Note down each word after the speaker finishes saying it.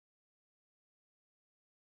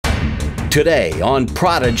Today on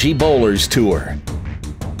Prodigy Bowlers Tour.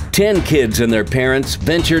 10 kids and their parents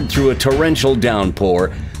ventured through a torrential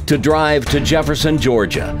downpour to drive to Jefferson,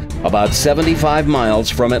 Georgia, about 75 miles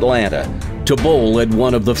from Atlanta, to bowl at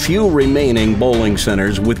one of the few remaining bowling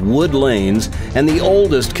centers with wood lanes and the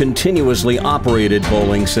oldest continuously operated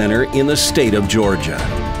bowling center in the state of Georgia.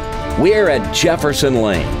 We're at Jefferson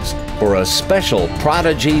Lanes for a special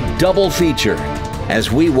Prodigy double feature as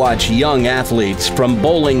we watch young athletes from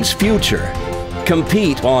bowling's future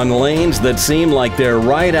compete on lanes that seem like they're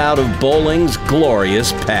right out of bowling's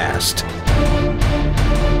glorious past.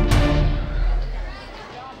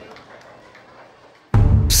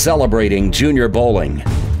 Celebrating junior bowling,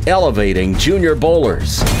 elevating junior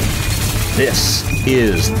bowlers. This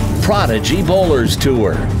is Prodigy Bowlers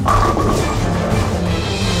Tour.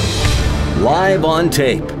 Live on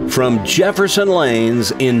tape from Jefferson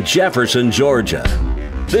Lanes in Jefferson, Georgia.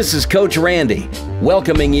 This is Coach Randy,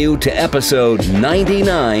 welcoming you to episode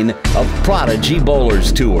 99 of Prodigy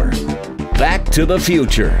Bowlers Tour. Back to the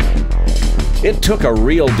future. It took a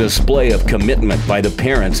real display of commitment by the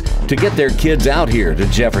parents to get their kids out here to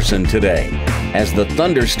Jefferson today, as the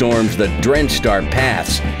thunderstorms that drenched our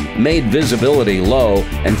paths made visibility low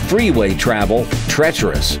and freeway travel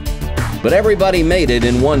treacherous. But everybody made it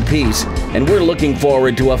in one piece, and we're looking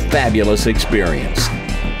forward to a fabulous experience.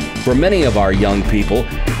 For many of our young people,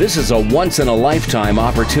 this is a once-in-a-lifetime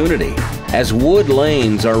opportunity, as wood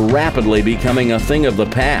lanes are rapidly becoming a thing of the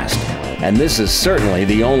past, and this is certainly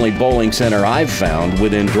the only bowling center I've found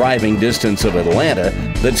within driving distance of Atlanta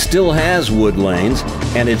that still has wood lanes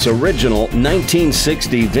and its original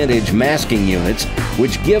 1960 vintage masking units,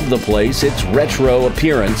 which give the place its retro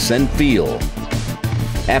appearance and feel.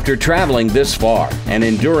 After traveling this far and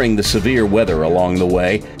enduring the severe weather along the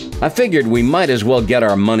way, I figured we might as well get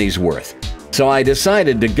our money's worth. So I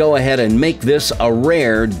decided to go ahead and make this a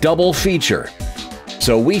rare double feature.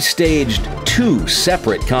 So we staged 2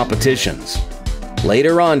 separate competitions.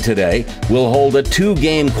 Later on today, we'll hold a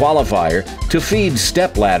 2-game qualifier to feed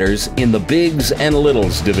stepladders in the Bigs and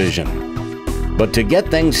Littles division. But to get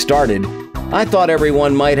things started, I thought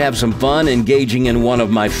everyone might have some fun engaging in one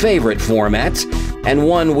of my favorite formats, and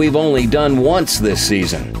one we've only done once this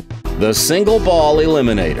season, the single ball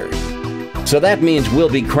eliminator. So that means we'll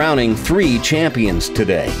be crowning 3 champions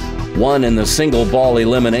today, one in the single ball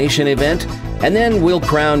elimination event, and then we'll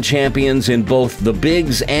crown champions in both the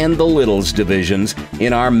Bigs and the Littles divisions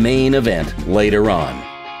in our main event later on.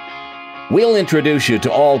 We'll introduce you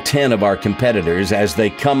to all 10 of our competitors as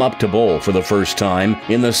they come up to bowl for the first time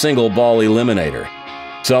in the single ball eliminator.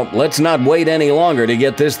 So let's not wait any longer to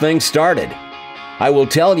get this thing started. I will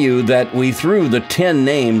tell you that we threw the 10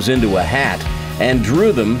 names into a hat and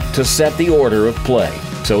drew them to set the order of play,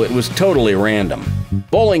 so it was totally random.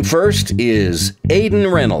 Bowling first is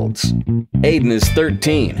Aiden Reynolds. Aiden is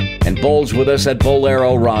 13 and bowls with us at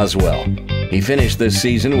Bolero Roswell. He finished this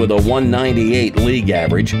season with a 198 league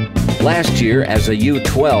average. Last year, as a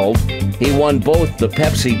U12, he won both the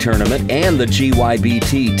Pepsi tournament and the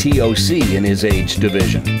GYBT TOC in his age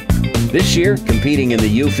division. This year, competing in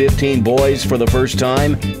the U15 boys for the first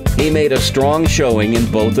time, he made a strong showing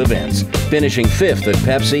in both events, finishing 5th at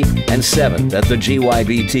Pepsi and 7th at the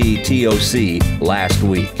GYBT TOC last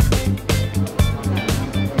week.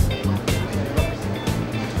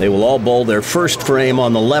 They will all bowl their first frame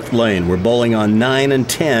on the left lane. We're bowling on 9 and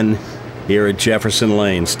 10 here at Jefferson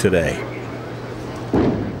Lanes today.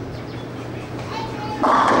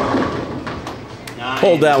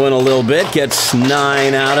 Hold that one a little bit, gets 9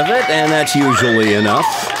 out of it, and that's usually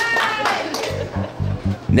enough.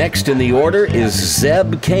 Next in the order is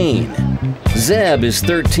Zeb Kane. Zeb is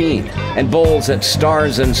 13 and bowls at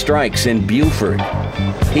Stars and Strikes in Buford.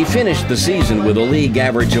 He finished the season with a league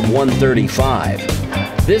average of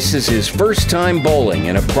 135. This is his first time bowling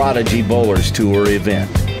in a Prodigy Bowlers Tour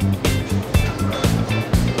event.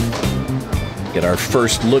 Get our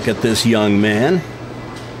first look at this young man.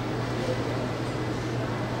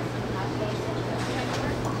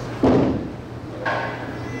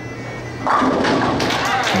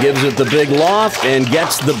 Gives it the big loft and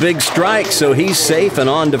gets the big strike, so he's safe and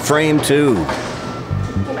on to frame 2.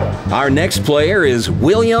 Our next player is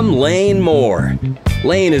William Lane Moore.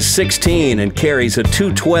 Lane is 16 and carries a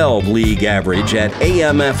 212 league average at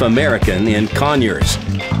AMF American in Conyers.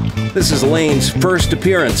 This is Lane's first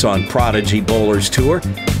appearance on Prodigy Bowlers Tour,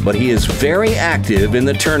 but he is very active in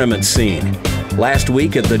the tournament scene. Last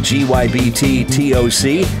week at the GYBT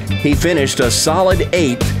TOC, he finished a solid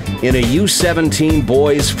 8th in a U17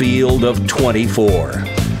 boys field of 24.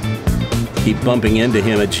 Keep bumping into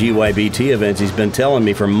him at GYBT events. He's been telling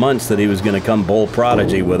me for months that he was going to come bowl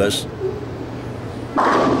Prodigy with us.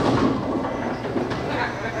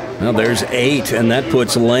 Well, there's 8, and that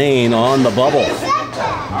puts Lane on the bubble.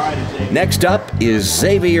 Next up is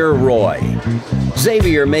Xavier Roy.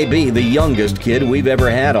 Xavier may be the youngest kid we've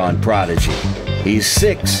ever had on Prodigy. He's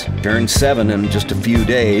 6, turned 7 in just a few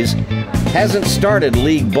days. Hasn't started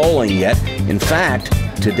league bowling yet. In fact,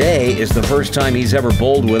 today is the first time he's ever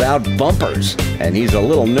bowled without bumpers, and he's a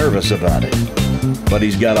little nervous about it. But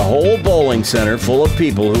he's got a whole bowling center full of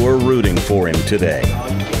people who are rooting for him today.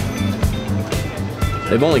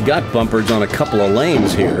 They've only got bumpers on a couple of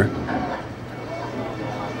lanes here.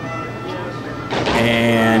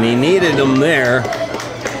 And he needed them there.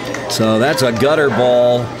 So that's a gutter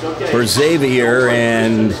ball for Xavier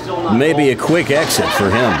and maybe a quick exit for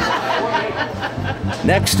him.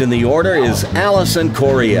 Next in the order is Allison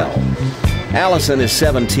Coriel. Allison is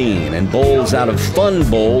 17 and bowls out of Fun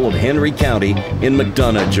Bowl of Henry County in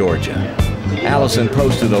McDonough, Georgia. Allison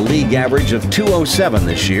posted a league average of 207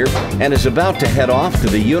 this year and is about to head off to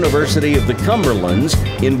the University of the Cumberlands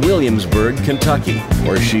in Williamsburg, Kentucky,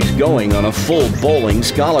 where she's going on a full bowling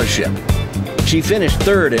scholarship. She finished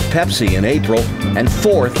 3rd at Pepsi in April and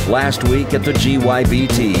 4th last week at the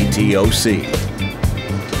GYBT TOC.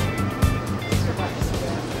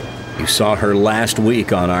 You saw her last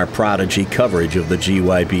week on our Prodigy coverage of the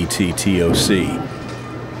GYBT TOC.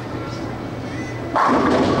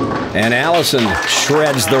 And Allison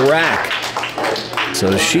shreds the rack.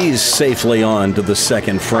 So she's safely on to the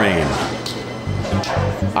second frame.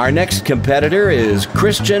 Our next competitor is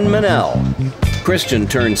Christian Manel. Christian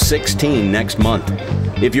turns 16 next month.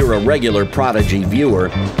 If you're a regular Prodigy viewer,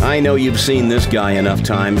 I know you've seen this guy enough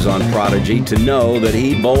times on Prodigy to know that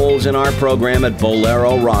he bowls in our program at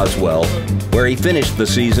Bolero Roswell, where he finished the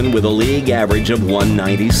season with a league average of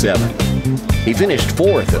 197. He finished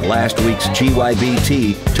 4th at last week's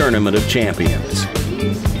GYBT Tournament of Champions.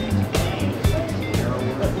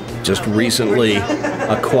 Just recently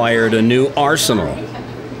acquired a new arsenal.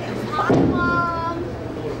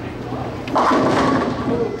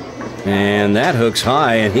 And that hooks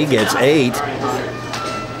high, and he gets 8.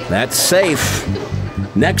 That's safe.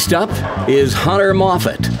 Next up is Hunter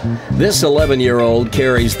Moffett. This 11-year-old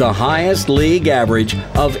carries the highest league average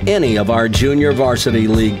of any of our junior varsity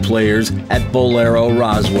league players at Bolero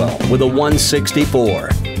Roswell with a 164.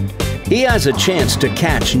 He has a chance to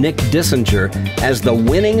catch Nick Dissinger as the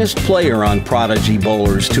winningest player on Prodigy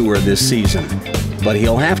Bowlers Tour this season. But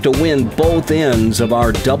he'll have to win both ends of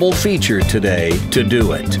our double feature today to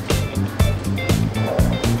do it.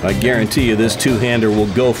 I guarantee you this two-hander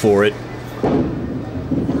will go for it.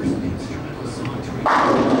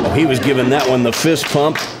 Oh, he was giving that one the fist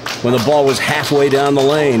pump when the ball was halfway down the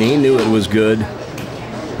lane. He knew it was good.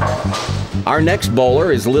 Our next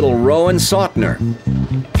bowler is little Rowan Sautner.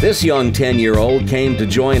 This young 10-year-old came to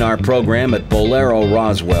join our program at Bolero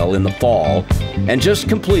Roswell in the fall and just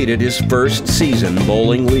completed his first season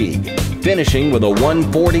bowling league, finishing with a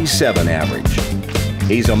 147 average.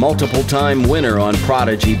 He's a multiple-time winner on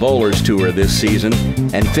Prodigy Bowlers Tour this season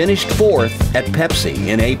and finished 4th at Pepsi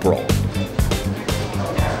in April.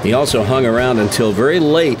 He also hung around until very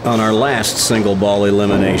late on our last single ball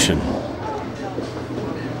elimination.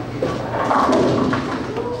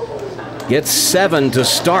 Gets 7 to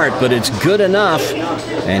start, but it's good enough,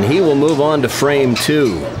 and he will move on to frame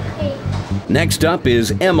 2. Next up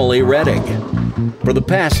is Emily Reddick. For the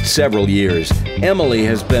past several years, Emily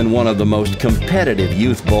has been one of the most competitive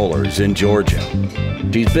youth bowlers in Georgia.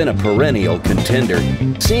 She's been a perennial contender,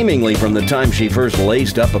 seemingly from the time she first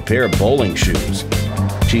laced up a pair of bowling shoes.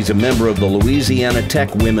 She's a member of the Louisiana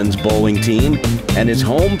Tech women's bowling team and is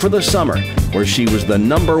home for the summer, where she was the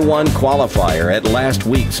 #1 qualifier at last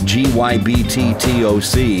week's GYBT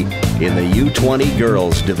TOC in the U20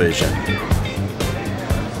 girls division.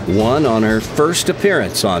 Won on her first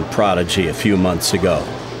appearance on Prodigy a few months ago.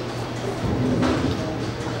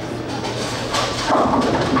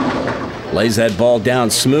 Lays that ball down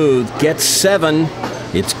smooth, gets 7.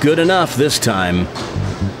 It's good enough this time.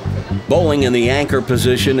 Bowling in the anchor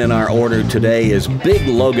position in our order today is Big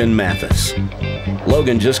Logan Mathis.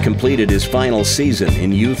 Logan just completed his final season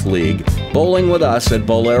in Youth League, bowling with us at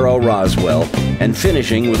Bolero Roswell and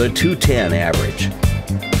finishing with a 210 average.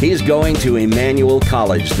 He's going to Emmanuel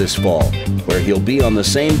College this fall, where he'll be on the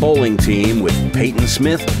same bowling team with Peyton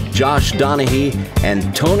Smith, Josh Donahue,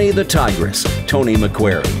 and Tony the Tigress, Tony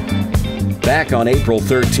McQuarrie. Back on April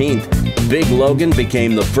 13th, Big Logan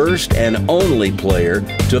became the first and only player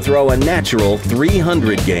to throw a natural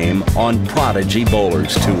 300 game on Prodigy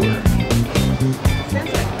Bowlers Tour.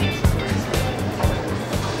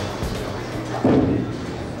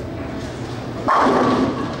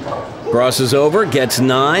 Crosses over, gets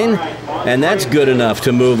 9, and that's good enough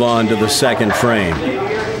to move on to the second frame.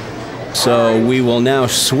 So we will now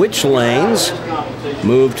switch lanes,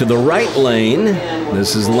 move to the right lane.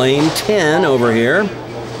 This is lane 10 over here.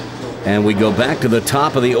 And we go back to the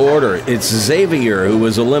top of the order. It's Xavier who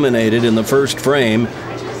was eliminated in the first frame,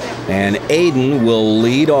 and Aiden will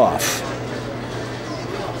lead off.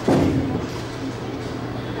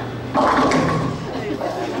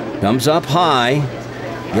 Comes up high,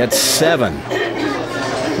 gets 7.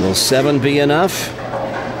 Will 7 be enough?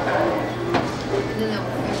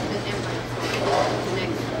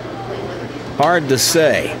 Hard to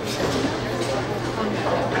say.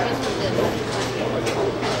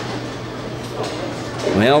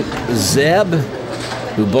 Well, Zeb,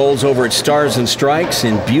 who bowls over at Stars and Strikes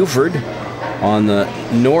in Buford on the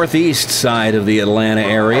northeast side of the Atlanta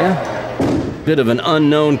area. Bit of an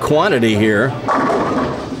unknown quantity here.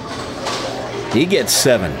 He gets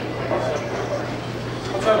 7.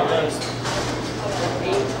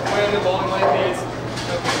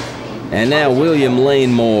 And now William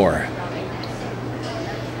Lane Moore.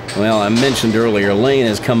 Well, I mentioned earlier, Lane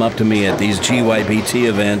has come up to me at these GYPT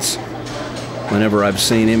events. Whenever I've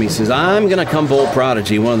seen him, he says, I'm going to come bowl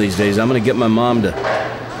Prodigy one of these days. I'm going to get my mom to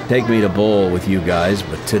take me to bowl with you guys.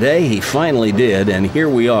 But today he finally did, and here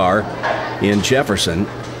we are in Jefferson.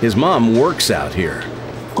 His mom works out here.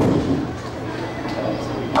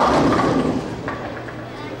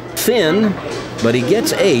 Thin, but he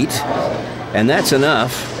gets 8, and that's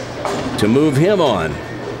enough to move him on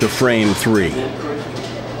to frame 3.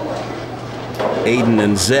 Aiden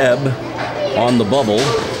and Zeb on the bubble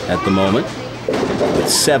at the moment with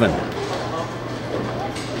 7.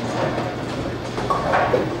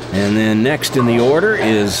 And then next in the order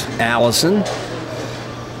is Allison.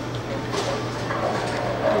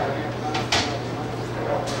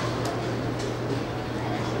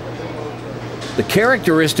 The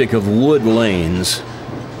characteristic of wood lanes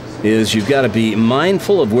is you've got to be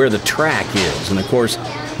mindful of where the track is. And of course,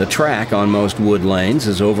 the track on most wood lanes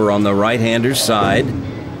is over on the right-hander's side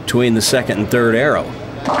between the second and third arrow,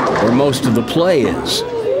 where most of the play is.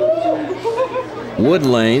 Wood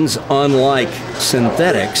lanes, unlike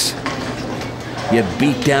synthetics, get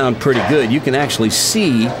beat down pretty good. You can actually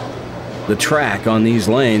see the track on these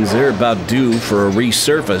lanes. They're about due for a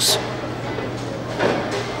resurface.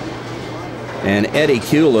 And Eddie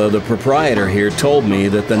Kula, the proprietor here, told me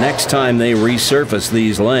that the next time they resurface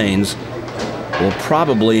these lanes will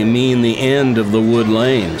probably mean the end of the wood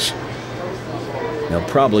lanes. They'll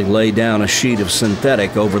probably lay down a sheet of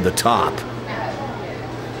synthetic over the top.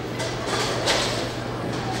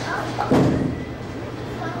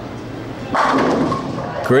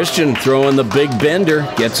 Christian throwing the big bender,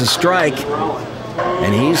 gets a strike,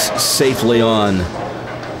 and he's safely on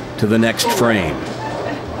to the next frame.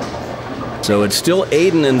 So it's still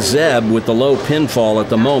Aiden and Zeb with the low pinfall at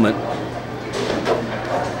the moment,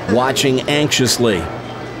 watching anxiously.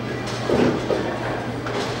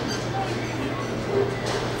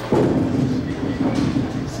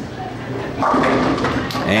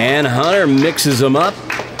 And Hunter mixes them up,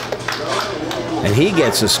 and he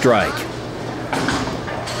gets a strike.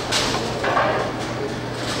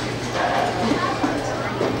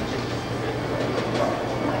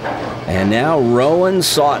 And now Rowan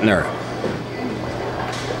Sautner.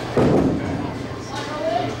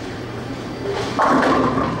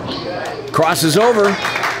 Crosses over,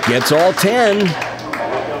 gets all 10,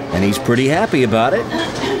 and he's pretty happy about it.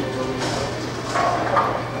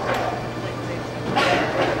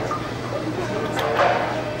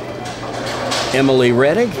 Emily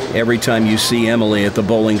Reddick. Every time you see Emily at the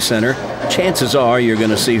bowling center, chances are you're going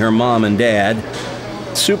to see her mom and dad.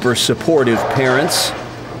 Super supportive parents.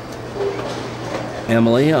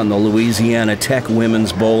 Emily on the Louisiana Tech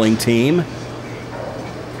women's bowling team.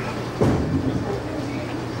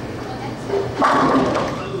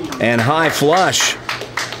 And high flush.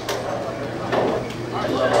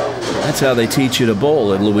 That's how they teach you to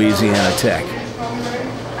bowl at Louisiana Tech.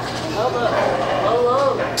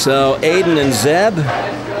 So Aiden and Zeb,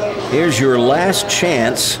 here's your last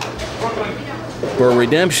chance for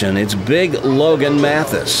redemption. It's Big Logan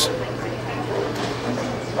Mathis.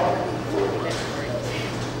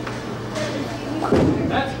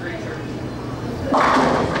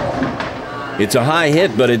 It's a high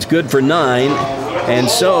hit, but it's good for 9. And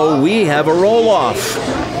so we have a roll-off.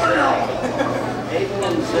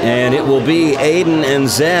 And it will be Aiden and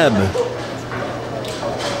Zeb.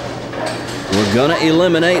 We're going to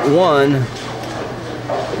eliminate one.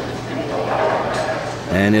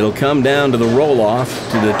 And it'll come down to the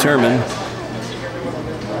roll-off to determine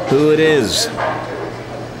who it is.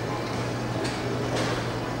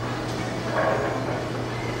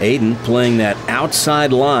 Aiden playing that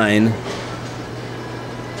outside line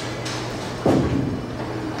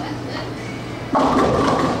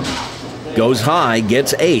Goes high,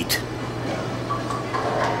 gets 8.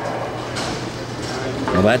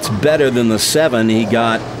 Well, that's better than the 7 he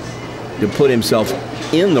got to put himself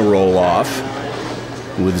in the roll-off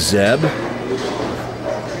with Zeb.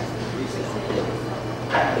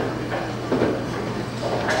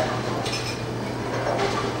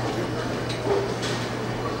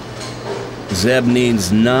 Zeb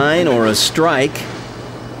needs 9 or a strike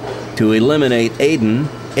to eliminate Aiden.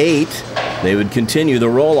 8, they would continue the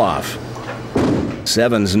roll-off.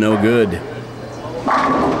 7's no good.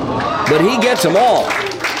 But he gets them all.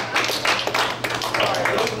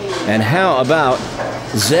 And how about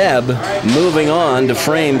Zeb moving on to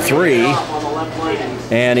frame 3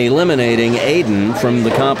 and eliminating Aiden from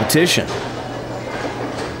the competition?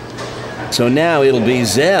 So now it'll be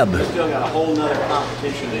Zeb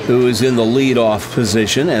who is in the lead-off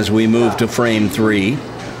position as we move to frame 3.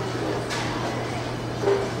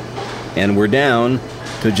 And we're down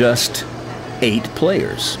to just 8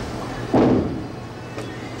 players.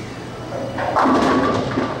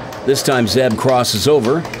 This time Zeb crosses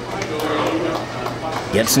over,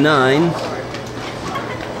 gets 9.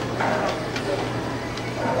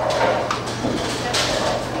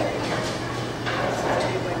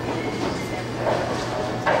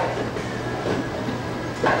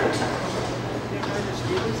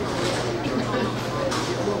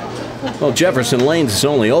 Well, Jefferson Lanes is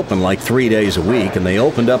only open like 3 days a week, and they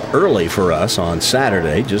opened up early for us on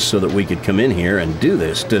Saturday just so that we could come in here and do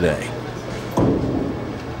this today.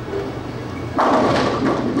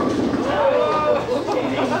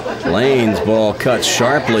 Lane's ball cuts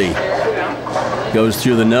sharply, goes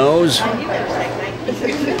through the nose,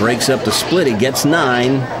 breaks up the split. He gets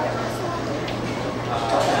 9.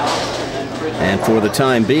 And for the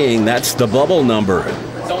time being, that's the bubble number.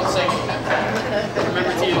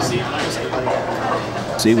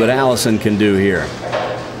 See what Allison can do here.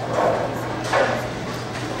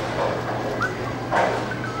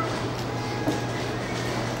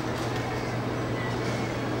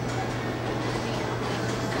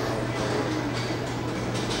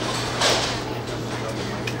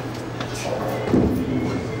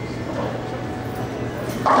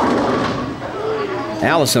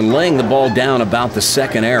 Allison laying the ball down about the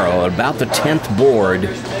second arrow, about the 10th board.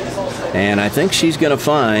 And I think she's going to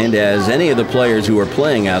find, as any of the players who are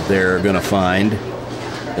playing out there are going to find,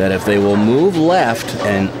 that if they will move left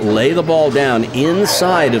and lay the ball down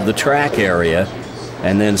inside of the track area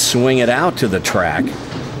and then swing it out to the track,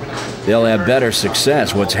 they'll have better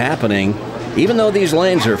success. What's happening, even though these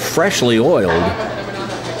lanes are freshly oiled,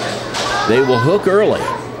 they will hook early.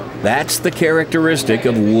 That's the characteristic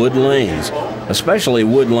of wood lanes, especially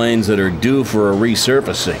wood lanes that are due for a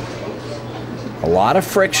resurfacing. A lot of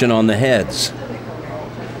friction on the heads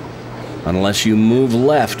unless you move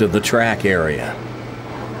left of the track area.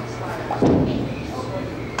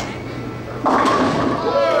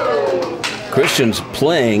 Christian's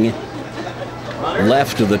playing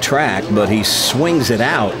left of the track, but he swings it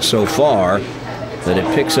out so far that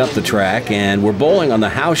it picks up the track, and we're bowling on the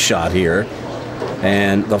house shot here,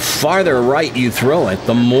 and the farther right you throw it,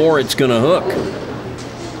 the more it's going to hook.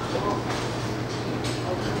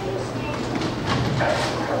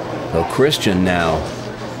 So Christian now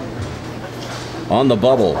on the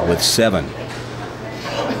bubble with 7.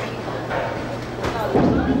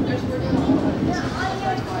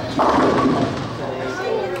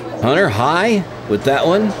 Hunter high with that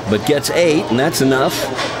one, but gets 8, and that's enough.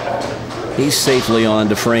 He's safely on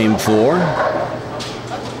to frame 4.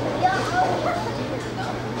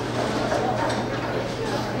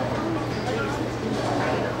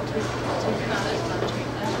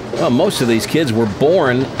 Well, most of these kids were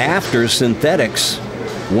born after synthetics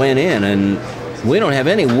went in, and we don't have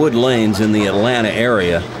any wood lanes in the Atlanta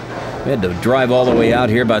area. We had to drive all the way out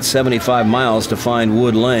here about 75 miles to find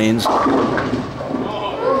wood lanes.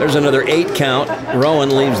 There's another 8 count.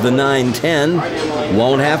 Rowan leaves the 9-10.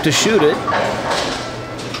 Won't have to shoot it.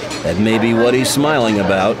 That may be what he's smiling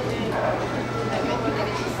about.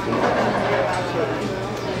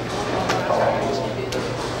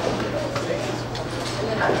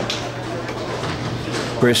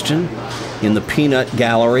 Christian in the peanut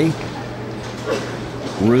gallery,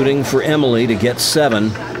 rooting for Emily to get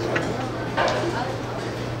 7. I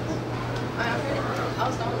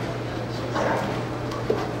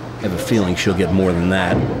have a feeling she'll get more than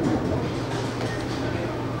that.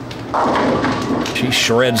 She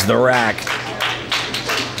shreds the rack.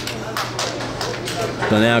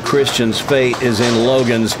 So now Christian's fate is in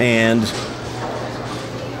Logan's hands.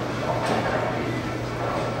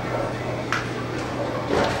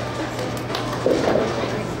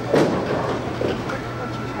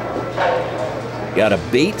 Got to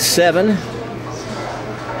beat 7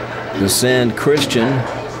 to send Christian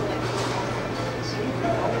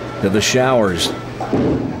to the showers.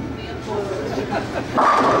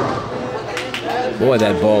 Boy,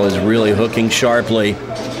 that ball is really hooking sharply.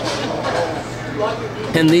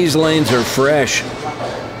 And these lanes are fresh.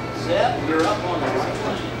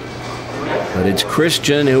 But it's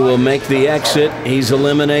Christian who will make the exit. He's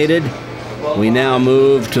eliminated. We now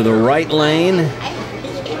move to the right lane.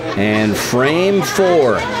 And frame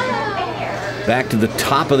 4. Back to the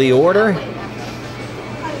top of the order.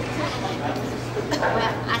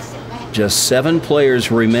 Just 7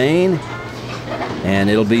 players remain. And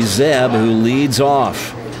it'll be Zeb who leads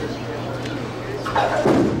off.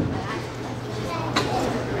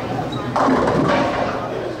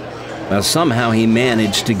 Now somehow he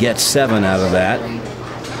managed to get 7 out of that.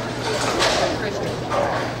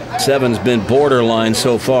 7's been borderline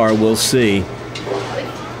so far. We'll see.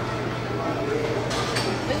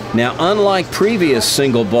 Now, unlike previous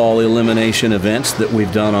single ball elimination events that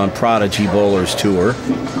we've done on Prodigy Bowlers Tour,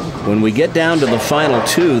 when we get down to the final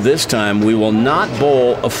 2 this time, we will not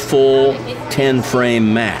bowl a full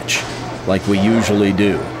 10-frame match like we usually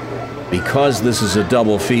do. Because this is a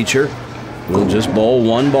double feature, we'll just bowl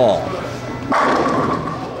 1 ball.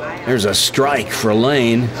 There's a strike for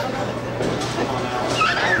Lane.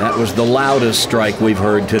 That was the loudest strike we've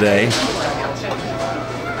heard today.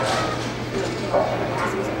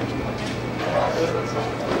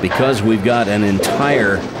 Because we've got an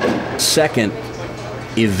entire second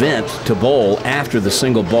event to bowl after the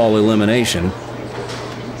single ball elimination,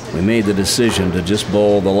 we made the decision to just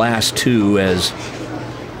bowl the last 2 as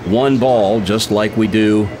 1 ball, just like we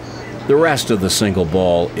do the rest of the single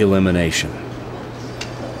ball elimination.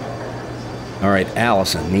 All right,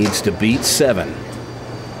 Allison needs to beat 7.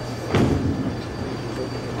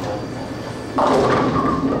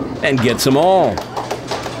 And gets them all.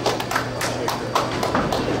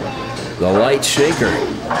 The light shaker.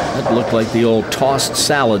 That looked like the old tossed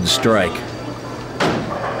salad strike.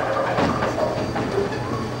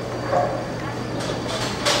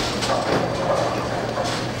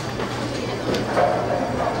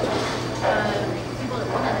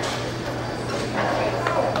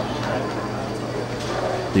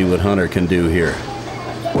 See what Hunter can do here.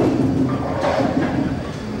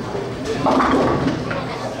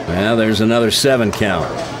 Well, there's another 7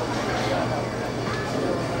 count.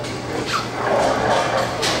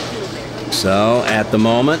 So, at the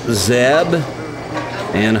moment, Zeb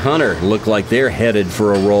and Hunter look like they're headed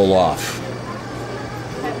for a roll-off.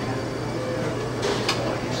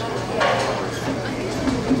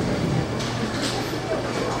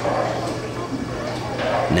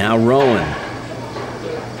 Now Rowan.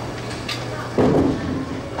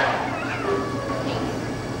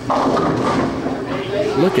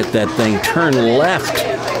 Look at that thing turn left.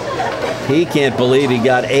 He can't believe he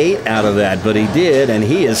got 8 out of that, but he did, and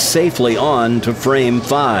he is safely on to frame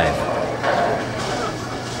 5.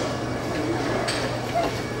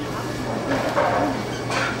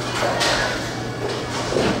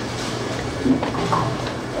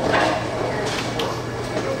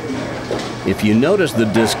 If you notice the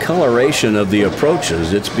discoloration of the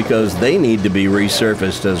approaches, it's because they need to be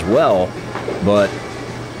resurfaced as well, but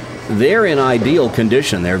they're in ideal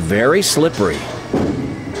condition. They're very slippery.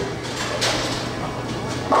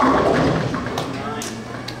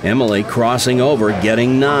 Emily crossing over,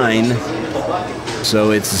 getting 9. So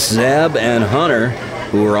it's Zeb and Hunter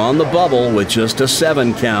who are on the bubble with just a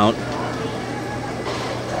 7 count.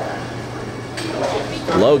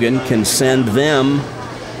 Logan can send them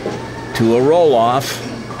to a roll-off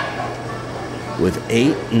with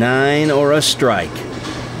 8, 9, or a strike.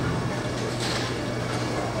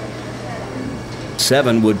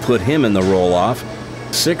 7 would put him in the roll-off.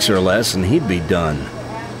 6 or less, and he'd be done.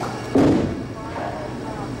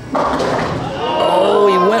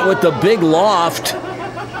 With the big loft,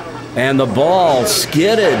 and the ball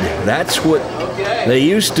skidded. That's what they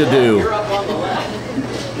used to do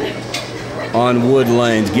on wood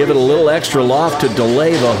lanes. Give it a little extra loft to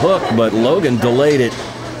delay the hook, but Logan delayed it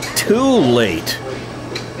too late.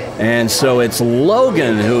 And so it's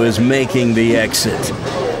Logan who is making the exit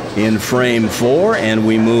in frame 4, and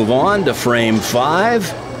we move on to frame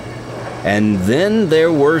 5. And then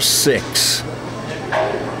there were 6.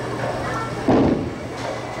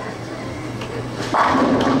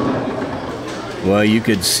 Well, you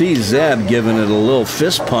could see Zeb giving it a little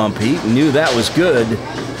fist pump. He knew that was good.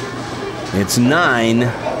 It's 9.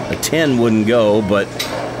 A 10 wouldn't go, but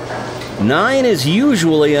 9 is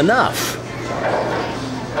usually enough.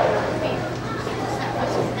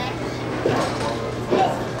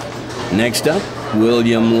 Next up,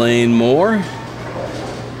 William Lane Moore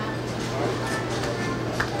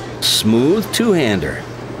smooth two-hander.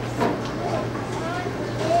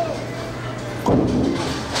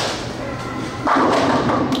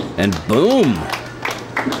 And boom!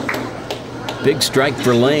 Big strike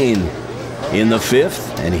for Lane in the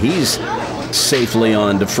 5th, and he's safely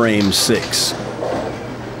on to frame 6.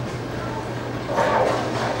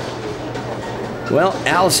 Well,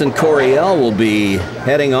 Allison Coryell will be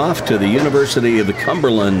heading off to the University of the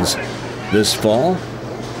Cumberlands this fall,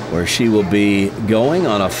 where she will be going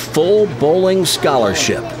on a full bowling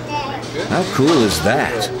scholarship. How cool is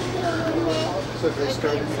that?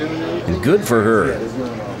 And good for her.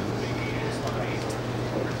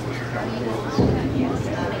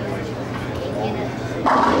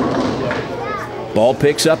 Ball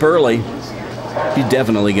picks up early. She's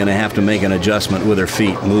definitely going to have to make an adjustment with her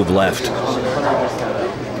feet, move left.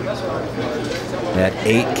 That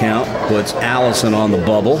 8 count puts Allison on the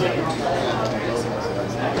bubble.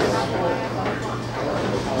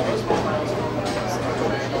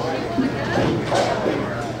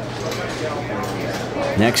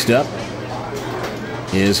 Next up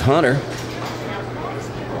is Hunter.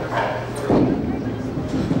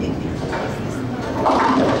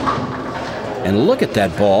 And look at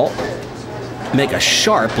that ball make a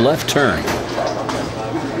sharp left turn.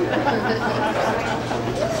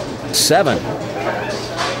 7.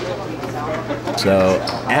 So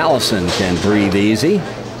Allison can breathe easy,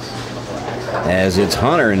 as it's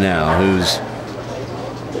Hunter now who's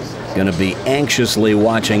going to be anxiously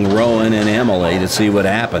watching Rowan and Emily to see what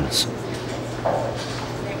happens.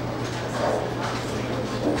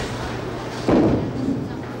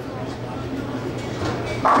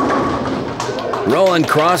 Rowan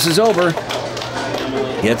crosses over,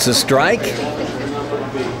 gets a strike,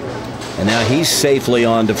 and now he's safely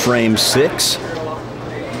on to frame 6.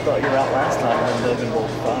 Thought you were out last time and then Logan bowled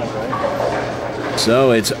 5, right?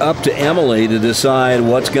 So it's up to Emily to decide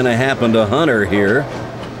what's going to happen to Hunter here.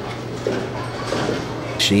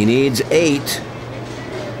 She needs 8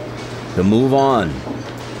 to move on.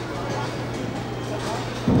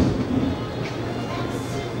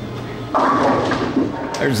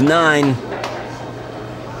 There's 9.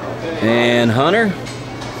 And Hunter,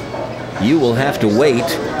 you will have to wait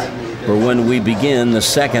for when we begin the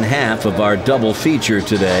second half of our double feature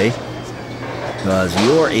today, because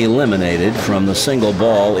you're eliminated from the single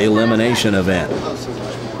ball elimination event.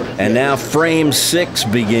 And now frame 6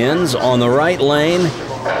 begins on the right lane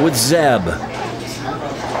with Zeb.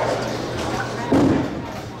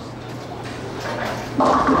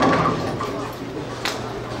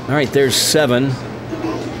 All right, there's 7.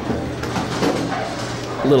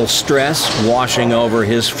 Little stress washing over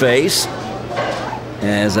his face,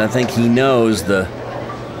 as I think he knows the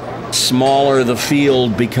smaller the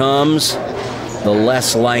field becomes, the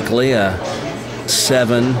less likely a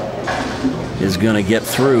 7 is going to get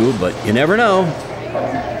through, but you never know.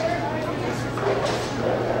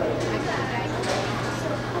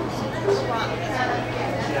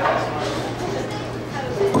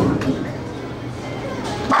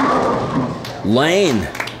 Lane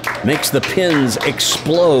makes the pins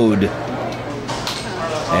explode.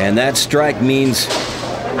 And that strike means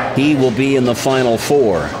he will be in the final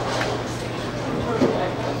 4.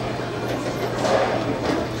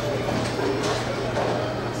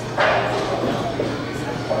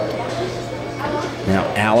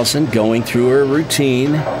 Now Allison going through her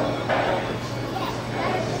routine.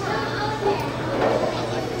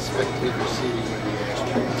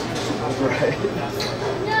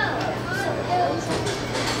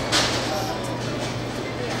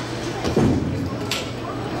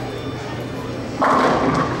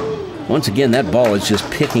 Once again, that ball is just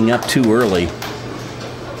picking up too early.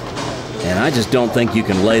 And I just don't think you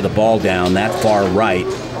can lay the ball down that far right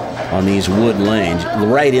on these wood lanes,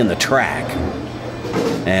 right in the track,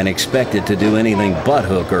 and expect it to do anything but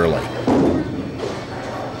hook early.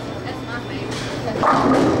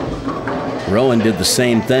 Rowan did the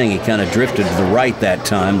same thing. He kind of drifted to the right that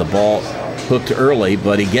time. The ball hooked early,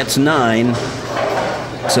 but he gets 9.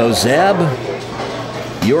 So Zeb,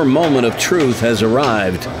 your moment of truth has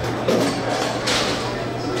arrived.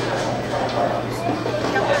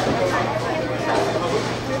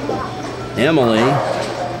 Emily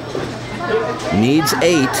needs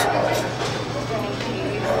 8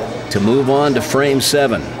 to move on to frame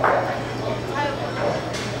 7.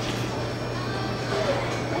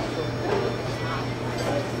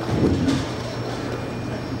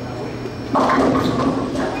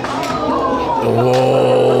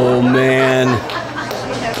 Oh, man.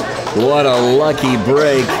 What a lucky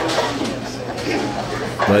break.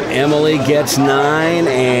 But Emily gets 9,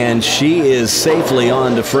 and she is safely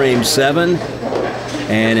on to frame 7.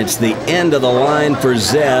 And it's the end of the line for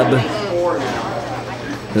Zeb,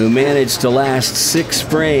 who managed to last 6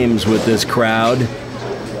 frames with this crowd.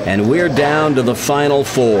 And we're down to the final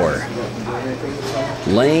 4.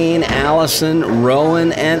 Lane, Allison,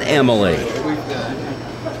 Rowan, and Emily.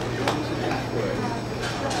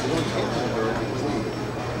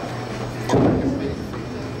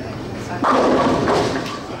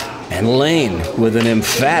 And Lane with an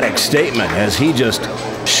emphatic statement as he just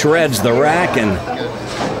shreds the rack, and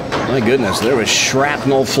my goodness, there was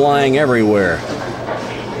shrapnel flying everywhere.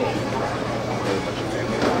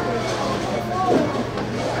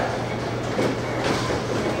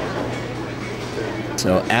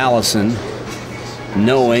 So Allison,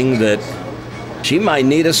 knowing that she might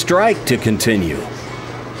need a strike to continue.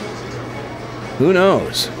 Who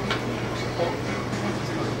knows?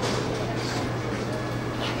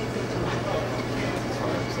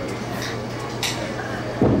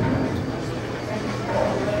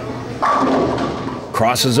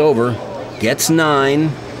 Crosses over, gets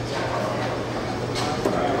 9.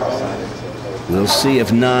 We'll see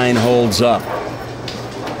if 9 holds up.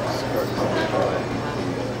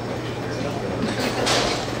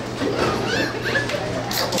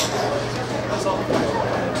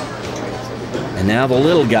 And now the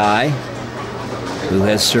little guy, who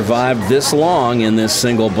has survived this long in this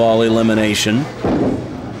single ball elimination.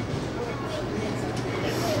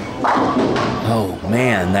 Oh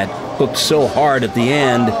man, that hooked so hard at the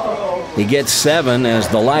end. He gets 7 as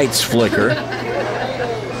the lights flicker.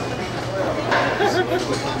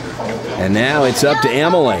 And now it's up to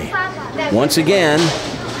Emily. Once again,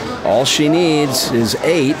 all she needs is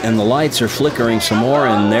 8, and the lights are flickering some more,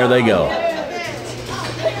 and there they go.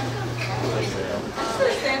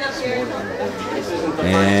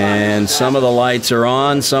 And some of the lights are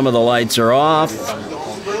on, some of the lights are off.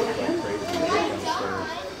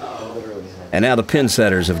 And now the pin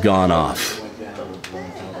setters have gone off.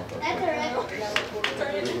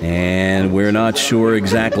 And we're not sure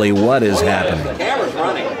exactly what is happening. The camera's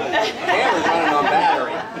running. The camera's running on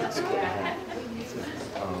battery.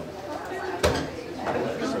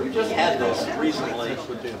 We just had this recently.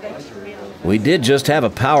 We did just have a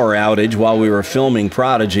power outage while we were filming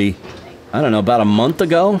Prodigy, I don't know, about a month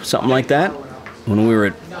ago, something like that, when we were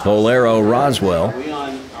at Bolero Roswell. Are we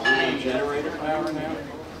on generator power now?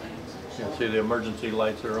 You can see the emergency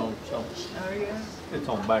lights are on, so it's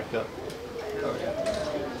on backup.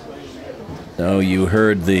 So you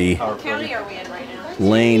heard the What county are we in right now?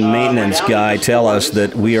 lane maintenance guy tell us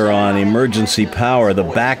that we are on emergency power. The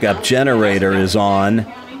backup generator is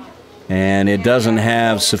on, and it doesn't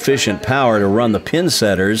have sufficient power to run the pin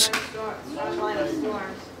setters.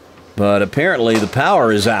 But apparently the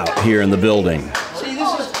power is out here in the building. See,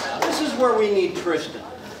 this is where we need Tristan.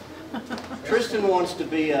 Tristan wants to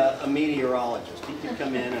be a meteorologist. He could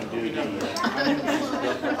come in and do the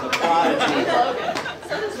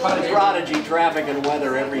Prodigy traffic and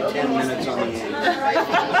weather every 10 minutes on the air.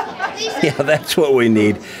 Yeah, that's what we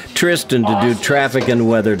need. Tristan to do traffic and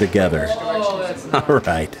weather together. All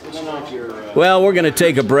right. Well, we're going to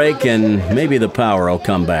take a break, and maybe the power will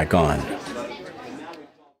come back on.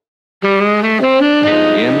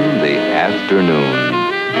 In the afternoon,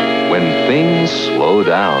 when things slow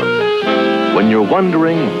down, when you're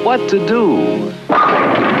wondering what to do,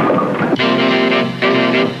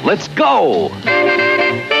 let's go!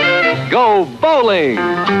 Go bowling!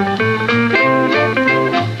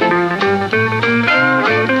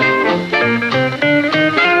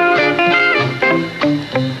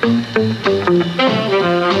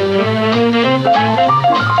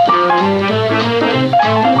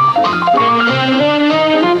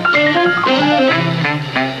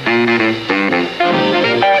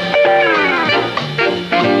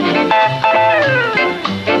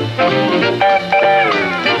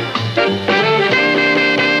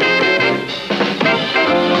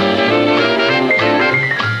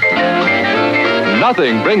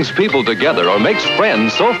 Nothing brings people together or makes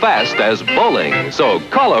friends so fast as bowling. So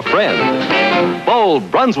call a friend. Bowl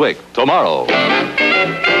Brunswick tomorrow.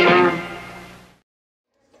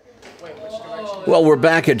 Well, we're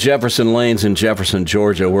back at Jefferson Lanes in Jefferson,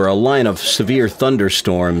 Georgia, where a line of severe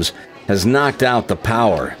thunderstorms has knocked out the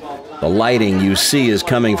power. The lighting you see is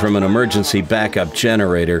coming from an emergency backup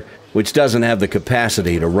generator, which doesn't have the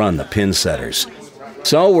capacity to run the pin setters.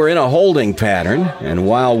 So we're in a holding pattern, and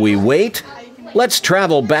while we wait, let's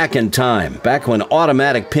travel back in time, back when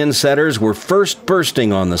automatic pin setters were first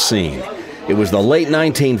bursting on the scene. It was the late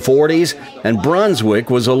 1940s, and Brunswick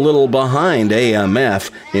was a little behind AMF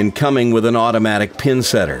in coming with an automatic pin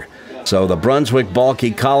setter. So the Brunswick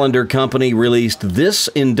Balke Colander Company released this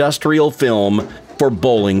industrial film for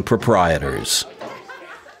bowling proprietors.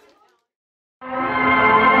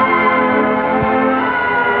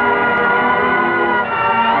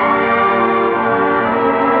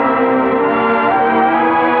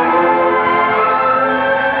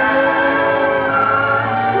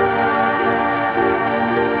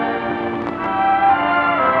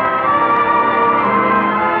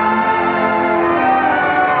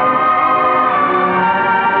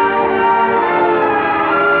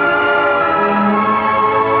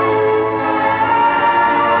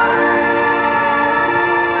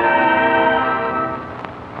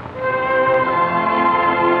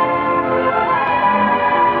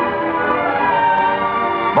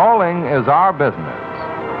 is our business,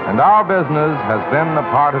 and our business has been a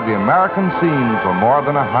part of the American scene for more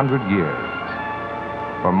than 100 years.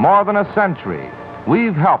 For more than a century,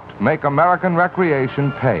 we've helped make American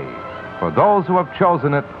recreation pay for those who have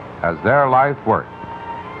chosen it as their life work.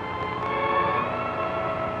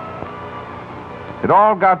 It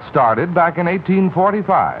all got started back in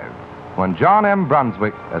 1845 when John M.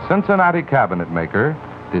 Brunswick, a Cincinnati cabinet maker,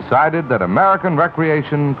 decided that American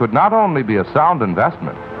recreation could not only be a sound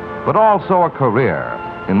investment, but also a career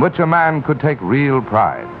in which a man could take real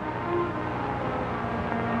pride.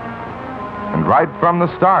 And right from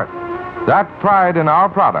the start, that pride in our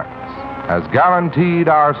products has guaranteed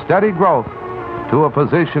our steady growth to a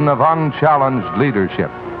position of unchallenged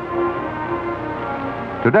leadership.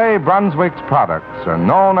 Today, Brunswick's products are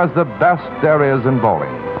known as the best there is in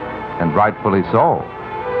bowling, and rightfully so,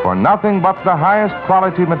 for nothing but the highest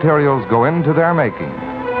quality materials go into their making.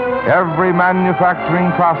 Every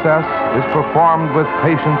manufacturing process is performed with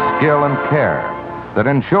patient skill and care that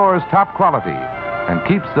ensures top quality and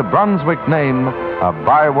keeps the Brunswick name a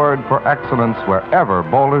byword for excellence wherever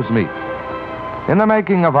bowlers meet. In the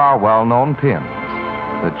making of our well-known pins,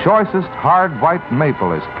 the choicest hard white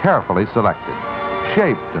maple is carefully selected,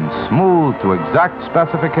 shaped and smoothed to exact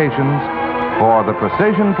specifications for the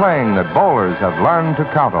precision playing that bowlers have learned to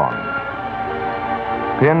count on.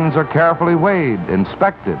 Pins are carefully weighed,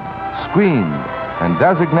 inspected, screened, and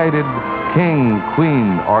designated king,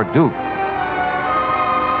 queen, or duke.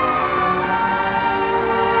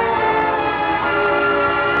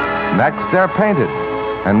 Next, they're painted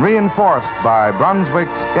and reinforced by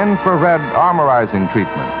Brunswick's infrared armorizing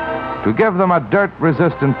treatment to give them a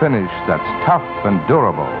dirt-resistant finish that's tough and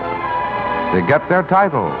durable. They get their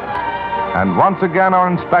title and once again are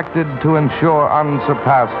inspected to ensure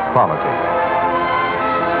unsurpassed quality.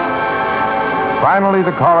 Finally,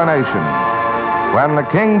 the coronation, when the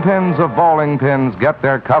kingpins of bowling pins get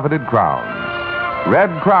their coveted crowns, red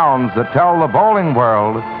crowns that tell the bowling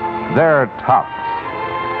world they're tops.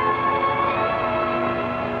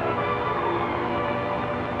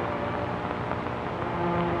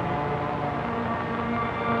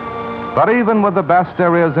 But even with the best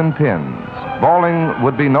there is in pins, bowling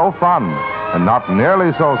would be no fun and not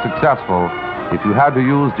nearly so successful if you had to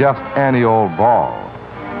use just any old ball.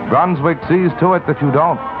 Brunswick sees to it that you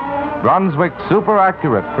don't. Brunswick's super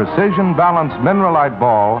accurate, precision balanced mineralite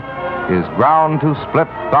ball is ground to split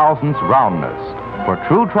thousandths roundness for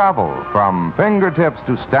true travel from fingertips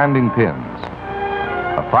to standing pins.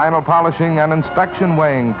 A final polishing and inspection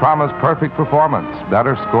weighing promise perfect performance,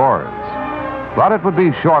 better scores. But it would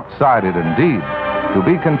be short-sighted indeed to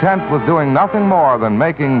be content with doing nothing more than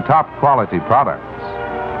making top-quality products.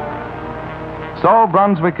 So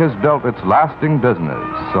Brunswick has built its lasting business,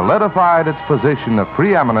 solidified its position of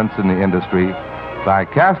preeminence in the industry by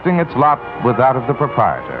casting its lot with that of the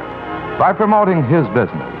proprietor, by promoting his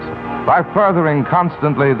business, by furthering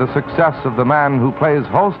constantly the success of the man who plays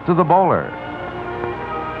host to the bowler.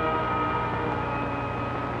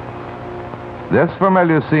 This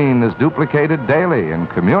familiar scene is duplicated daily in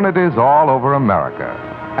communities all over America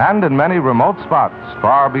and in many remote spots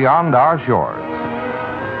far beyond our shores.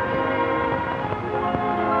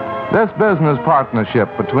 This business partnership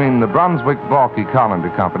between the Brunswick Balky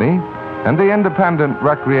Colander Company and the independent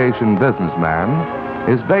recreation businessman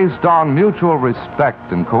is based on mutual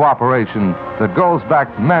respect and cooperation that goes back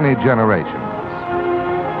many generations.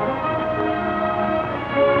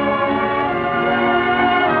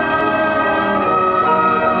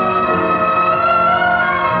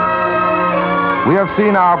 We have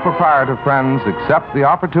seen our proprietor friends accept the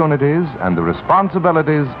opportunities and the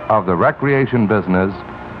responsibilities of the recreation business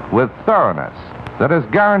with thoroughness that has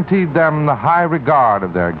guaranteed them the high regard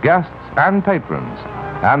of their guests and patrons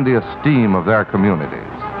and the esteem of their communities.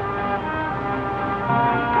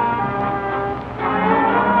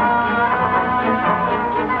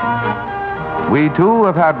 We too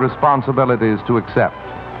have had responsibilities to accept.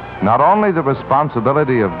 Not only the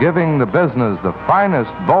responsibility of giving the business the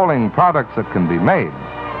finest bowling products that can be made,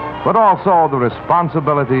 but also the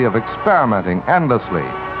responsibility of experimenting endlessly,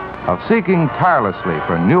 of seeking tirelessly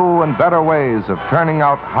for new and better ways of turning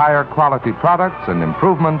out higher quality products and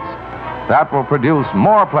improvements that will produce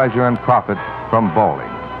more pleasure and profit from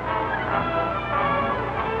bowling.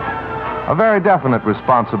 A very definite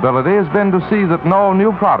responsibility has been to see that no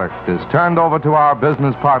new product is turned over to our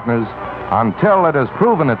business partners until it has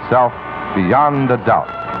proven itself beyond a doubt.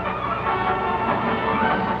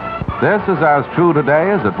 This is as true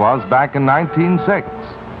today as it was back in 1906,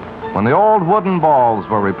 when the old wooden balls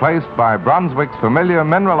were replaced by Brunswick's familiar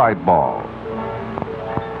mineralite ball.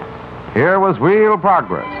 Here was real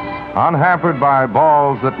progress, unhampered by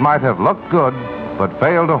balls that might have looked good but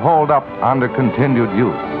failed to hold up under continued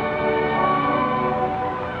use.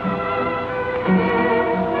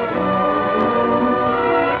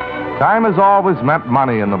 Time has always meant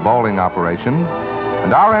money in the bowling operation,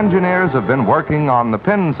 and our engineers have been working on the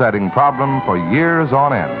pin setting problem for years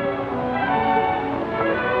on end.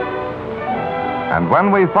 And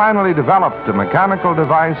when we finally developed a mechanical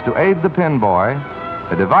device to aid the pin boy,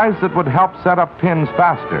 a device that would help set up pins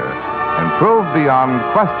faster and prove beyond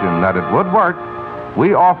question that it would work,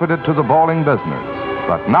 we offered it to the bowling business,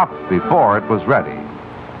 but not before it was ready.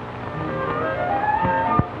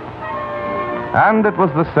 And it was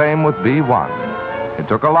the same with B1. It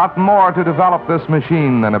took a lot more to develop this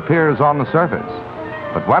machine than appears on the surface.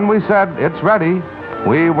 But when we said it's ready,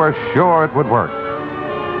 we were sure it would work.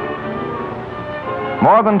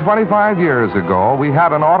 More than 25 years ago, we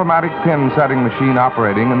had an automatic pin setting machine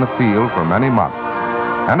operating in the field for many months.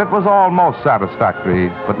 And it was almost satisfactory,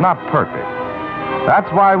 but not perfect. That's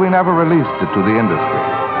why we never released it to the industry.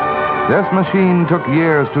 This machine took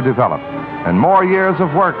years to develop, and more years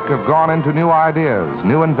of work have gone into new ideas,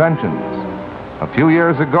 new inventions. A few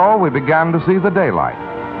years ago, we began to see the daylight.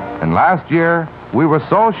 And last year, we were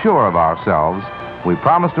so sure of ourselves, we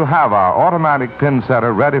promised to have our automatic pin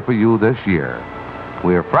setter ready for you this year.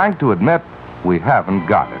 We are frank to admit we haven't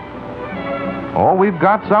got it. Oh, we've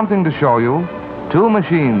got something to show you. 2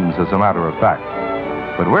 machines, as a matter of fact.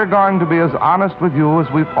 But we're going to be as honest with you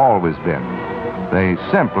as we've always been. They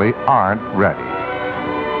simply aren't ready.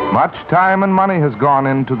 Much time and money has gone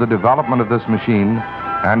into the development of this machine,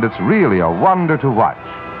 and it's really a wonder to watch.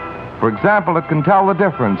 For example, it can tell the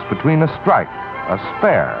difference between a strike, a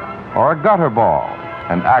spare, or a gutter ball,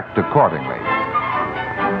 and act accordingly.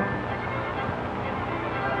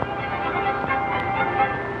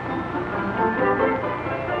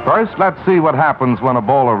 First, let's see what happens when a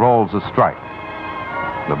bowler rolls a strike.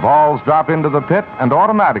 The balls drop into the pit and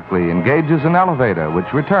automatically engages an elevator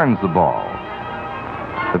which returns the ball.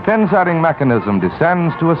 The pin setting mechanism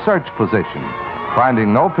descends to a search position,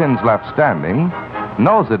 finding no pins left standing,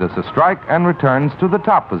 knows it is a strike, and returns to the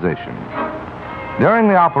top position. During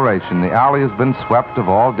the operation, the alley has been swept of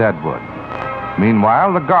all dead wood.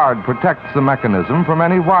 Meanwhile, the guard protects the mechanism from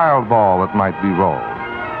any wild ball that might be rolled.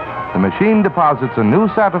 The machine deposits a new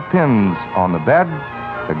set of pins on the bed,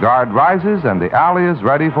 the guard rises, and the alley is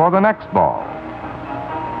ready for the next ball.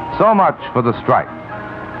 So much for the strike.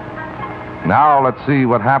 Now let's see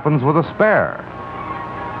what happens with a spare.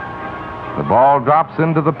 The ball drops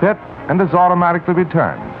into the pit and is automatically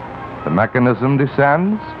returned. The mechanism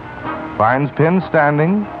descends, finds pins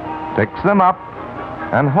standing, picks them up,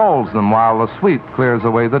 and holds them while the sweep clears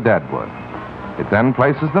away the dead wood. It then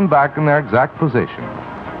places them back in their exact position.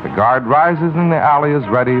 The guard rises and the alley is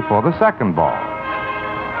ready for the second ball.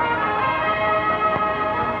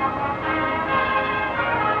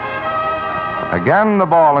 Again, the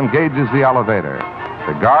ball engages the elevator.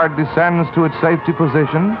 The guard descends to its safety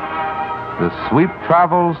position. The sweep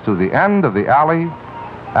travels to the end of the alley,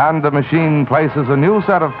 and the machine places a new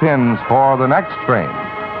set of pins for the next frame.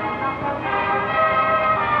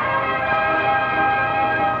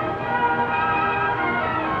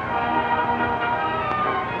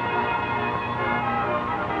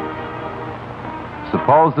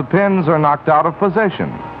 Suppose the pins are knocked out of position,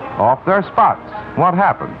 off their spots. What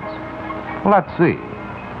happens? Let's see.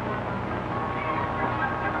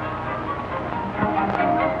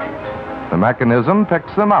 The mechanism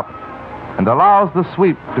picks them up and allows the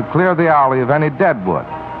sweep to clear the alley of any dead wood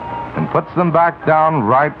and puts them back down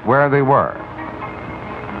right where they were.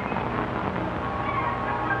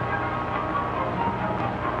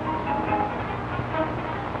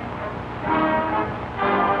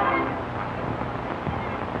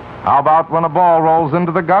 How about when a ball rolls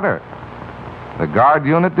into the gutter? The guard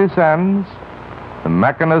unit descends, the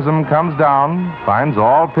mechanism comes down, finds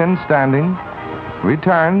all pins standing,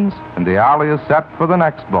 returns, and the alley is set for the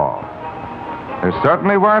next ball. There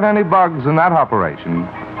certainly weren't any bugs in that operation,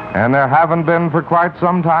 and there haven't been for quite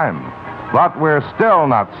some time. But we're still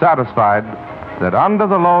not satisfied that under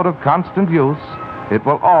the load of constant use, it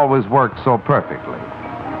will always work so perfectly.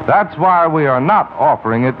 That's why we are not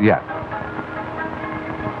offering it yet.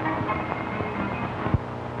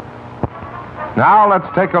 Now let's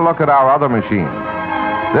take a look at our other machine.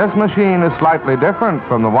 This machine is slightly different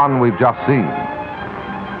from the one we've just seen.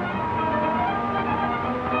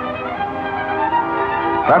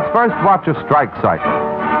 Let's first watch a strike cycle.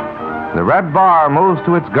 The red bar moves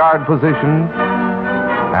to its guard position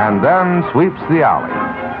and then sweeps the alley.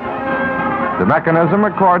 The mechanism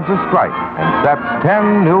records a strike and sets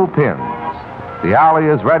 10 new pins. The alley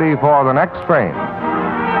is ready for the next frame.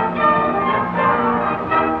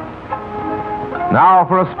 Now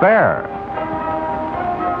for a spare.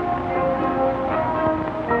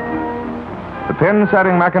 The pin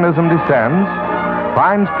setting mechanism descends,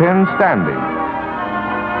 finds pins standing.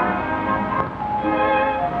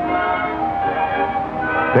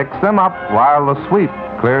 Picks them up while the sweep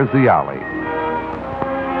clears the alley.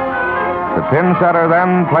 The pin setter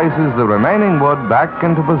then places the remaining wood back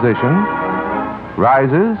into position,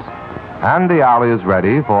 rises, and the alley is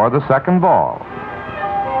ready for the second ball.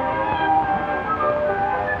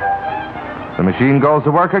 The machine goes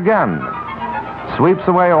to work again, sweeps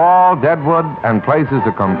away all dead wood, and places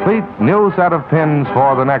a complete new set of pins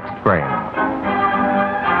for the next frame.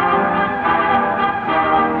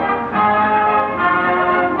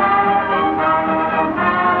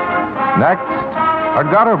 Next, a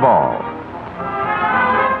gutter ball.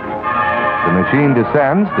 The machine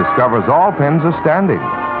descends, discovers all pins are standing,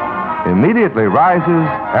 immediately rises,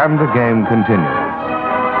 and the game continues.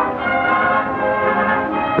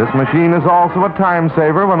 This machine is also a time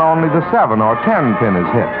saver when only the 7 or 10 pin is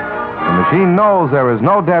hit. The machine knows there is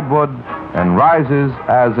no dead wood and rises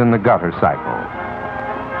as in the gutter cycle.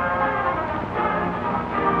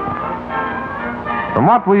 From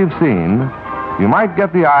what we've seen, you might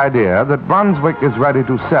get the idea that Brunswick is ready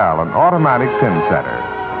to sell an automatic pin setter.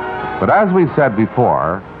 But as we said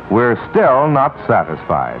before, we're still not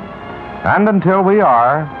satisfied. And until we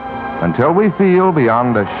are, until we feel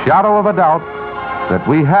beyond a shadow of a doubt that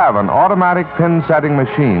we have an automatic pin setting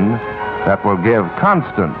machine that will give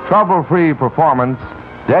constant, trouble-free performance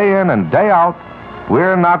day in and day out,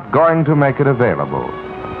 we're not going to make it available.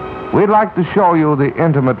 We'd like to show you the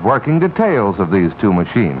intimate working details of these two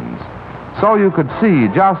machines, so you could see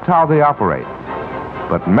just how they operate.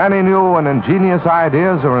 But many new and ingenious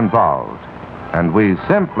ideas are involved, and we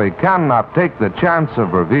simply cannot take the chance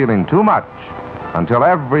of revealing too much until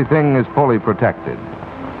everything is fully protected.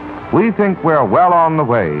 We think we're well on the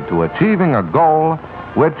way to achieving a goal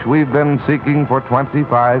which we've been seeking for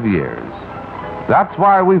 25 years. That's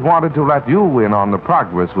why we've wanted to let you in on the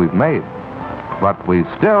progress we've made. But we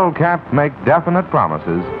still can't make definite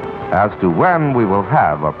promises as to when we will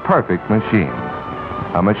have a perfect machine.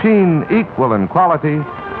 A machine equal in quality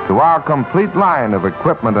to our complete line of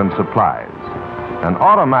equipment and supplies. An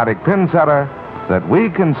automatic pin setter that we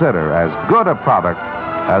consider as good a product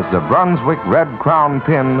as the Brunswick Red Crown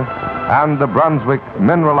Pin and the Brunswick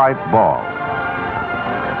Mineralite Ball.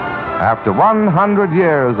 After 100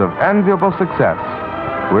 years of enviable success,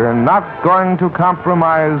 we're not going to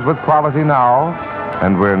compromise with quality now,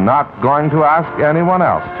 and we're not going to ask anyone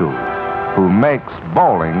else to, who makes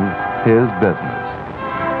bowling his business.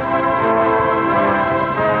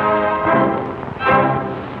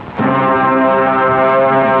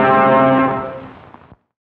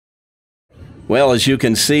 Well, as you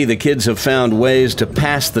can see, the kids have found ways to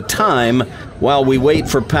pass the time while we wait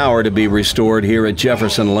for power to be restored here at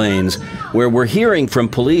Jefferson Lanes, where we're hearing from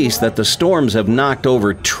police that the storms have knocked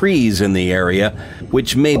over trees in the area,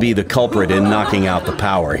 which may be the culprit in knocking out the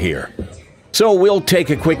power here. So we'll take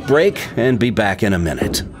a quick break and be back in a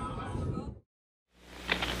minute.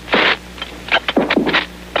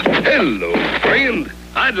 Hello, friend.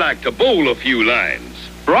 I'd like to bowl a few lines.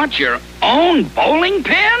 Brought your own bowling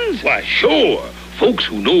pins? Why, sure. Folks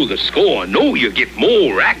who know the score know you get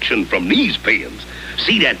more action from these pins.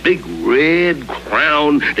 See that big red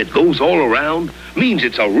crown that goes all around? Means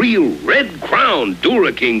it's a real Red Crown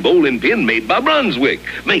Dura King bowling pin made by Brunswick.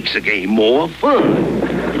 Makes the game more fun.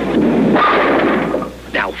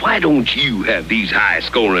 Now, why don't you have these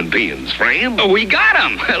high-scoring pins, friend? Oh, we got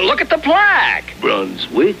them. Look at the plaque.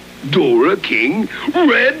 Brunswick Dura King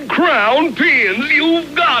Red Crown pins.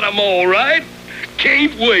 You've got them all right.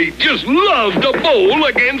 Can't wait. Just love to bowl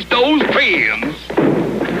against those pins.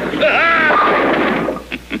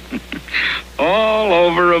 All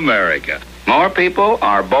over America, more people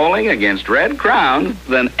are bowling against Red Crowns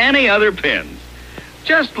than any other pins.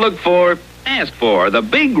 Just ask for the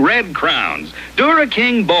big Red Crowns Dura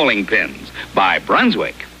King bowling pins by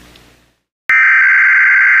Brunswick.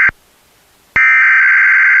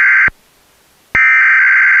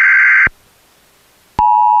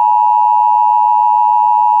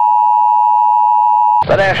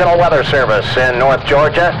 The National Weather Service in North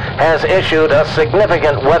Georgia has issued a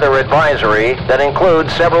significant weather advisory that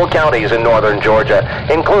includes several counties in northern Georgia,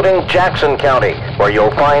 including Jackson County, where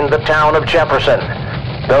you'll find the town of Jefferson.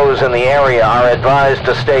 Those in the area are advised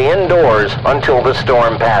to stay indoors until the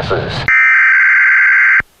storm passes.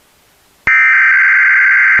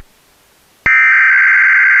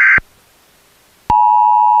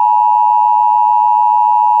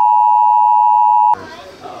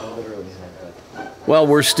 Well,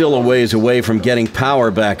 we're still a ways away from getting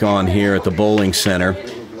power back on here at the bowling center.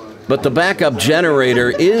 But the backup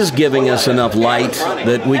generator is giving us enough light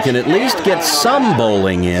that we can at least get some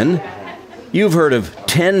bowling in. You've heard of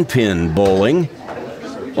 10-pin bowling.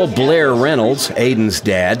 Well, Blair Reynolds, Aiden's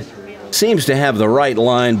dad, seems to have the right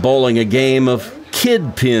line bowling a game of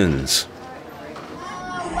kid pins.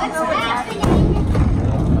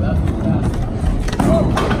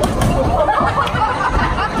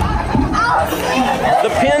 The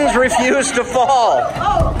pins refuse to fall.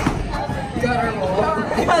 Oh! That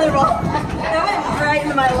went right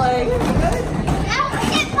into my leg. That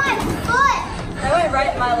hit my foot! That went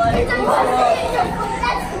right in my leg.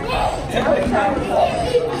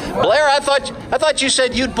 Blair, I thought you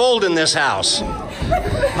said you'd bowled in this house.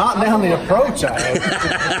 Not down the approach, I hope.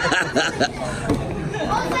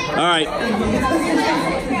 All right.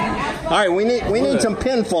 All right, we need some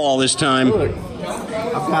pinfall this time. Look,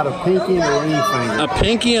 I've got a pinky and a ring finger. A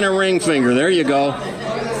pinky and a ring finger. There you go.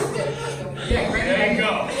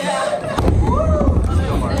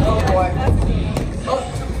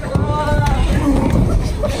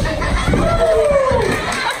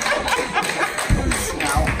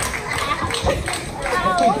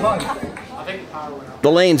 The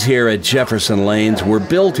lanes here at Jefferson Lanes were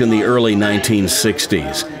built in the early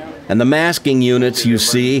 1960s, and the masking units you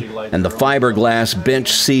see and the fiberglass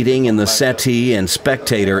bench seating in the settee and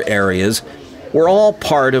spectator areas were all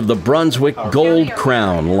part of the Brunswick Gold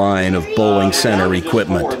Crown line of bowling center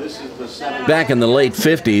equipment. Back in the late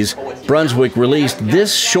 50s, Brunswick released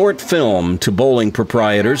this short film to bowling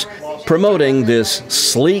proprietors promoting this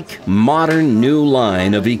sleek, modern new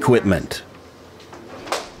line of equipment.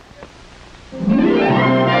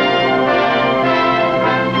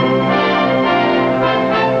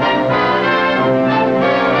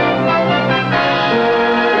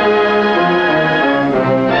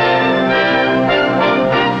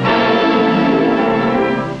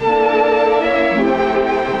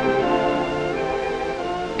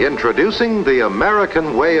 Introducing the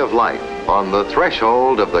American way of life on the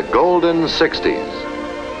threshold of the golden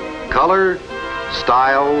 60s. Color,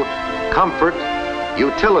 style, comfort,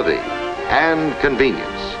 utility, and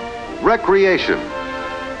convenience. Recreation,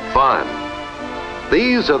 fun.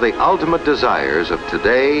 These are the ultimate desires of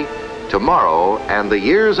today, tomorrow, and the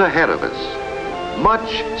years ahead of us.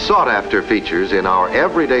 Much sought-after features in our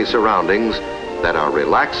everyday surroundings that are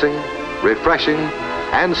relaxing, refreshing,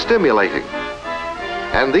 and stimulating.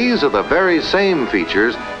 And these are the very same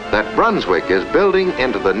features that Brunswick is building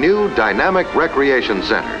into the new dynamic recreation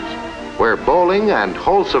centers, where bowling and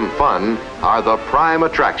wholesome fun are the prime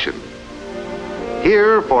attraction.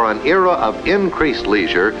 Here, for an era of increased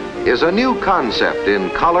leisure, is a new concept in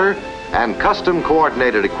color and custom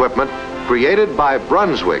coordinated equipment created by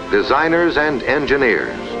Brunswick designers and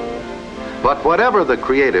engineers. But whatever the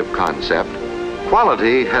creative concept,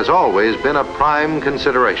 quality has always been a prime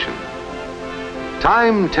consideration.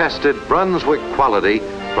 Time-tested Brunswick quality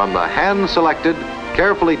from the hand-selected,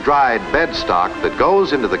 carefully dried bed stock that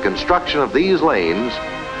goes into the construction of these lanes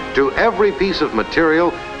to every piece of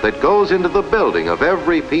material that goes into the building of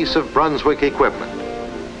every piece of Brunswick equipment.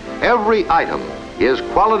 Every item is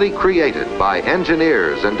quality created by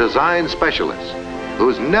engineers and design specialists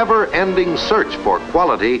whose never-ending search for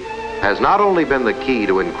quality has not only been the key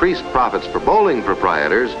to increased profits for bowling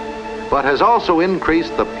proprietors, but has also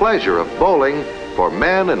increased the pleasure of bowling for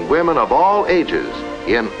men and women of all ages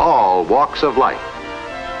in all walks of life.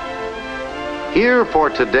 Here for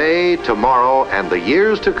today, tomorrow, and the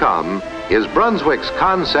years to come is Brunswick's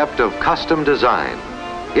concept of custom design,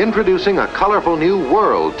 introducing a colorful new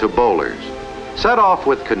world to bowlers, set off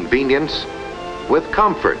with convenience, with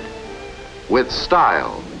comfort, with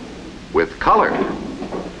style, with color,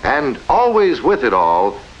 and always with it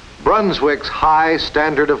all, Brunswick's high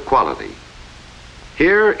standard of quality.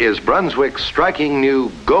 Here is Brunswick's striking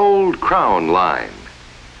new Gold Crown line.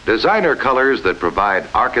 Designer colors that provide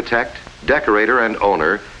architect, decorator, and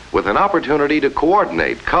owner with an opportunity to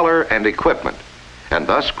coordinate color and equipment, and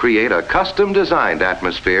thus create a custom-designed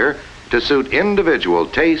atmosphere to suit individual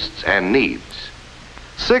tastes and needs.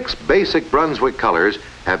 6 basic Brunswick colors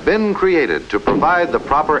have been created to provide the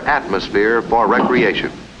proper atmosphere for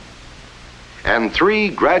recreation. And 3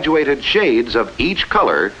 graduated shades of each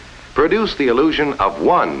color produce the illusion of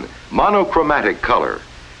one monochromatic color,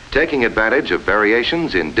 taking advantage of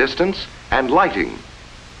variations in distance and lighting.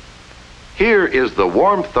 Here is the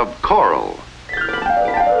warmth of coral,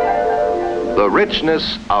 the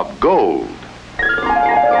richness of gold,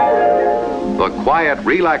 the quiet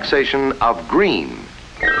relaxation of green,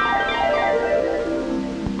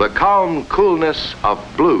 the calm coolness of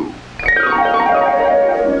blue,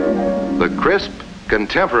 the crisp,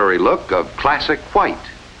 contemporary look of classic white,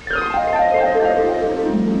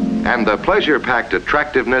 and the pleasure-packed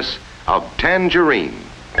attractiveness of tangerine.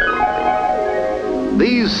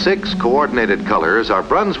 These 6 coordinated colors are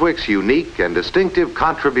Brunswick's unique and distinctive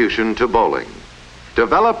contribution to bowling,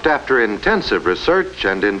 developed after intensive research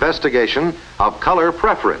and investigation of color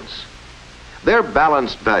preference. Their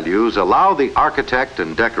balanced values allow the architect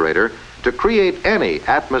and decorator to create any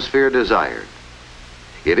atmosphere desired.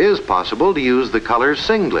 It is possible to use the colors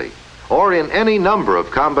singly or in any number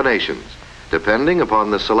of combinations, depending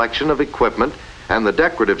upon the selection of equipment and the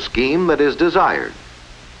decorative scheme that is desired.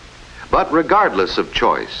 But regardless of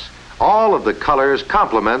choice, all of the colors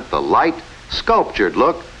complement the light, sculptured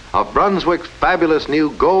look of Brunswick's fabulous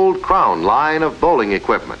new Gold Crown line of bowling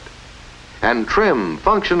equipment and trim,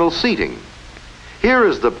 functional seating. Here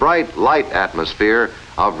is the bright light atmosphere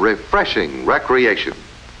of refreshing recreation.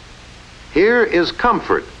 Here is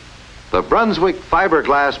comfort, the Brunswick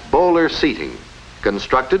fiberglass bowler seating,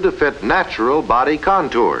 constructed to fit natural body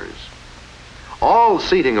contours. All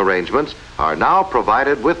seating arrangements are now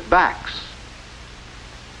provided with backs.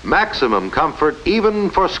 Maximum comfort even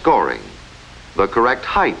for scoring. The correct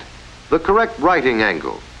height, the correct writing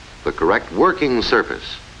angle, the correct working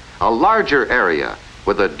surface, a larger area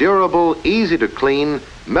with a durable, easy-to-clean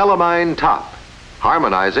melamine top,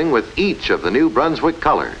 harmonizing with each of the new Brunswick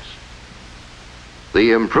colors.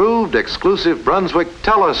 The improved exclusive Brunswick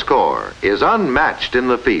Telescore is unmatched in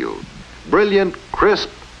the field. Brilliant, crisp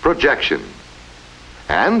projection.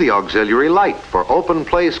 And the auxiliary light for open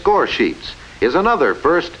play score sheets is another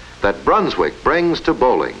first that Brunswick brings to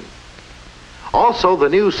bowling. Also, the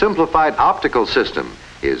new simplified optical system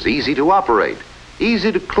is easy to operate, easy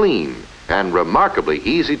to clean, and remarkably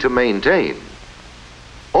easy to maintain.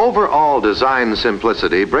 Overall design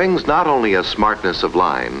simplicity brings not only a smartness of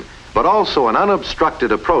line, but also an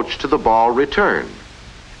unobstructed approach to the ball return.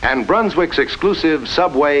 And Brunswick's exclusive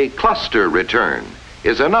Subway Cluster Return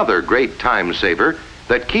is another great time saver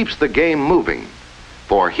that keeps the game moving.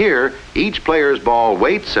 For here, each player's ball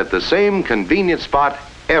waits at the same convenient spot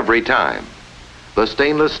every time. The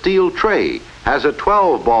stainless steel tray has a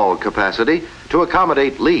 12-ball capacity to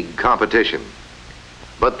accommodate league competition.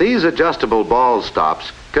 But these adjustable ball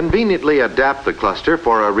stops conveniently adapt the cluster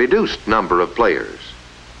for a reduced number of players.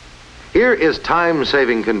 Here is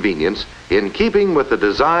time-saving convenience in keeping with the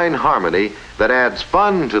design harmony that adds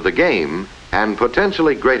fun to the game and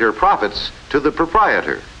potentially greater profits to the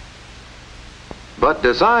proprietor. But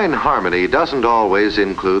design harmony doesn't always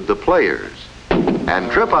include the players,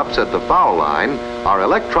 and trip-ups at the foul line are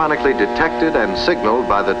electronically detected and signaled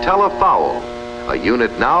by the telefoul, a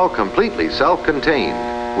unit now completely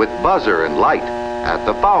self-contained with buzzer and light at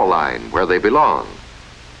the foul line where they belong.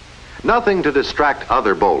 Nothing to distract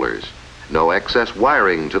other bowlers, no excess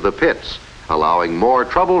wiring to the pits, allowing more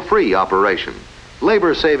trouble-free operation,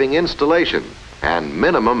 labor-saving installation, and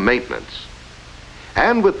minimum maintenance.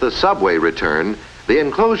 And with the Subway return, the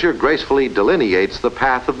enclosure gracefully delineates the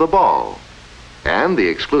path of the ball. And the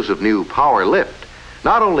exclusive new Power Lift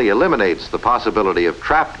not only eliminates the possibility of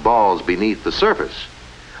trapped balls beneath the surface,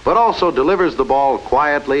 but also delivers the ball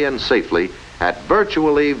quietly and safely at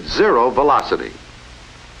virtually zero velocity.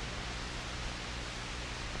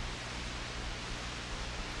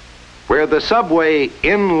 Where the Subway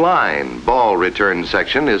inline ball return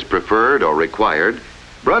section is preferred or required,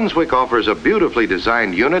 Brunswick offers a beautifully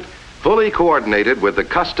designed unit fully coordinated with the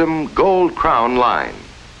custom Gold Crown line.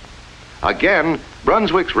 Again,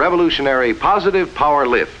 Brunswick's revolutionary positive power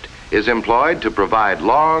lift is employed to provide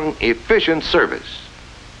long, efficient service.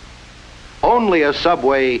 Only a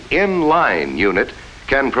Subway inline unit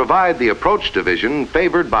can provide the approach division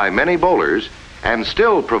favored by many bowlers and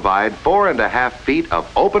still provide 4.5 feet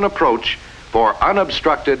of open approach for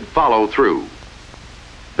unobstructed follow-through.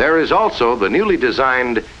 There is also the newly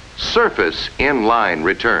designed surface inline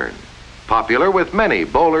return, popular with many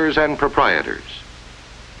bowlers and proprietors.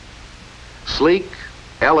 Sleek,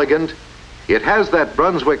 elegant, it has that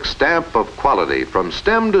Brunswick stamp of quality from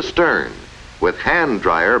stem to stern, with hand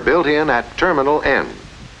dryer built in at terminal end.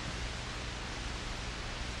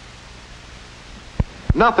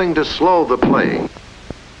 Nothing to slow the play,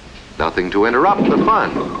 nothing to interrupt the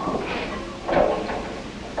fun.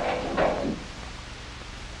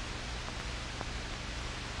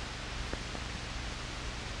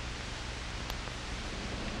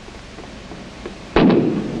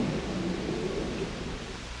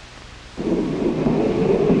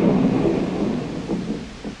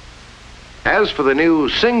 As for the new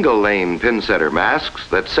single-lane pin setter masks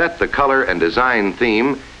that set the color and design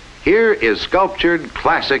theme, here is sculptured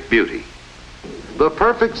classic beauty. The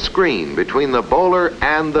perfect screen between the bowler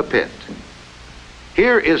and the pit.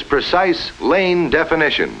 Here is precise lane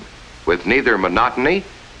definition with neither monotony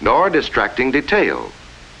nor distracting detail.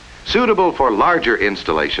 Suitable for larger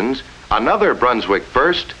installations, another Brunswick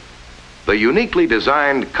first, the uniquely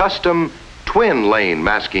designed custom twin lane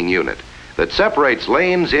masking unit that separates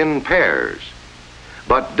lanes in pairs.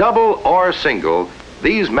 But double or single,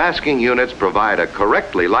 these masking units provide a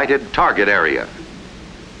correctly lighted target area.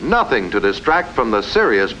 Nothing to distract from the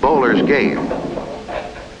serious bowler's game,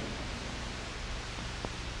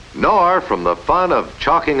 nor from the fun of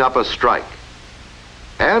chalking up a strike.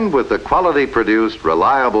 And with the quality-produced,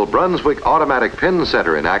 reliable Brunswick automatic pin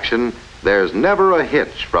setter in action, there's never a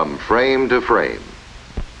hitch from frame to frame.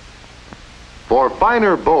 For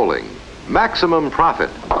finer bowling, maximum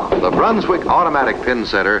profit, the Brunswick automatic pin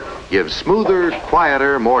setter gives smoother,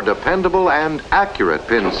 quieter, more dependable, and accurate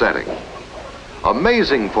pin setting.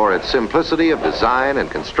 Amazing for its simplicity of design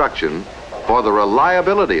and construction, for the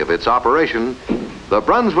reliability of its operation, the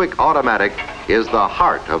Brunswick Automatic is the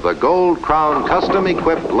heart of the Gold Crown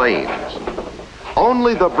custom-equipped lanes.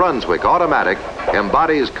 Only the Brunswick Automatic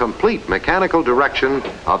embodies complete mechanical direction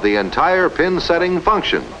of the entire pin setting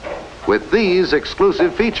function with these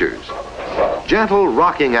exclusive features. Gentle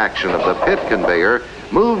rocking action of the pit conveyor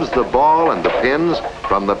moves the ball and the pins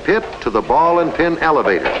from the pit to the ball and pin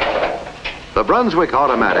elevator. The Brunswick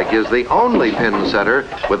Automatic is the only pin setter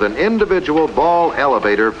with an individual ball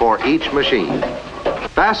elevator for each machine.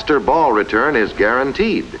 Faster ball return is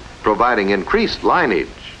guaranteed, providing increased lineage.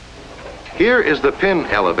 Here is the pin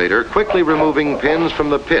elevator quickly removing pins from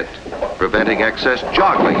the pit, preventing excess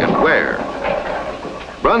joggling and wear.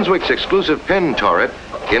 Brunswick's exclusive pin turret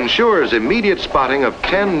ensures immediate spotting of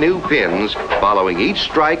 10 new pins following each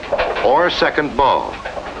strike or second ball.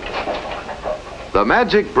 The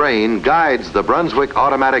magic brain guides the Brunswick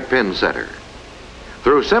automatic pin setter.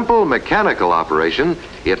 Through simple mechanical operation,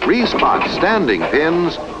 it respots standing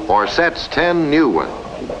pins or sets 10 new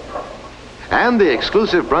ones. And the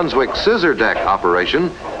exclusive Brunswick scissor deck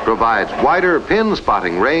operation provides wider pin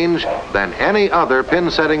spotting range than any other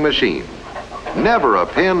pin setting machine. Never a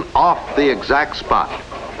pin off the exact spot.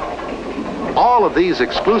 All of these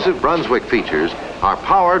exclusive Brunswick features are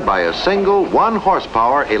powered by a single 1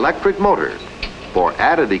 horsepower electric motor for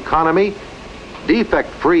added economy,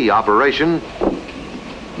 defect-free operation,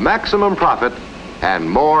 maximum profit, and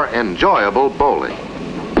more enjoyable bowling.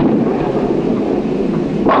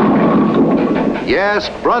 Yes,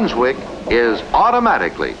 Brunswick is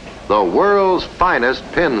automatically the world's finest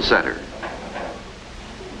pin setter.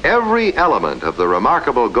 Every element of the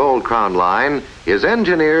remarkable Gold Crown line is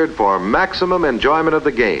engineered for maximum enjoyment of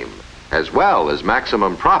the game, as well as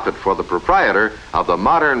maximum profit for the proprietor of the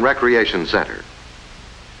modern recreation center.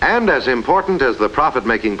 And as important as the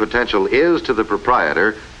profit-making potential is to the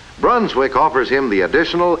proprietor, Brunswick offers him the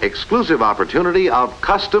additional exclusive opportunity of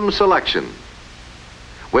custom selection.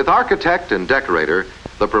 With architect and decorator,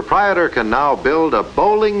 the proprietor can now build a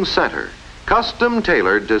bowling center, custom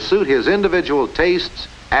tailored to suit his individual tastes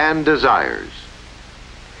and desires.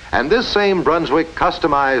 And this same Brunswick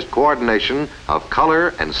customized coordination of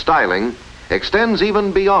color and styling extends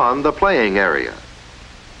even beyond the playing area.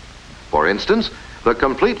 For instance, the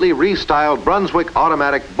completely restyled Brunswick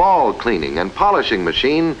automatic ball cleaning and polishing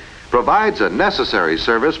machine provides a necessary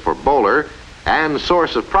service for bowler and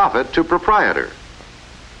source of profit to proprietor.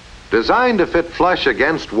 Designed to fit flush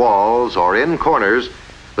against walls or in corners,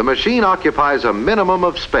 the machine occupies a minimum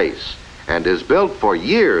of space and is built for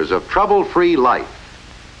years of trouble-free life.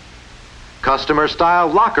 Customer-style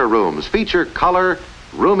locker rooms feature color,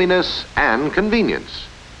 roominess, and convenience.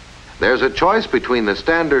 There's a choice between the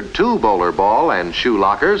standard 2-bowler ball and shoe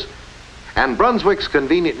lockers and Brunswick's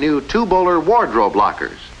convenient new 2-bowler wardrobe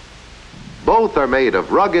lockers. Both are made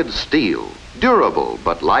of rugged steel, durable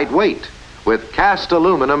but lightweight, with cast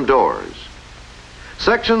aluminum doors.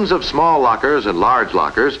 Sections of small lockers and large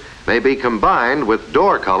lockers may be combined with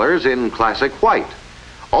door colors in classic white,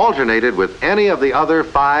 alternated with any of the other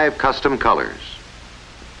 5 custom colors.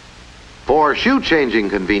 For shoe-changing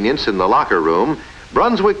convenience in the locker room,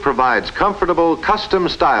 Brunswick provides comfortable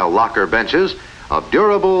custom-style locker benches of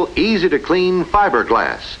durable, easy-to-clean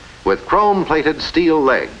fiberglass with chrome-plated steel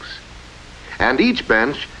legs. And each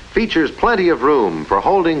bench features plenty of room for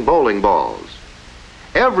holding bowling balls.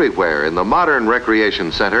 Everywhere in the modern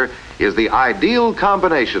recreation center is the ideal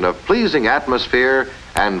combination of pleasing atmosphere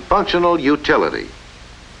and functional utility.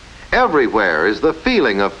 Everywhere is the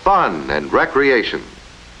feeling of fun and recreation.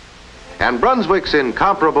 And Brunswick's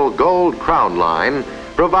incomparable Gold Crown line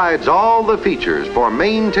provides all the features for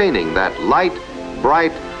maintaining that light,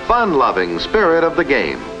 bright, fun-loving spirit of the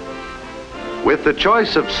game. With the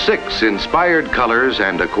choice of 6 inspired colors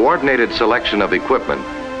and a coordinated selection of equipment,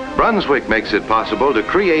 Brunswick makes it possible to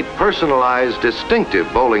create personalized,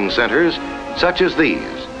 distinctive bowling centers such as these.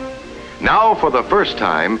 Now, for the first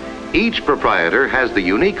time, each proprietor has the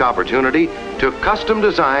unique opportunity to custom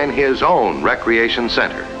design his own recreation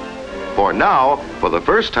center. For now, for the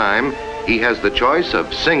first time, he has the choice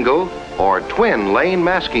of single or twin lane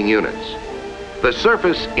masking units, the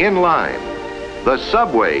surface in-line, the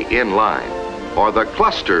subway in-line, or the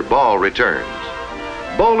cluster ball returns.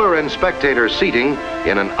 Bowler and spectator seating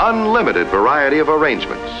in an unlimited variety of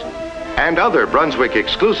arrangements, and other Brunswick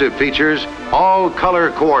exclusive features, all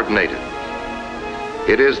color coordinated.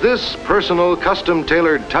 It is this personal,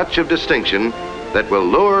 custom-tailored touch of distinction that will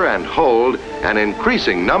lure and hold an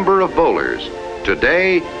increasing number of bowlers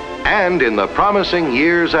today and in the promising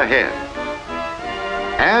years ahead.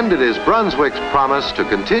 And it is Brunswick's promise to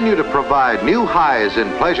continue to provide new highs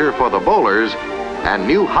in pleasure for the bowlers and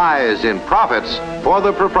new highs in profits for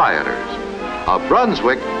the proprietors. A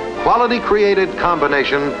Brunswick quality-created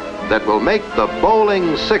combination that will make the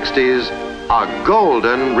bowling 60s a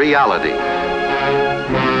golden reality.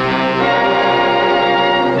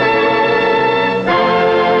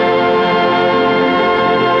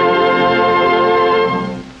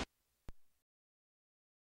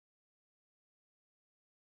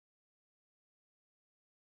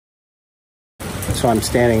 So I'm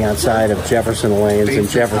standing outside of Jefferson Lanes in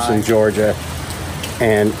Jefferson, Georgia,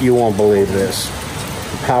 and you won't believe this.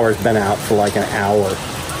 The power's been out for like an hour.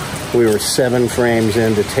 We were 7 frames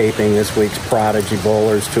into taping this week's Prodigy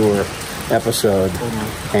Bowlers Tour episode,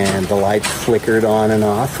 and the lights flickered on and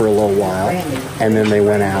off for a little while, and then they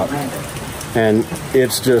went out. And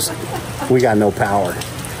it's just, we got no power.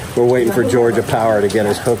 We're waiting for Georgia Power to get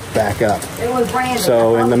us hooked back up.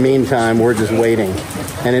 So in the meantime, we're just waiting.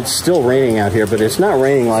 And it's still raining out here, but it's not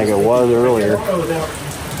raining like it was earlier.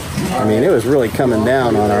 I mean, it was really coming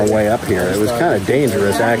down on our way up here. It was kind of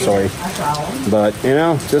dangerous, actually. But, you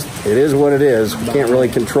know, just, it is what it is. We can't really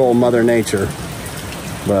control Mother Nature.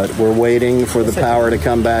 But we're waiting for the power to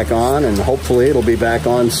come back on, and hopefully it'll be back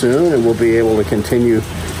on soon, and we'll be able to continue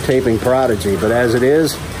taping Prodigy. But as it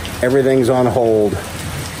is, everything's on hold.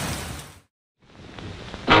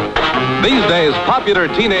 These days, popular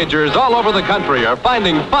teenagers all over the country are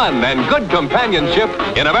finding fun and good companionship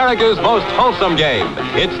in America's most wholesome game.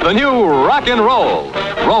 It's the new rock and roll.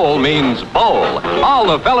 Roll means bowl. All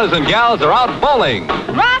the fellas and gals are out bowling.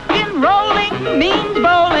 Rock and rolling means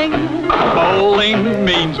bowling. Bowling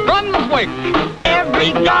means Brunswick.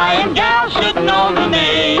 Every guy and gal should know the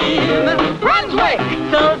name. Brunswick.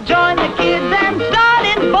 So join the kids and start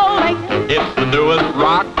in bowling. It's the newest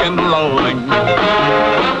rock and rolling.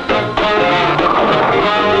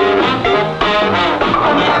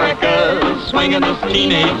 America's swinging this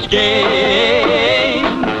teenage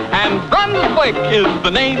game, and Brunswick is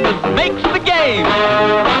the name that makes the game.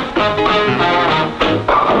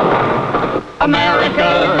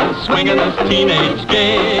 America's swinging this teenage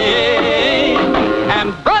game,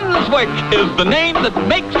 and Brunswick is the name that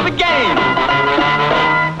makes the game.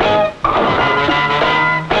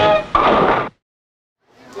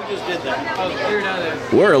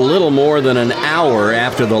 We're a little more than an hour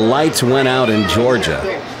after the lights went out in Georgia,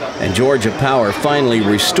 and Georgia Power finally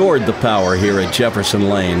restored the power here at Jefferson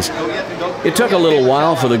Lanes. It took a little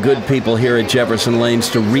while for the good people here at Jefferson Lanes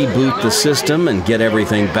to reboot the system and get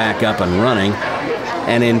everything back up and running.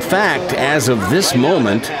 And in fact, as of this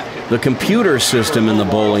moment, the computer system in the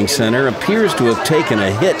bowling center appears to have taken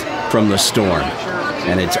a hit from the storm.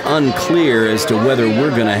 And it's unclear as to whether we're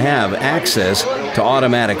going to have access to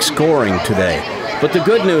automatic scoring today. But the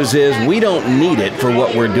good news is we don't need it for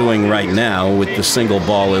what we're doing right now with the single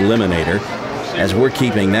ball eliminator, as we're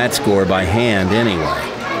keeping that score by hand anyway.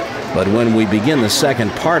 But when we begin the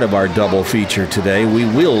second part of our double feature today, we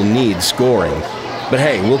will need scoring. But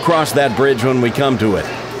hey, we'll cross that bridge when we come to it.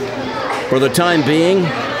 For the time being,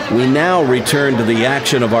 we now return to the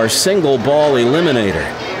action of our single ball eliminator.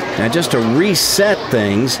 Now, just to reset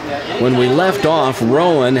things, when we left off,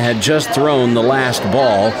 Rowan had just thrown the last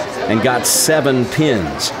ball and got 7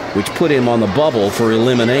 pins, which put him on the bubble for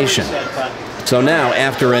elimination. So now,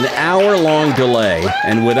 after an hour-long delay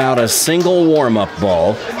and without a single warm-up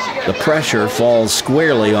ball, the pressure falls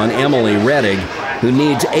squarely on Emily Reddig, who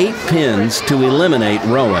needs 8 pins to eliminate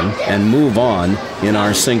Rowan and move on in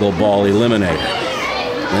our single ball eliminator.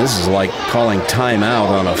 This is like calling timeout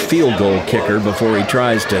on a field goal kicker before he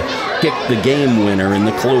tries to kick the game winner in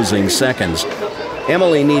the closing seconds.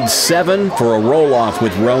 Emily needs 7 for a roll-off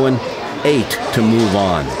with Rowan, 8 to move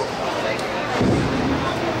on.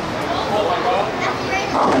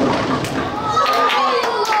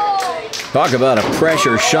 Talk about a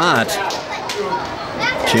pressure shot.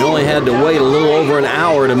 She only had to wait a little over an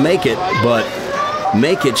hour to make it, but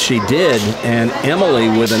make it she did. And Emily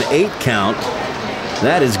with an 8 count.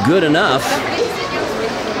 That is good enough.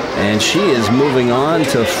 And she is moving on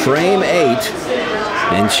to frame 8.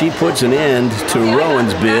 And she puts an end to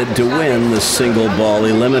Rowan's bid to win the single ball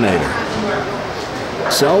eliminator.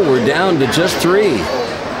 So we're down to just 3.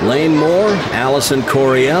 Lane Moore, Allison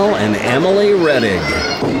Coryell, and Emily Rettig.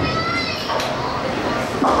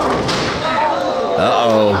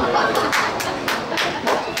 Uh-oh.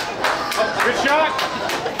 Good shot.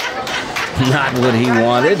 Not what he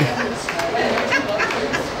wanted.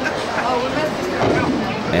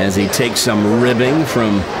 As he takes some ribbing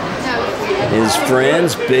from his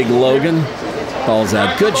friends, Big Logan calls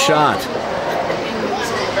out, good shot.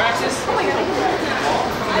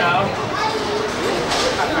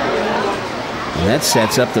 And that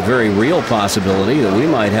sets up the very real possibility that we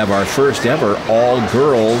might have our first ever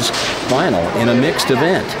all-girls final in a mixed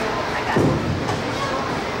event.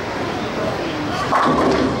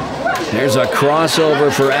 There's a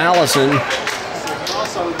crossover for Allison.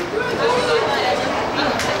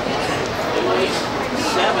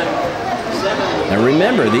 Now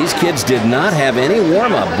remember, these kids did not have any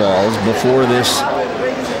warm-up balls before this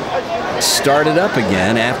started up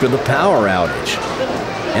again after the power outage.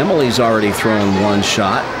 Emily's already thrown 1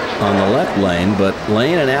 shot on the left lane, but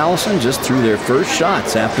Lane and Allison just threw their first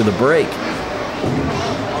shots after the break.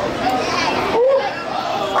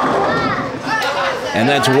 And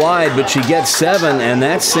that's wide, but she gets 7, and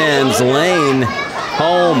that sends Lane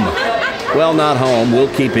home. Well, not home.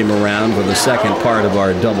 We'll keep him around for the second part of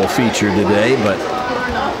our double feature today, but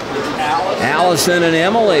Allison and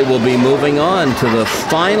Emily will be moving on to the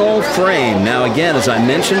final frame. Now, again, as I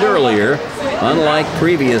mentioned earlier, unlike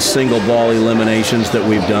previous single ball eliminations that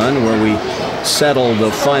we've done where we settle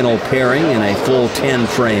the final pairing in a full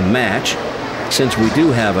 10-frame match, since we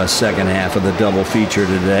do have a second half of the double feature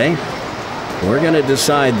today, we're going to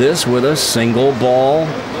decide this with a single ball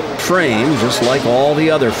frame, just like all the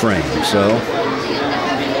other frames. So,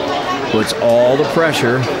 puts all the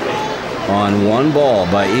pressure on 1 ball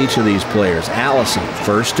by each of these players. Allison,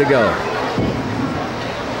 first to go.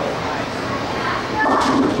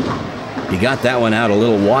 He got that one out a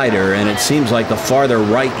little wider, and it seems like the farther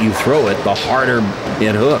right you throw it, the harder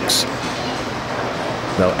it hooks.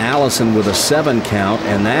 So Allison with a 7 count,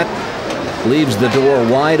 and that leaves the door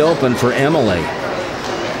wide open for Emily.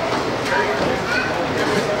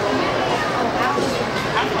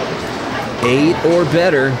 Eight or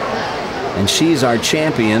better, and she's our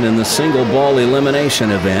champion in the single ball elimination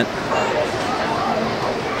event.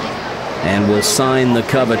 And will sign the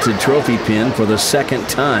coveted trophy pin for the 2nd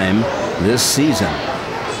time this season.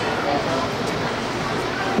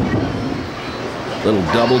 Little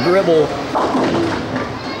double dribble.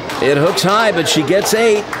 It hooks high, but she gets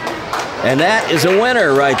 8. And that is a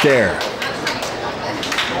winner right there.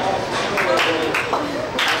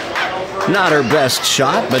 Not her best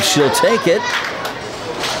shot, but she'll take it.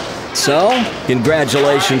 So,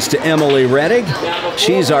 congratulations to Emily Rettig.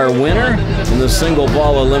 She's our winner in the single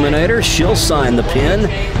ball eliminator. She'll sign the pin,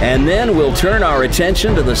 and then we'll turn our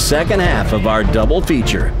attention to the second half of our double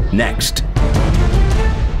feature next.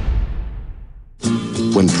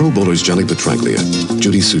 When pro bowlers Johnny Petraglia,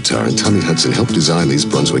 Judy Sutar, and Tommy Hudson helped design these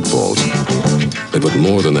Brunswick balls, they put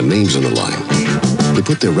more than their names on the line. They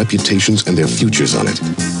put their reputations and their futures on it.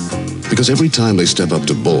 Because every time they step up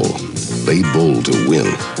to bowl, they bowl to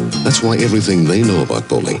win. That's why everything they know about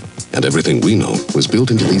bowling and everything we know was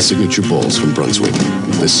built into these signature balls from Brunswick.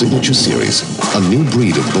 The Signature Series, a new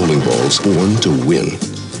breed of bowling balls born to win.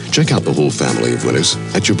 Check out the whole family of winners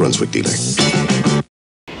at your Brunswick dealer.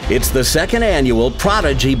 It's the 2nd annual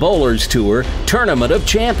Prodigy Bowlers Tour Tournament of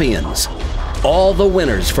Champions. All the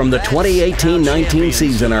winners from the 2018-19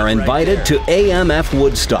 season are invited to AMF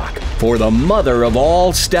Woodstock for the mother of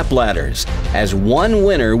all stepladders, as one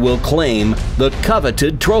winner will claim the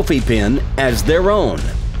coveted trophy pin as their own.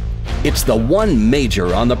 It's the one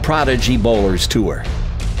major on the Prodigy Bowlers Tour.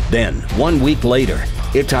 Then, 1 week later,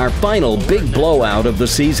 it's our final big blowout of the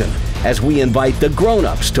season, as we invite the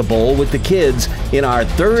grown-ups to bowl with the kids in our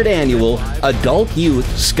 3rd annual Adult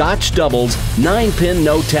Youth Scotch Doubles 9-pin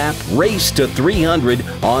no-tap race to 300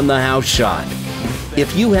 on the house shot.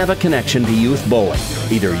 If you have a connection to youth bowling,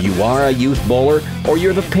 either you are a youth bowler or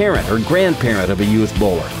you're the parent or grandparent of a youth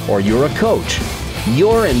bowler, or you're a coach,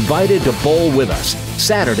 you're invited to bowl with us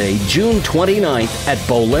Saturday, June 29th at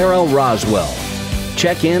Bolero Roswell.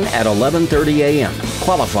 Check in at 11:30 a.m.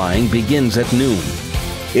 Qualifying begins at noon.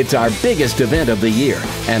 It's our biggest event of the year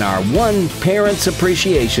and our one Parents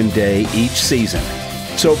Appreciation Day each season.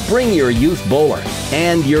 So bring your youth bowler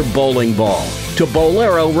and your bowling ball to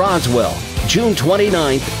Bolero Roswell, June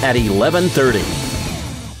 29th at 11:30.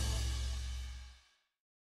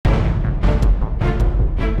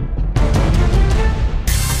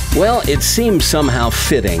 Well, it seems somehow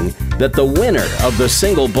fitting that the winner of the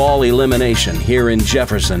single ball elimination here in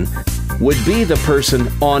Jefferson would be the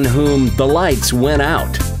person on whom the lights went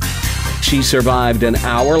out. She survived an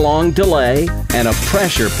hour-long delay and a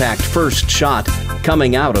pressure-packed first shot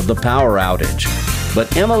coming out of the power outage.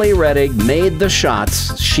 But Emily Rettig made the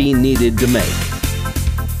shots she needed to make.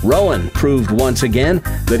 Rowan proved once again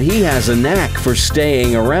that he has a knack for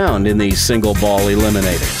staying around in these single ball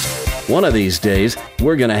eliminators. One of these days,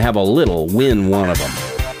 we're going to have a little win one of them.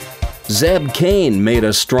 Zeb Kane made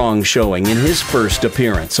a strong showing in his first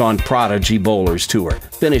appearance on Prodigy Bowlers Tour,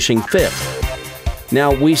 finishing 5th.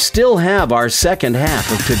 Now, we still have our second half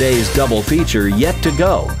of today's double feature yet to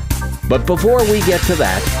go. But before we get to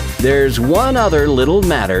that, there's one other little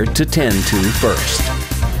matter to tend to first.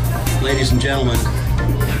 Ladies and gentlemen,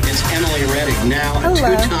 it's Emily Rettig, now a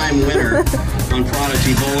two-time winner on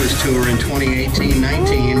Prodigy Bowlers Tour in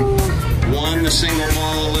 2018-19. Won the single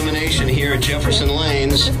ball elimination here at Jefferson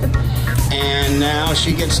Lanes, and now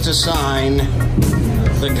she gets to sign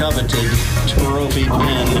the coveted trophy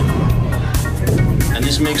pen. And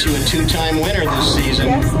this makes you a two-time winner this season.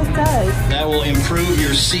 Yes, it does. That will improve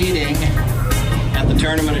your seeding at the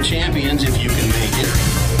Tournament of Champions if you can make it.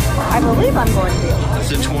 I believe I'm going to. That's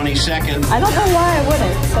the 22nd. I don't know why I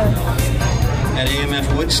wouldn't, so. At AMF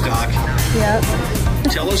Woodstock. Yep.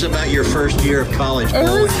 Tell us about your first year of college It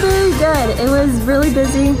bowling. was very good. It was really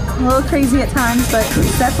busy, a little crazy at times, but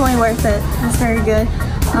it's definitely worth it. It was very good.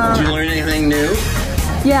 Did you learn anything new?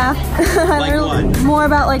 Yeah. Like what? More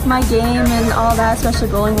about like my game and all that, especially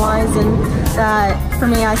bowling wise, and that for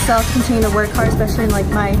me I still continue to work hard, especially in like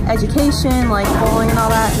my education, like bowling and all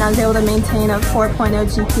that, and I was able to maintain a 4.0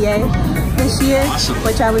 GPA this year, awesome.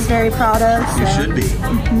 Which I was very proud of. You should be.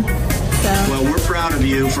 Well, we're proud of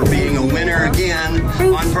you for being a winner again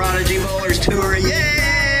on Prodigy Bowlers Tour.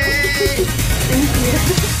 Yay!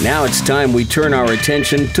 Thank you. Now it's time we turn our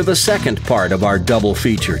attention to the second part of our double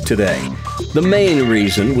feature today, the main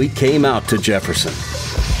reason we came out to Jefferson.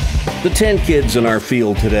 The 10 kids in our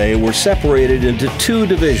field today were separated into 2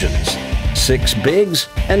 divisions, 6 bigs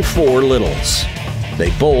and 4 littles.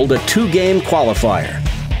 They bowled a 2-game qualifier.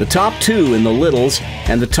 The top 2 in the littles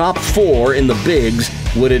and the top 4 in the bigs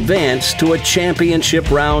would advance to a championship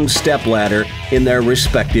round stepladder in their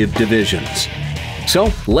respective divisions.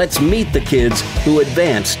 So let's meet the kids who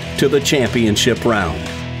advanced to the championship round.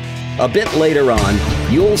 A bit later on,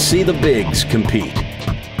 you'll see the bigs compete.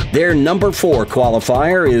 Their number 4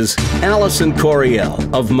 qualifier is Allison Coriel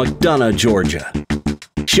of McDonough, Georgia.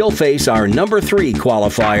 She'll face our number 3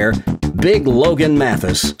 qualifier, Big Logan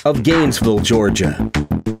Mathis of Gainesville, Georgia.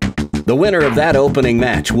 The winner of that opening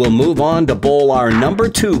match will move on to bowl our number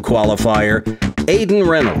 2 qualifier, Aiden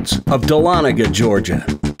Reynolds of Dahlonega, Georgia.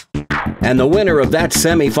 And the winner of that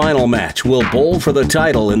semifinal match will bowl for the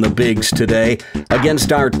title in the bigs today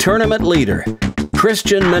against our tournament leader,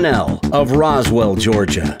 Christian Manel of Roswell,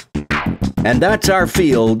 Georgia. And that's our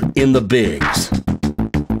field in the bigs.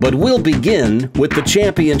 But we'll begin with the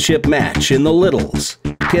championship match in the littles,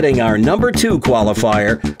 pitting our number 2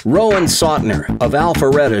 qualifier, Rowan Sautner of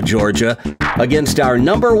Alpharetta, Georgia, against our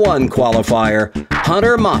number 1 qualifier,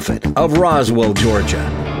 Hunter Moffitt of Roswell, Georgia.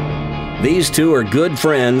 These 2 are good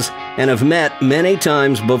friends and have met many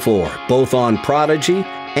times before, both on Prodigy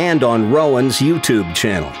and on Rowan's YouTube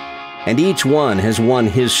channel, and each one has won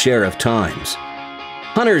his share of times.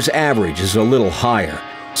 Hunter's average is a little higher,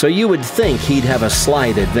 so you would think he'd have a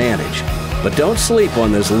slight advantage. But don't sleep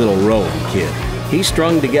on this little Rowan kid. He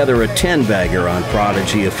strung together a 10-bagger on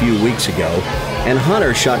Prodigy a few weeks ago, and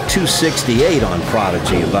Hunter shot 268 on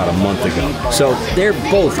Prodigy about a month ago. So they're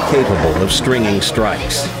both capable of stringing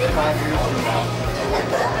strikes.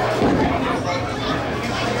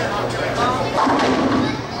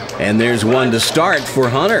 And there's one to start for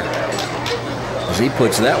Hunter, as he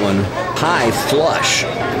puts that one high flush.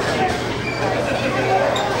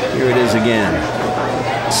 Here it is again.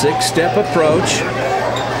 6-step approach.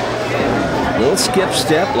 Little skip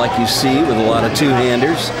step like you see with a lot of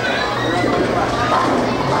two-handers.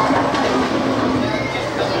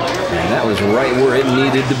 And that was right where it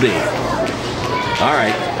needed to be. All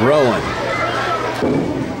right, Rowan.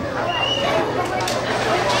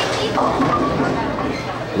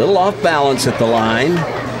 Little off balance at the line.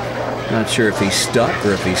 Not sure if he stuck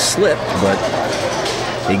or if he slipped, but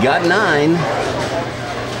he got 9.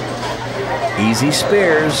 Easy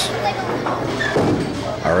spares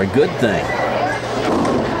are a good thing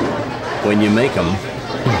when you make them.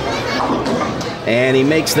 And he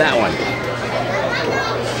makes that one.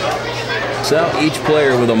 So each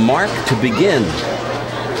player with a mark to begin.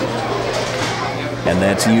 And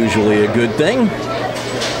that's usually a good thing.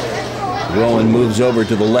 Rowan moves over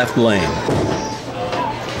to the left lane.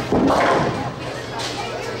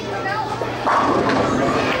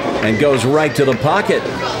 And goes right to the pocket.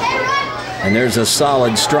 And there's a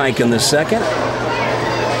solid strike in the second.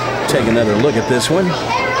 Take another look at this one.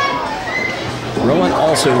 Rowan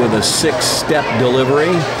also with a 6-step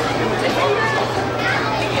delivery.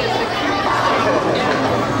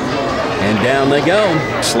 And down they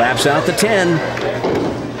go. Slaps out the 10.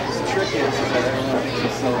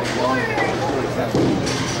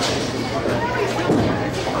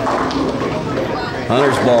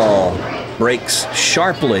 Hunter's ball breaks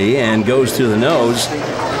sharply and goes to the nose.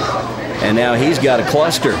 And now he's got a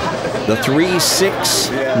cluster. The 3, 6,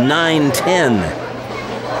 9, 10.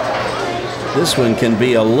 This one can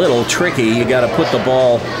be a little tricky. You got to put the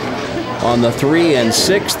ball on the 3 and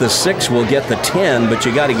 6. The 6 will get the 10, but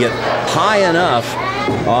you got to get high enough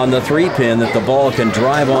on the 3 pin that the ball can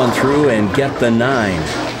drive on through and get the 9.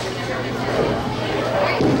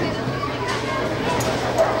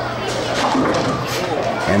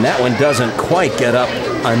 And that one doesn't quite get up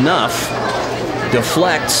enough.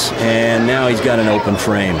 Deflects, and now he's got an open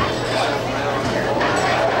frame.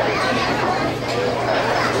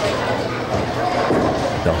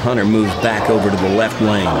 The Hunter moves back over to the left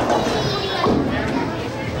lane.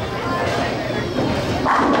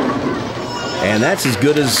 And that's as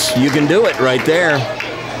good as you can do it right there.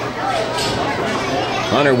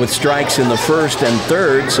 Hunter with strikes in the first and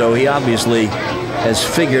third, so he obviously has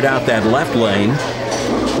figured out that left lane.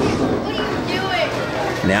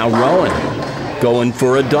 Now Rowan going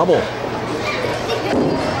for a double.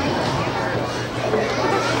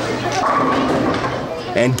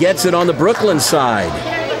 And gets it on the Brooklyn side.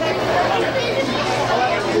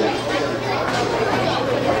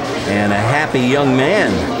 And a happy young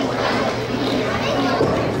man.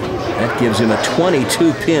 That gives him a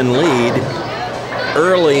 22-pin lead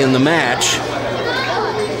early in the match.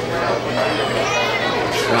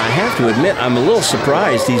 I have to admit, I'm a little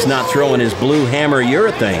surprised he's not throwing his blue hammer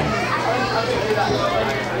urethane.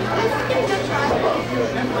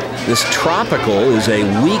 This Tropical is a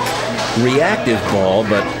weak reactive ball,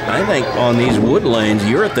 but I think on these wood lanes,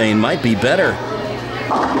 urethane might be better.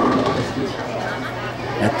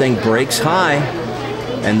 That thing breaks high,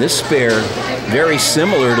 and this spare, very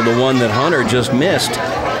similar to the one that Hunter just missed.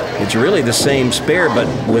 It's really the same spare, but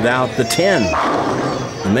without the 10.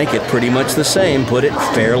 You make it pretty much the same. Put it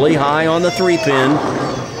fairly high on the 3 pin,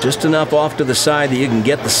 just enough off to the side that you can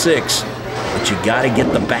get the 6, but you got to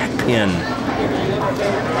get the back pin.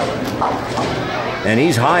 And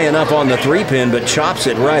he's high enough on the 3 pin, but chops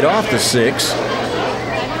it right off the 6.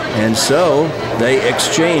 And so they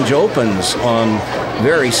exchange opens on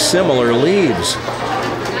very similar leaves.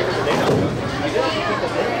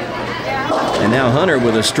 And now Hunter,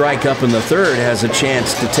 with a strike up in the third, has a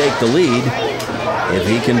chance to take the lead if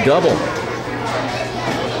he can double.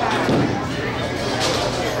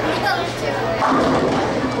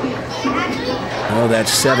 Oh, that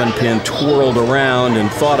 7 pin twirled around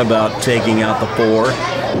and thought about taking out the 4.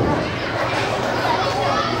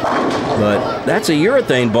 But that's a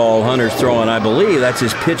urethane ball Hunter's throwing, I believe. That's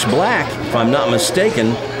his pitch black, if I'm not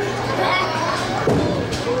mistaken.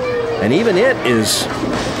 And even it is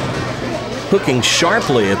hooking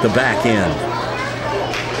sharply at the back end.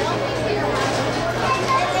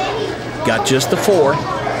 Got just the 4.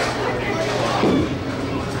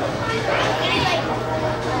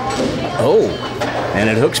 Oh, and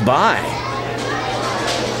it hooks by.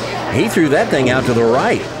 He threw that thing out to the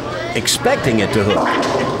right, expecting it to hook.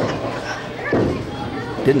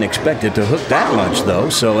 Didn't expect it to hook that much, though,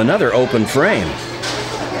 so another open frame.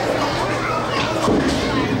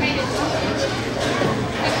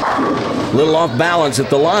 Little off balance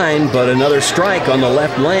at the line, but another strike on the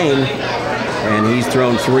left lane. And he's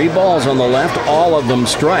thrown 3 balls on the left, all of them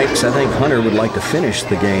strikes. I think Hunter would like to finish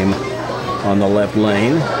the game on the left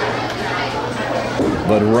lane.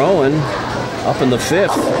 But Rowan up in the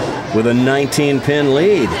 5th with a 19-pin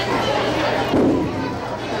lead.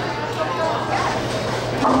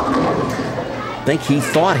 I think he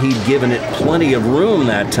thought he'd given it plenty of room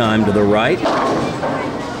that time to the right.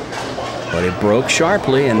 But it broke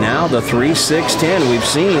sharply, and now the 3, 6, 10. We've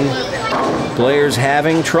seen players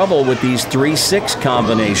having trouble with these 3, 6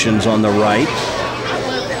 combinations on the right.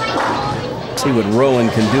 Let's see what Rowan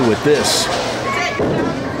can do with this.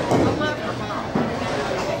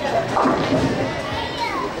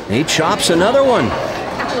 He chops another one.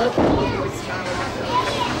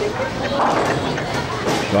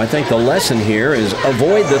 So I think the lesson here is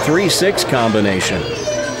avoid the 3-6 combination.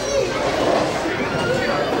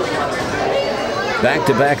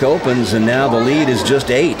 Back-to-back opens, and now the lead is just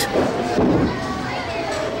 8.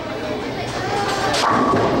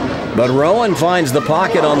 But Rowan finds the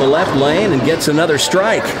pocket on the left lane and gets another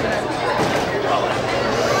strike.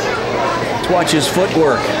 Let's watch his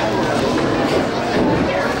footwork.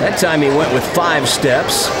 That time he went with 5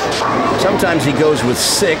 steps. Sometimes he goes with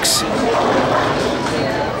 6.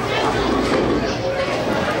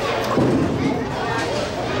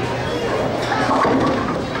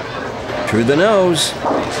 Through the nose.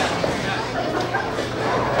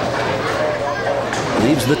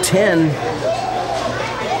 Leaves the 10.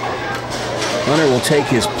 Hunter will take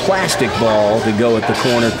his plastic ball to go at the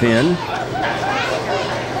corner pin.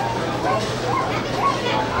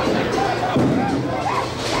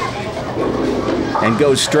 And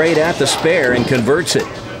goes straight at the spare and converts it.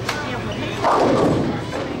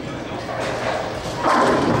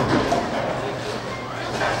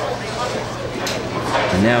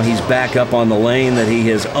 And now he's back up on the lane that he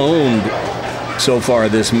has owned so far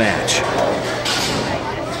this match.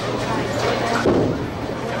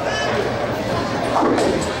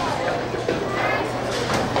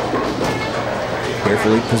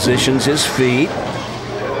 Carefully positions his feet.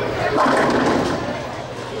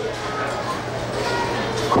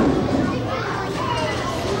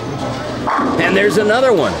 And there's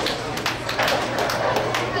another one.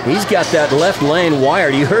 He's got that left lane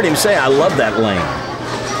wired. You heard him say, I love that lane.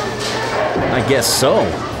 I guess so.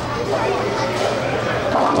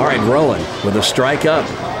 All right, Rowan with a strike up.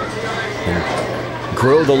 And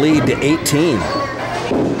grow the lead to 18.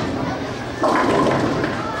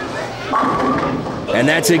 And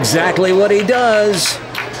that's exactly what he does.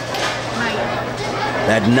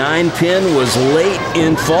 That 9-pin was late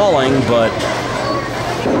in falling, but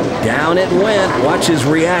down it went. Watch his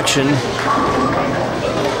reaction.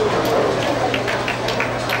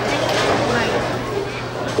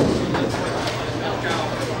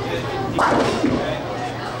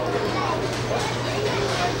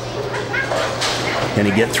 Can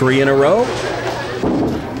he get 3 in a row?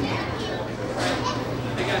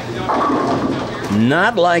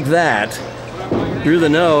 Not like that. Through the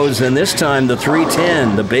nose, and this time the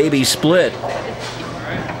 3-10, the baby split.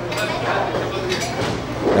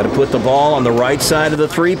 Got to put the ball on the right side of the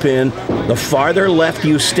 3-pin. The farther left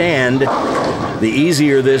you stand, the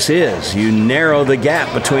easier this is. You narrow the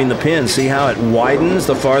gap between the pins. See how it widens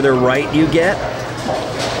the farther right you get?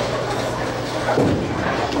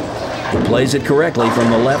 He plays it correctly from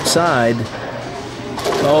the left side.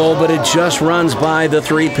 Oh, but it just runs by the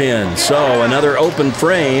 3-pin. So another open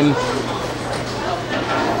frame.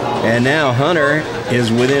 And now Hunter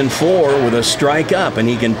is within 4 with a strike up, and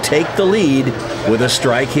he can take the lead with a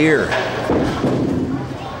strike here.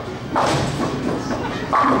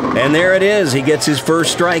 And there it is. He gets his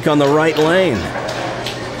first strike on the right lane.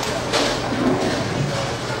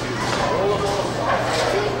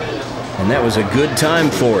 And that was a good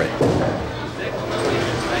time for it.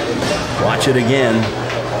 Watch it again.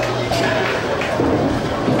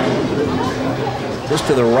 Just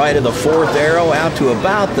to the right of the 4th arrow, out to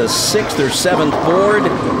about the 6th or 7th board.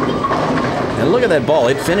 And look at that ball.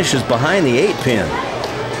 It finishes behind the 8-pin.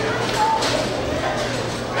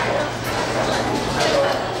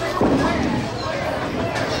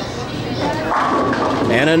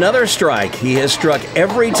 And another strike. He has struck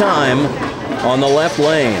every time on the left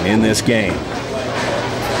lane in this game.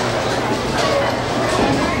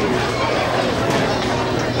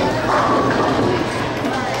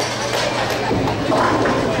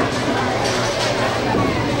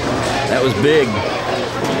 That was big.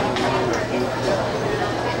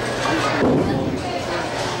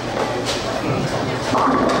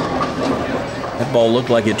 That ball looked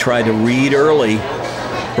like it tried to read early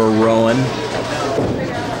for Rowan.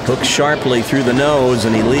 Hooks sharply through the nose,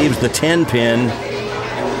 and he leaves the 10-pin.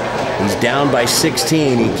 He's down by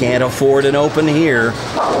 16. He can't afford an open here.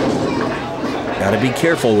 Got to be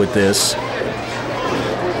careful with this.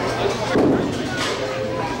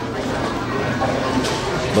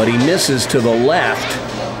 But he misses to the left,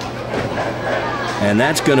 and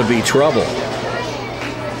that's going to be trouble.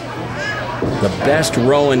 The best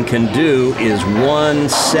Rowan can do is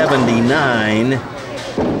 179.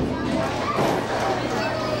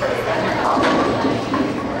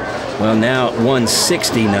 Well, now at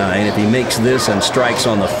 169, if he makes this and strikes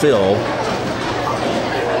on the fill.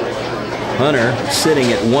 Hunter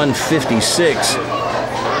sitting at 156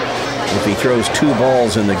 if he throws 2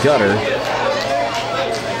 balls in the gutter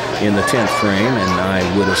in the 10th frame, and I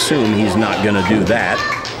would assume he's not going to do that.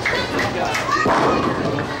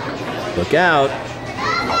 Look out.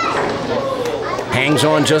 hangs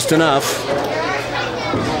on just enough.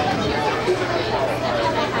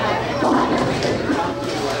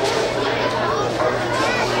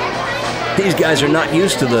 These guys are not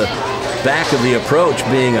used to the back of the approach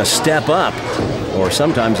being a step up, or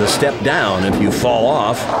sometimes a step down if you fall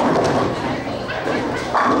off.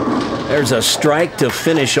 There's a strike to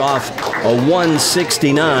finish off a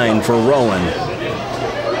 169 for Rowan.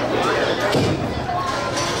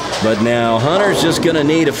 But now Hunter's just going to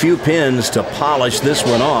need a few pins to polish this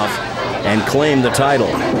one off and claim the title.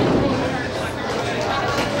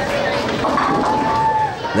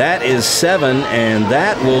 That is 7, and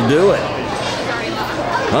that will do it.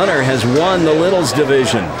 Hunter has won the Littles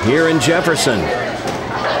division here in Jefferson.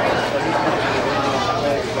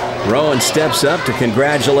 Rowan steps up to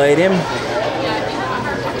congratulate him.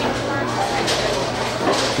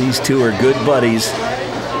 These two are good buddies.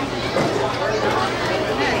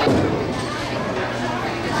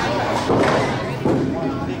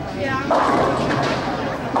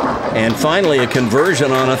 And finally, a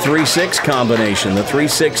conversion on a 3-6 combination. The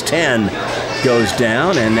 3-6-10 goes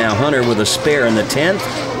down, and now Hunter, with a spare in the 10th,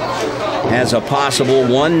 has a possible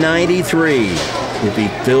 193 if he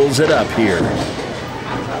fills it up here.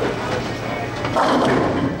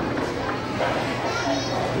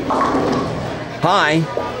 High,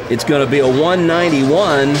 it's going to be a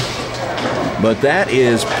 191, but that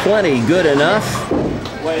is plenty good enough.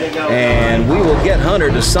 And we will get Hunter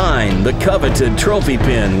to sign the coveted trophy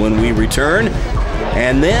pin when we return.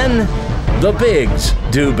 And then the bigs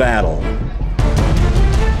do battle.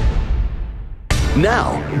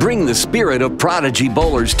 Now, bring the spirit of Prodigy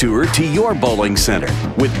Bowlers Tour to your bowling center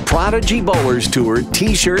with Prodigy Bowlers Tour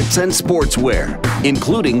t-shirts and sportswear,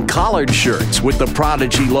 including collared shirts with the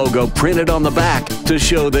Prodigy logo printed on the back to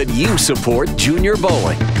show that you support junior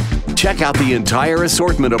bowling. Check out the entire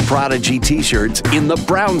assortment of Prodigy t-shirts in the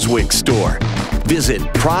Brownswick store. Visit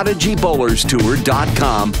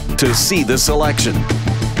PRODIGYBowlersTour.com to see the selection.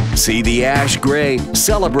 See the ash gray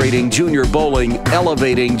Celebrating Junior Bowling,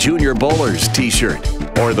 Elevating Junior Bowlers t-shirt,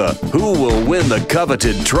 or the Who Will Win the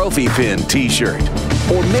Coveted Trophy Pin t-shirt.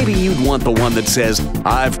 Or maybe you'd want the one that says,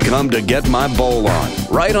 I've come to get my bowl on,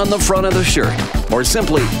 right on the front of the shirt, or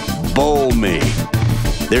simply, Bowl Me.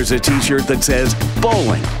 There's a t-shirt that says,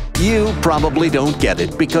 Bowling. You probably don't get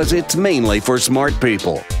it because it's mainly for smart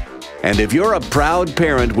people. And if you're a proud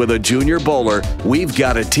parent with a junior bowler, we've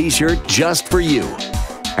got a t-shirt just for you.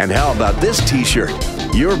 And how about this t-shirt?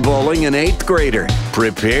 You're bowling an 8th grader.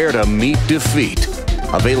 Prepare to meet defeat.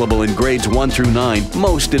 Available in grades 1 through 9,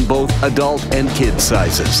 most in both adult and kid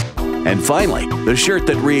sizes. And finally, the shirt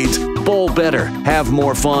that reads, Bowl better, have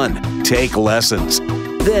more fun, take lessons.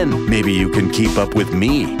 Then maybe you can keep up with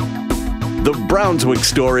me. The Brownswick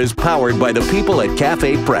store is powered by the people at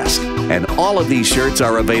Cafe Press, and all of these shirts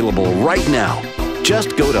are available right now.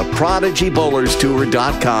 Just go to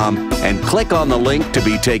PRODIGYBowlersTour.com and click on the link to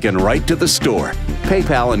be taken right to the store.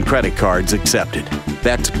 PayPal and credit cards accepted.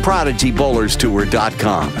 That's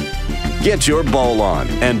PRODIGYBowlersTour.com. Get your bowl on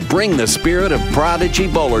and bring the spirit of Prodigy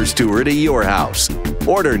Bowlers Tour to your house.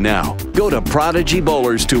 Order now. Go to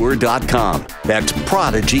PRODIGYBowlersTour.com. That's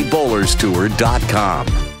PRODIGYBowlersTour.com.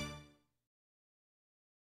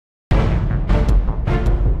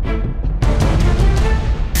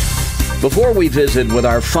 Before we visit with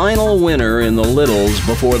our final winner in the Littles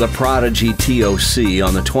before the Prodigy TOC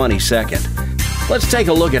on the 22nd, let's take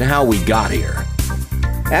a look at how we got here.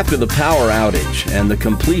 After the power outage and the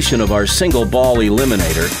completion of our single ball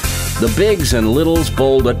eliminator, the Bigs and Littles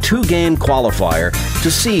bowled a 2-game qualifier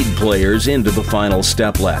to seed players into the final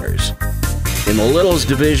stepladders. In the Littles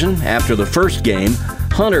division, after the first game,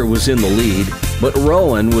 Hunter was in the lead, but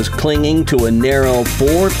Rowan was clinging to a narrow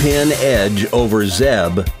 4-pin edge over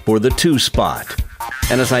Zeb for the 2 spot.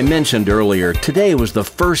 And as I mentioned earlier, today was the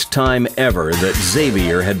first time ever that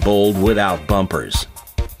Xavier had bowled without bumpers.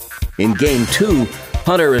 In Game 2,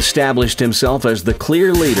 Hunter established himself as the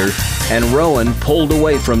clear leader, and Rowan pulled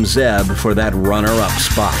away from Zeb for that runner-up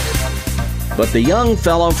spot. But the young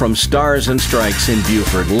fellow from Stars and Strikes in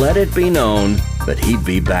Buford let it be known that he'd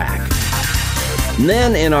be back. And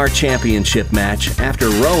then in our championship match, after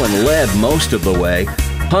Rowan led most of the way,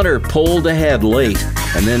 Hunter pulled ahead late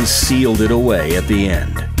and then sealed it away at the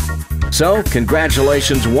end. So,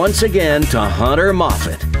 congratulations once again to Hunter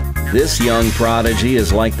Moffett. This young prodigy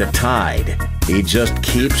is like the tide. He just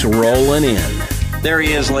keeps rolling in. There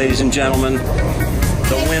he is, ladies and gentlemen.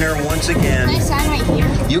 The winner once again. Can I sign right here?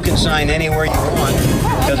 You can sign anywhere you want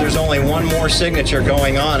because there's only one more signature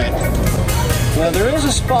going on it. Well, there is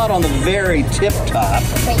a spot on the very tip top.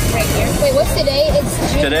 Right here. Wait, what's today?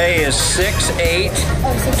 It's June. Today is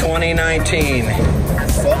 6/8/2019.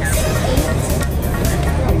 6/8.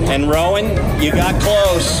 And Rowan, you got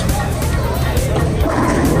close.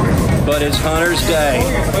 But it's Hunter's day.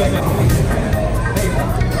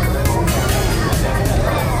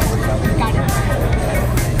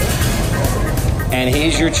 And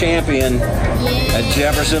he's your champion at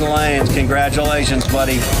Jefferson Lanes. Congratulations,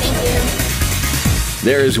 buddy.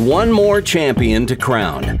 There's one more champion to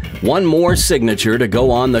crown, one more signature to go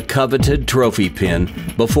on the coveted trophy pin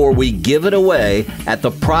before we give it away at the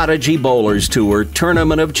Prodigy Bowlers Tour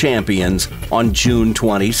Tournament of Champions on June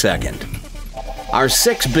 22nd. Our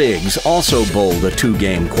 6 bigs also bowled a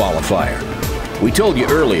 2-game qualifier. We told you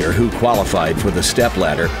earlier who qualified for the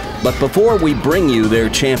stepladder, but before we bring you their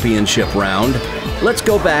championship round, let's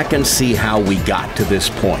go back and see how we got to this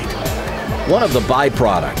point. One of the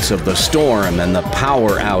byproducts of the storm and the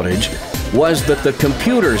power outage was that the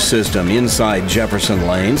computer system inside Jefferson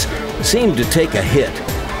Lanes seemed to take a hit,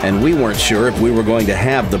 and we weren't sure if we were going to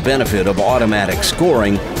have the benefit of automatic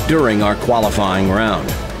scoring during our qualifying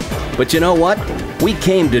round. But you know what? We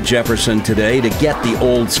came to Jefferson today to get the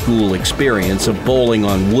old school experience of bowling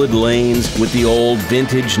on wood lanes with the old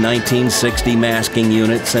vintage 1960 masking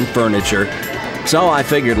units and furniture. So I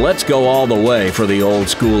figured let's go all the way for the old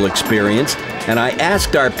school experience, and I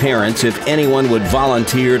asked our parents if anyone would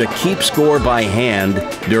volunteer to keep score by hand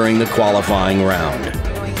during the qualifying round.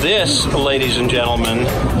 This, ladies and gentlemen,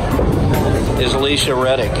 is Alicia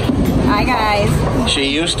Reddick. Hi, guys. She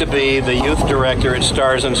used to be the youth director at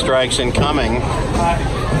Stars and Strikes in Cumming.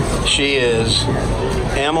 She is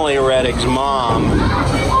Emily Reddick's mom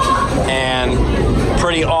and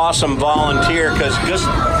pretty awesome volunteer, because just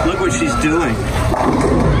look what she's doing.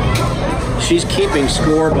 She's keeping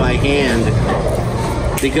score by hand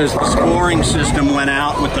because the scoring system went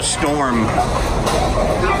out with the storm.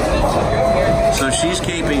 So she's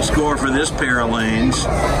keeping score for this pair of lanes.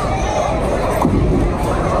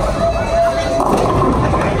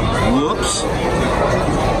 Whoops.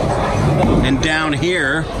 And down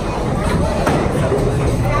here,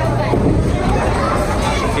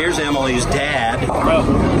 here's Emily's dad. Oh,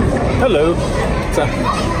 hello. What's up?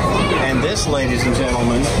 And this, ladies and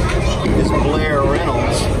gentlemen, is Blair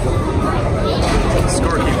Reynolds,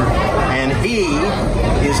 Scorekeeper. and he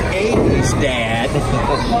is Aiden's dad,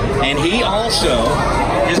 and he also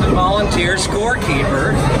is a volunteer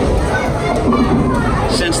scorekeeper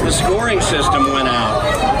since the scoring system went out.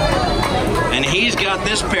 And he's got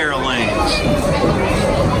this pair of lanes.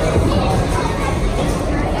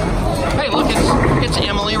 Hey, look, it's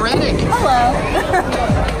Emily Reddick.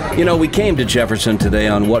 Hello. You know, we came to Jefferson today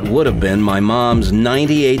on what would have been my mom's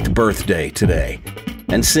 98th birthday today.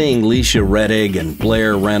 And seeing Alicia Reddick and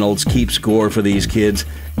Blair Reynolds keep score for these kids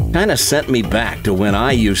kind of sent me back to when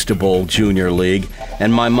I used to bowl junior league,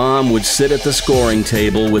 and my mom would sit at the scoring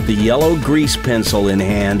table with the yellow grease pencil in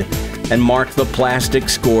hand and mark the plastic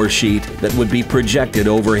score sheet that would be projected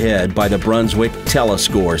overhead by the Brunswick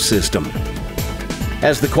telescore system.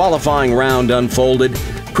 As the qualifying round unfolded,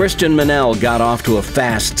 Christian Manel got off to a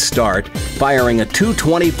fast start, firing a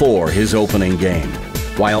 .224 his opening game,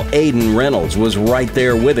 while Aiden Reynolds was right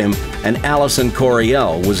there with him and Allison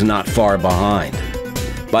Coryell was not far behind.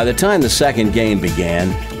 By the time the second game began,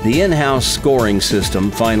 the in-house scoring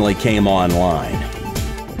system finally came online.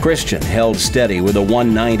 Christian held steady with a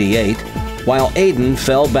 198, while Aiden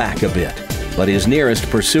fell back a bit, but his nearest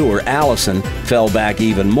pursuer, Allison, fell back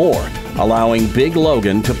even more, allowing Big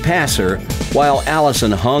Logan to pass her, while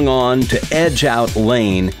Allison hung on to edge out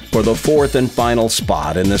Lane for the 4th and final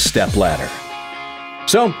spot in the stepladder.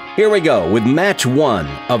 So, here we go with match 1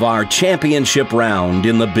 of our championship round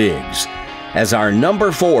in the bigs, as our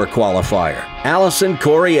number 4 qualifier, Allison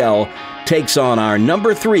Coryell, takes on our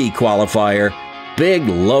number 3 qualifier, Big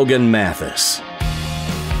Logan Mathis.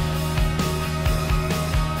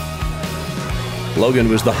 Logan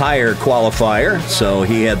was the higher qualifier, so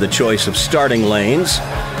he had the choice of starting lanes.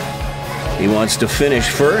 He wants to finish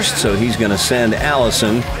first, so he's going to send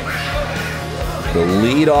Allison to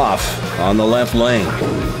lead off on the left lane.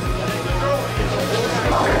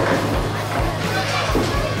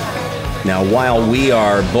 Now, while we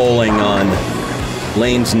are bowling on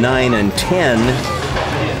lanes 9 and 10,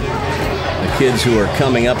 the kids who are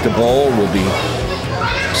coming up to bowl will be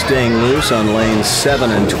staying loose on lanes 7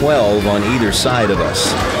 and 12 on either side of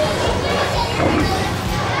us.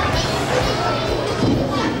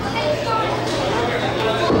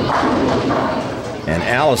 And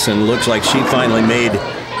Allison looks like she finally made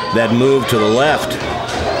that move to the left.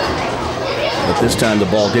 But this time the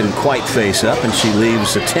ball didn't quite face up and she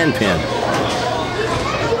leaves a 10-pin.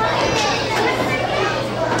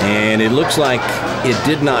 And it looks like it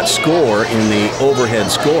did not score in the overhead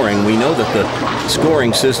scoring. We know that the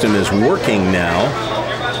scoring system is working now.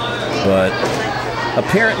 But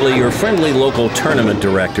apparently your friendly local tournament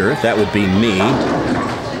director, that would be me,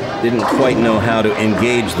 didn't quite know how to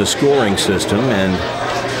engage the scoring system, and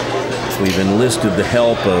we've enlisted the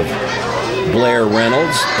help of Blair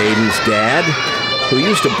Reynolds, Aiden's dad, who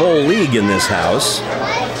used to bowl league in this house,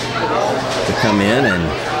 to come in and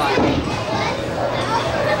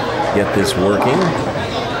get this working.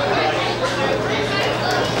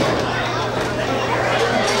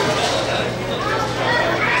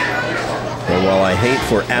 So while I hate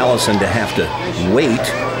for Allison to have to wait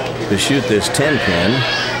to shoot this 10-pin,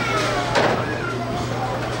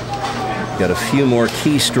 got a few more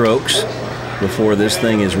keystrokes before this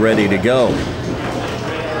thing is ready to go.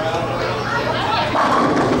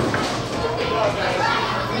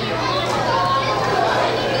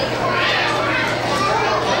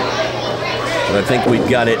 But I think we've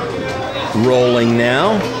got it rolling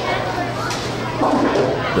now.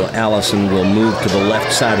 So Allison will move to the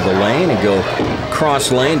left side of the lane and go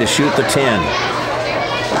cross lane to shoot the 10.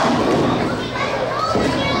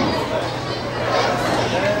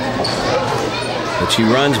 But she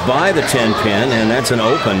runs by the 10-pin, and that's an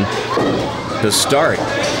open to start.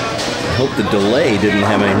 I hope the delay didn't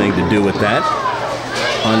have anything to do with that.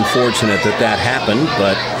 Unfortunate that that happened,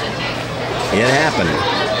 but it happened.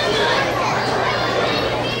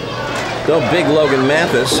 So Big Logan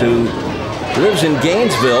Mathis, who lives in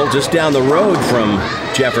Gainesville, just down the road from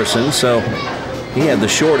Jefferson, so he had the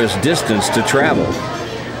shortest distance to travel.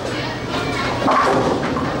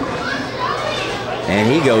 And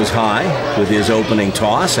he goes high with his opening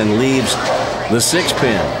toss and leaves the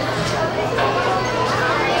 6-pin.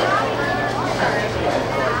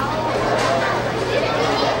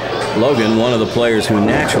 Logan, one of the players who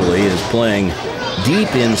naturally is playing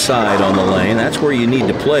deep inside on the lane. That's where you need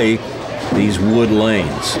to play these wood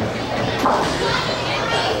lanes.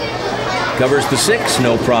 Covers the 6,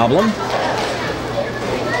 no problem.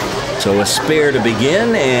 So a spare to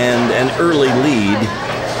begin and an early lead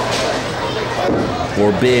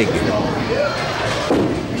for Big.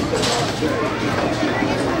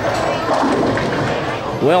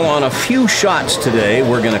 Well, on a few shots today,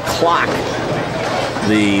 we're going to clock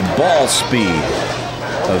the ball speed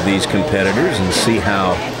of these competitors and see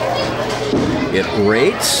how it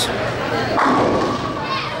rates.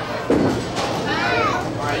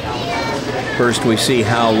 First, we see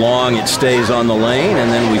how long it stays on the lane,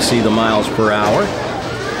 and then we see the miles per hour.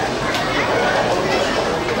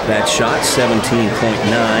 That shot, 17.9.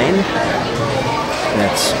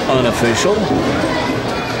 That's unofficial.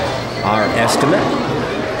 Our estimate.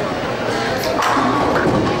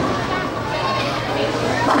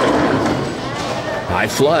 High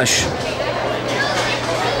flush.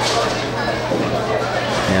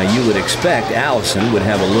 Now, you would expect Allison would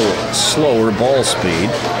have a little slower ball speed.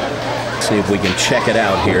 Let's see if we can check it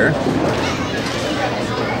out here.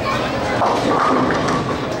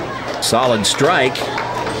 Solid strike.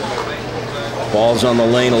 Ball's on the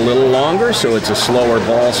lane a little longer, so it's a slower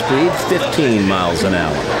ball speed, 15 miles an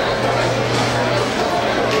hour.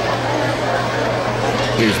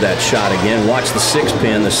 Here's that shot again. Watch the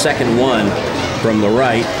 6-pin, the second one from the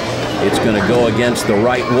right. It's going to go against the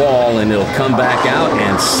right wall, and it'll come back out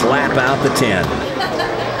and slap out the 10.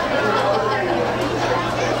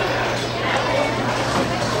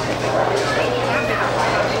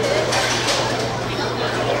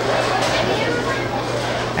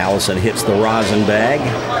 Allison hits the rosin bag.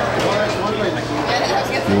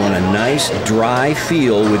 You want a nice dry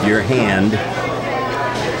feel with your hand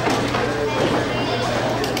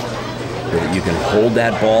so that you can hold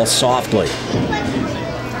that ball softly.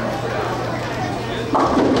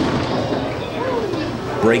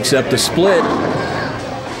 Breaks up the split.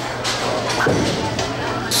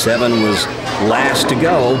 7 was last to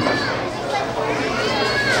go.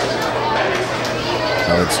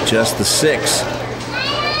 Oh, it's just the 6.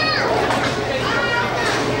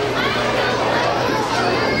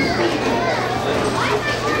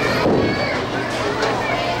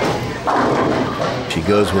 She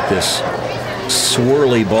goes with this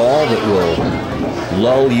swirly ball that will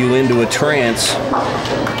lull you into a trance.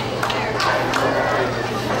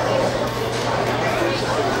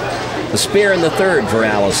 A spare in the 3rd for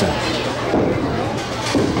Allison.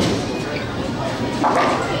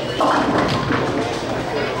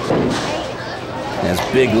 As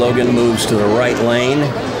Big Logan moves to the right lane,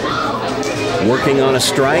 working on a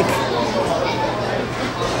strike,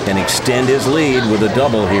 can extend his lead with a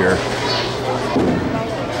double here.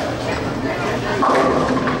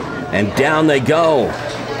 And down they go.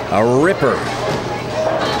 A ripper.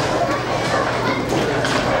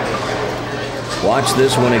 Watch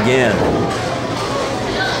this one again.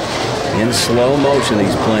 In slow motion,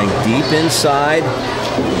 he's playing deep inside.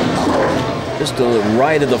 Just to the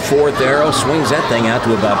right of the fourth arrow, swings that thing out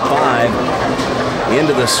to about 5.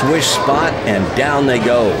 Into the swish spot, and down they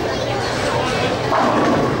go.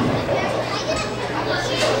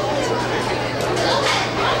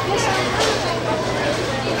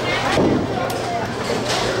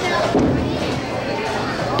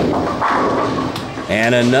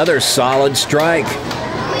 And another solid strike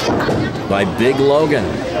by Big Logan.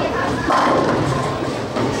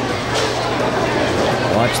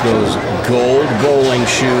 Watch those gold bowling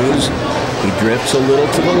shoes. He drifts a little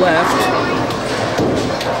to the left.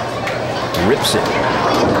 Rips it.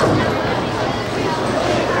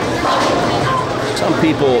 Some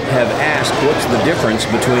people have asked what's the difference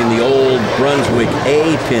between the old Brunswick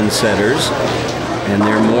A pin setters and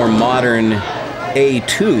their more modern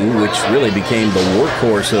A2, which really became the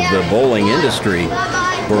workhorse of the bowling industry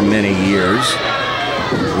for many years.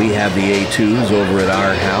 We have the A2s over at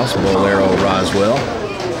our house, Bolero Roswell,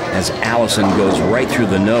 as Allison goes right through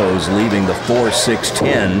the nose, leaving the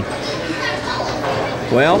 4-6-10.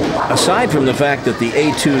 Well, aside from the fact that the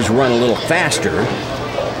A2s run a little faster,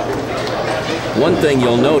 one thing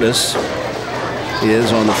you'll notice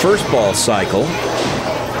is on the first ball cycle,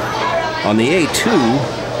 on the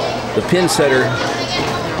A2, the pin setter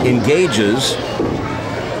engages,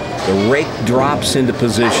 the rake drops into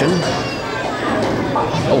position.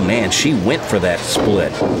 Oh man, she went for that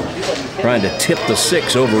split. Trying to tip the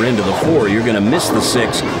 6 over into the 4. You're going to miss the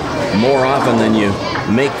 6 more often than you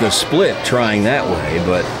make the split trying that way,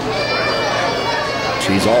 but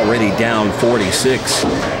she's already down 46.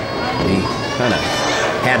 He kind of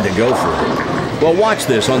had to go for it. Well, watch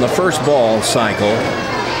this. On the first ball cycle,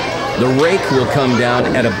 the rake will come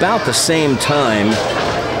down at about the same time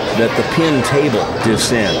that the pin table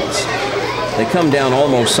descends. They come down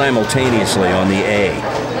almost simultaneously on the A.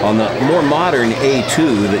 On the more modern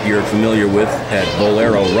A2 that you're familiar with at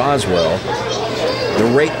Bolero Roswell, the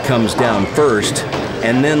rake comes down first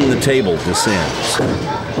and then the table descends.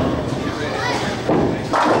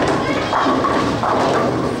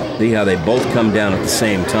 See how they both come down at the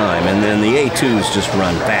same time, and then the A2s just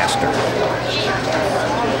run faster.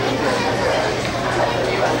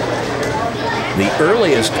 The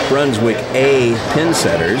earliest Brunswick A pin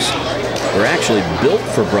setters were actually built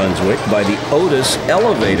for Brunswick by the Otis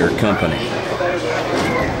Elevator Company.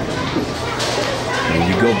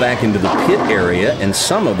 And you go back into the pit area, and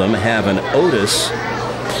some of them have an Otis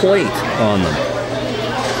plate on them.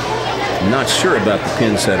 I'm not sure about the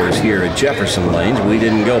pin setters here at Jefferson Lanes. We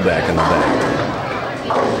didn't go back in the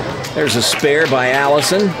back. There's a spare by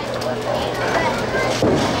Allison.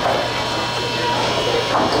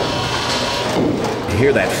 You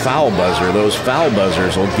hear that foul buzzer. Those foul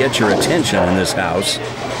buzzers will get your attention in this house.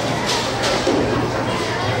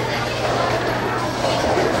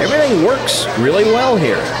 Everything works really well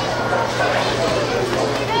here.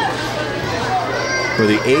 For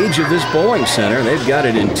the age of this bowling center, they've got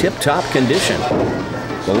it in tip-top condition.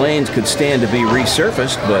 The lanes could stand to be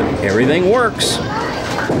resurfaced, but everything works.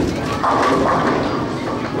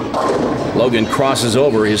 Logan crosses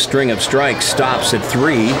over. His string of strikes stops at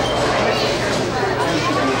 3.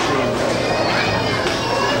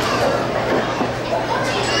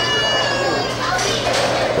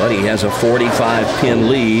 But he has a 45-pin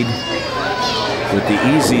lead with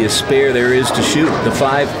the easiest spare there is to shoot, the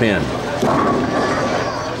 5-pin.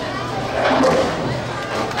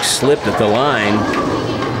 Slipped at the line,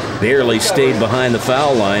 barely stayed behind the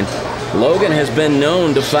foul line. Logan has been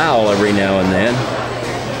known to foul every now and then.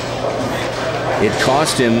 It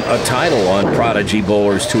cost him a title on Prodigy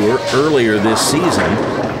Bowlers Tour earlier this season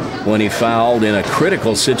when he fouled in a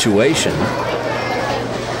critical situation.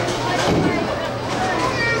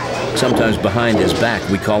 Sometimes behind his back,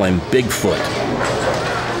 we call him Bigfoot.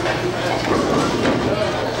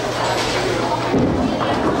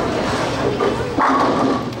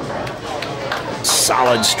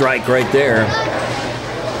 Solid strike right there.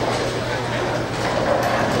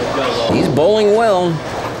 He's bowling well.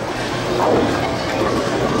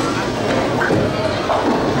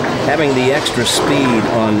 Having the extra speed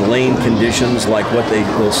on lane conditions like what they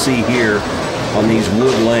will see here on these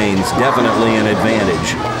wood lanes, definitely an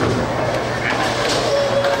advantage.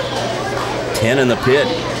 10 in the pit.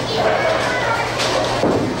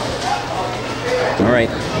 All right,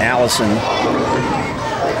 Allison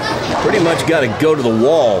pretty much got to go to the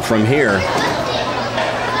wall from here.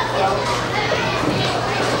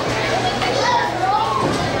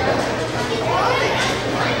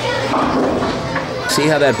 See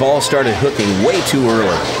how that ball started hooking way too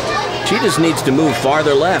early. She just needs to move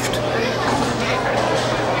farther left.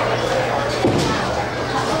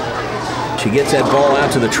 She gets that ball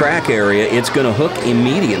out to the track area, it's going to hook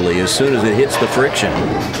immediately as soon as it hits the friction.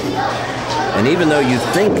 And even though you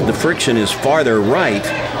think the friction is farther right,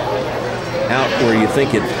 out where you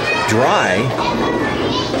think it's dry,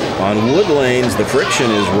 on wood lanes, the friction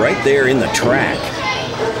is right there in the track.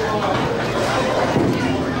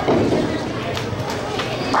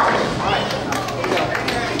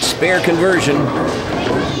 Spare conversion.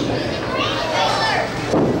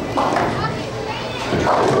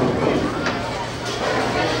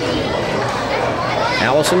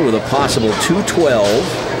 Allison with a possible 212.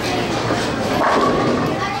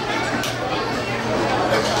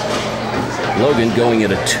 Logan going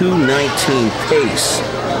at a 2:19 pace.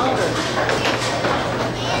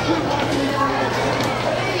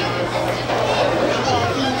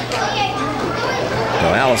 So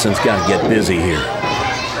Allison's got to get busy here.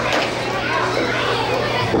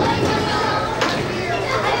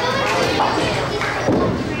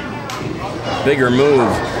 Bigger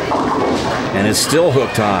move. And it's still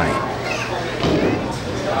hooked high.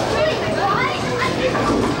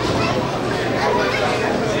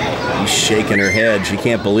 She's shaking her head. She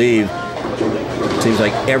can't believe. It seems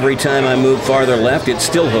like every time I move farther left, it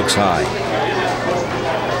still hooks high.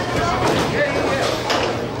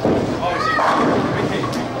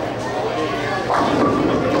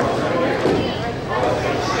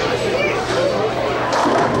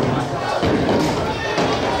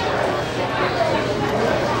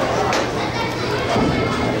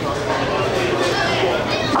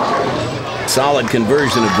 Solid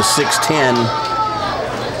conversion of the 610.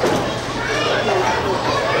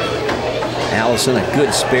 Allison, a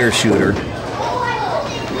good spare shooter.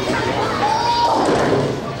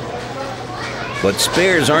 But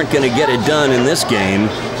spares aren't going to get it done in this game.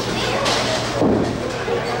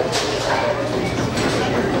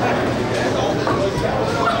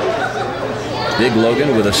 Big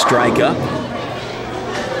Logan with a strike up.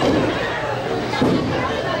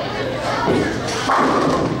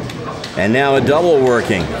 And now a double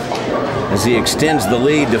working as he extends the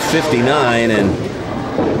lead to 59, and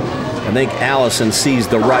I think Allison sees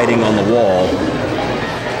the writing on the wall.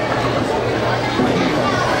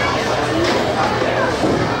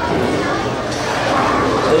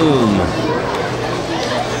 Boom.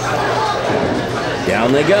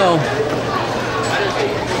 Down they go.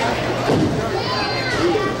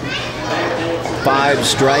 Five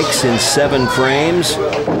strikes in 7 frames.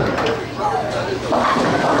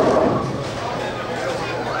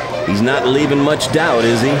 He's not leaving much doubt,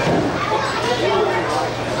 is he?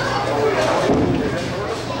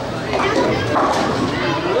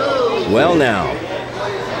 Well now,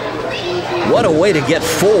 what a way to get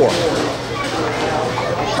 4.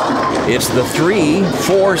 It's the 3,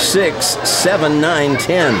 4, 6, 7, 9,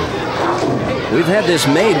 10. We've had this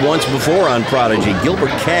made once before on Prodigy.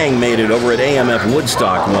 Gilbert Kang made it over at AMF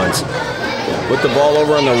Woodstock once. Put the ball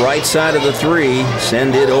over on the right side of the 3,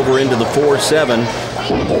 send it over into the 4-7.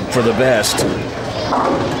 Hope for the best.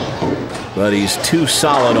 But he's too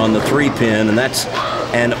solid on the 3-pin, and that's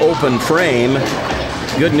an open frame.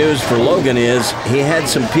 Good news for Logan is he had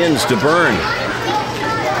some pins to burn.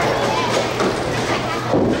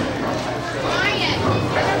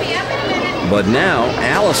 But now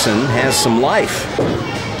Allison has some life.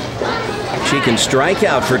 She can strike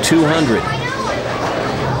out for 200.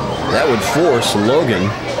 That would force Logan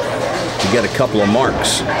to get a couple of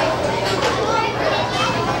marks.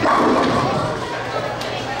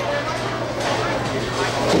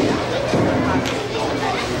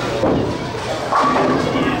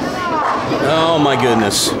 Oh my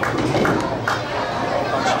goodness.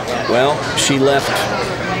 Well, she left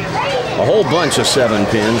a whole bunch of 7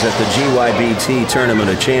 pins at the GYBT Tournament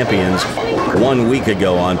of Champions 1 week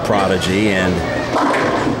ago on Prodigy, and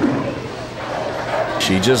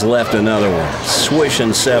she just left another one.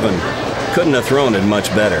 Swishing 7. Couldn't have thrown it much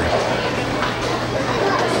better.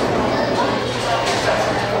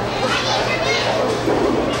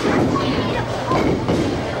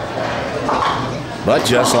 But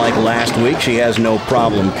just like last week, she has no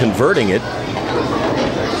problem converting it.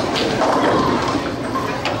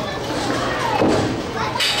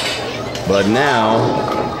 But now,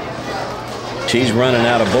 she's running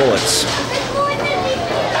out of bullets.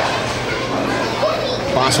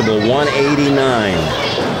 Possible 189.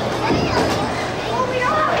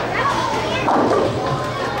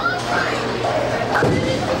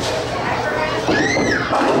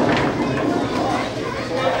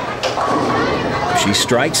 She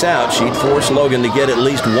strikes out, she'd force Logan to get at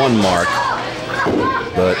least 1 mark.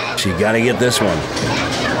 But she got to get this one.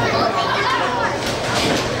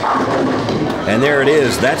 And there it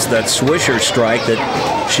is. That's that swisher strike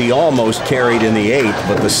that she almost carried in the 8th,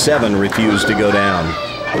 but the 7 refused to go down.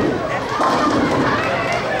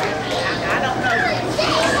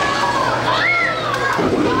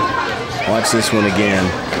 Watch this one again.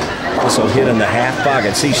 This will hit in the half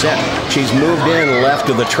pocket. See, she's moved in left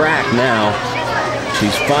of the track now.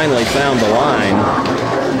 She's finally found the line.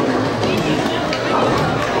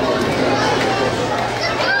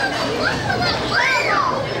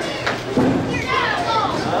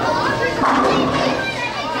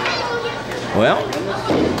 Well,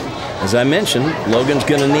 as I mentioned, Logan's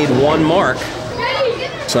going to need one mark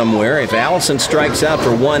somewhere. If Allison strikes out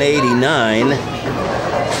for 189,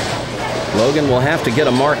 Logan will have to get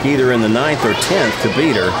a mark either in the 9th or 10th to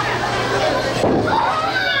beat her.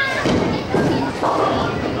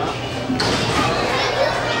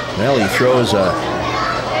 Well, he throws a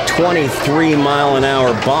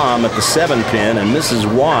 23-mile-an-hour bomb at the 7-pin and misses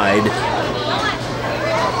wide.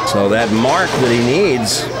 So that mark that he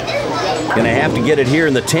needs, going to have to get it here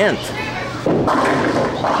in the 10th.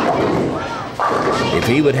 If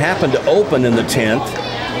he would happen to open in the 10th,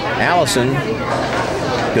 Allison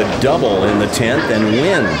could double in the 10th and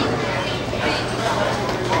win.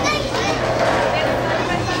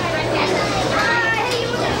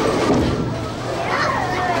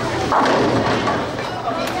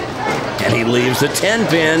 And he leaves the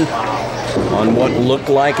 10-pin on what looked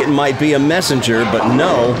like it might be a messenger, but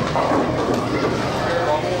no.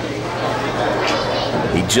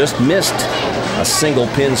 He just missed a single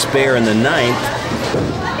pin spare in the 9th.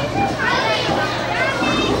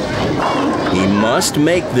 He must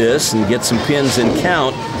make this and get some pins in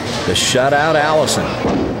count to shut out Allison.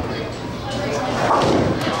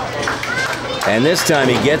 And this time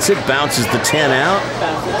he gets it, bounces the 10 out.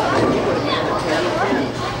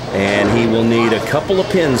 And he will need a couple of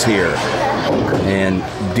pins here. And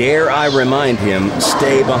dare I remind him,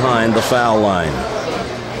 stay behind the foul line.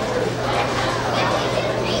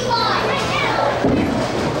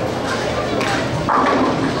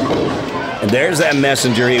 And there's that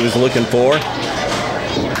messenger he was looking for.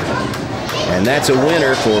 And that's a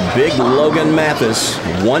winner for Big Logan Mathis,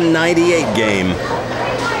 198 game.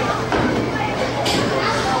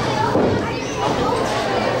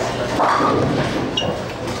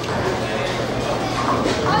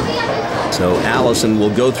 So Allison will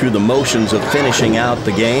go through the motions of finishing out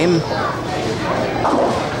the game.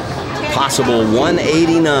 Possible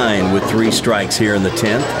 189 with 3 strikes here in the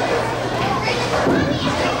 10th.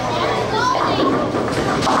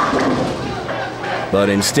 But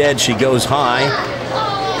instead she goes high,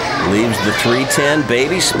 leaves the 310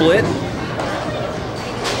 baby split.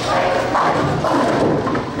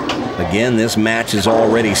 Again, this match is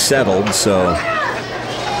already settled, so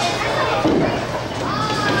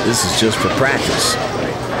this is just for practice.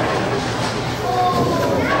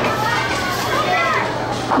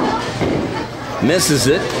 Misses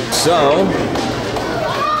it, so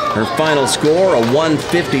her final score, a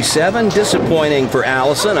 157. Disappointing for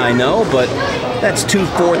Allison, I know, but that's 2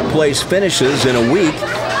 4th-place finishes in a week.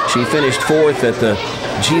 She finished 4th at the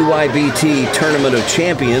GYBT Tournament of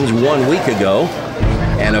Champions 1 week ago,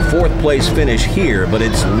 and a 4th-place finish here, but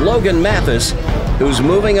it's Logan Mathis who's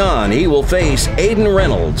moving on. He will face Aiden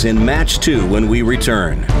Reynolds in match 2 when we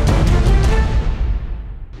return.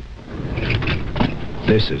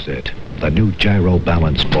 This is it. The new gyro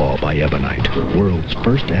balance ball by Ebonite, world's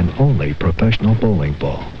first and only professional bowling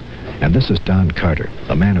ball. And this is Don Carter,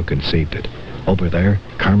 the man who conceived it. Over there,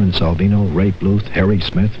 Carmen Salvino, Ray Bluth, Harry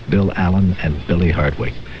Smith, Bill Allen, and Billy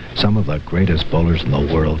Hardwick. Some of the greatest bowlers in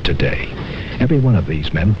the world today. Every one of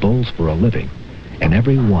these men bowls for a living. And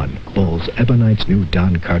every one bowls Ebonite's new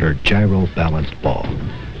Don Carter gyro balanced ball.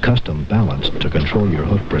 Custom balanced to control your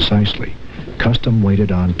hook precisely. Custom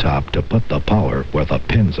weighted on top to put the power where the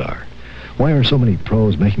pins are. Why are so many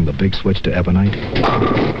pros making the big switch to Ebonite?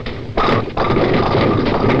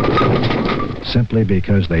 Simply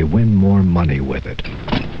because they win more money with it.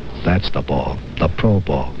 That's the ball, the pro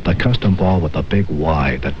ball, the custom ball with the big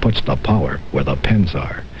Y that puts the power where the pins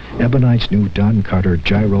are. Ebonite's new Don Carter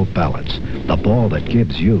gyro balance, the ball that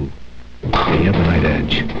gives you the Ebonite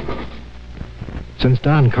edge. Since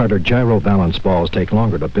Don Carter gyro balance balls take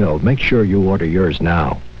longer to build, make sure you order yours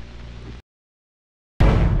now.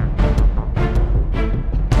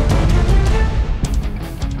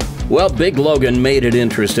 Well, Big Logan made it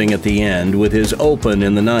interesting at the end with his open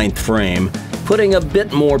in the 9th frame, putting a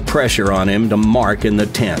bit more pressure on him to mark in the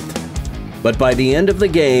 10th. But by the end of the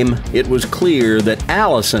game, it was clear that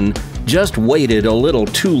Allison just waited a little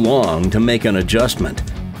too long to make an adjustment.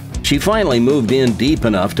 She finally moved in deep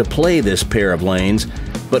enough to play this pair of lanes,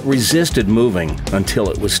 but resisted moving until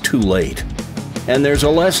it was too late. and there's a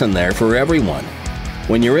lesson there for everyone.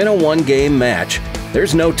 When you're in a one-game match,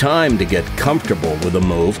 there's no time to get comfortable with a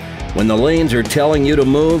move. When the lanes are telling you to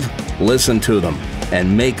move, listen to them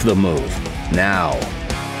and make the move now.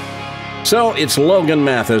 So it's Logan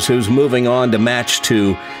Mathis who's moving on to match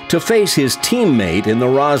 2 to face his teammate in the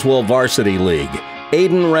Roswell Varsity League,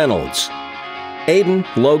 Aiden Reynolds. Aiden,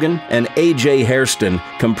 Logan, and A.J. Hairston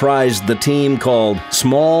comprised the team called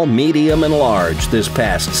Small, Medium, and Large this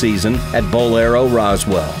past season at Bolero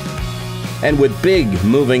Roswell. And with Big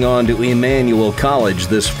moving on to Emmanuel College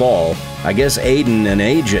this fall, I guess Aiden and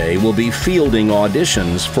A.J. will be fielding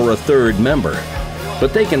auditions for a third member.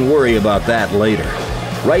 But they can worry about that later.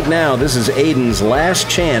 Right now, this is Aiden's last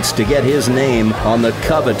chance to get his name on the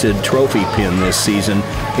coveted trophy pin this season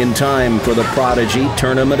in time for the Prodigy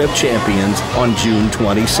Tournament of Champions on June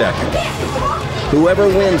 22nd. Whoever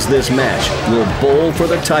wins this match will bowl for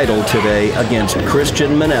the title today against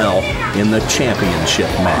Christian Manel in the championship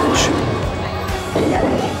match.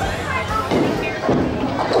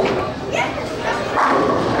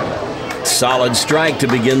 Solid strike to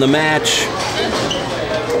begin the match.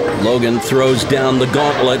 Logan throws down the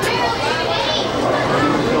gauntlet.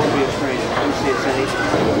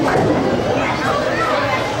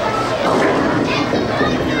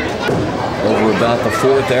 Over about the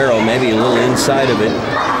 4th arrow, maybe a little inside of it.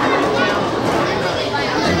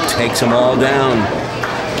 And takes them all down.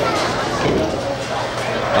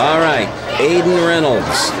 All right, Aiden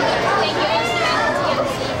Reynolds.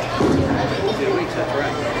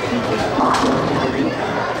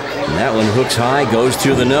 That one hooks high, goes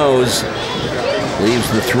through the nose, leaves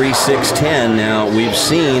the 3-6-10. Now, we've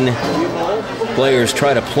seen players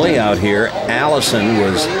try to play out here. Allison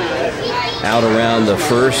was out around the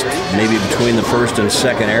 1st, maybe between the 1st and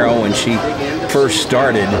 2nd arrow when she first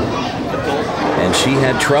started, and she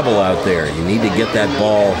had trouble out there. You need to get that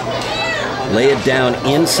ball, lay it down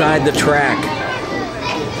inside the track.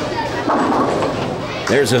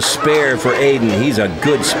 There's a spare for Aiden. He's a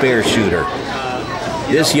good spare shooter.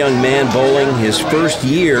 This young man bowling his first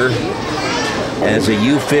year as a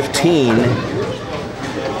U15.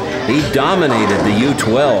 He dominated the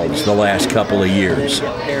U12s the last couple of years.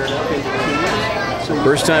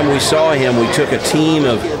 First time we saw him, we took a team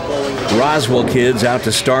of Roswell kids out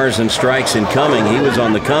to Stars and Strikes in Cumming. He was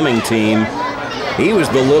on the Cumming team. He was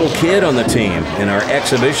the little kid on the team in our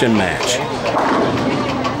exhibition match.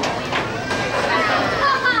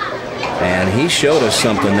 And he showed us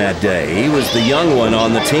something that day. He was the young one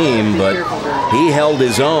on the team, but he held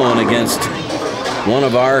his own against one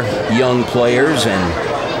of our young players and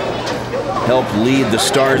helped lead the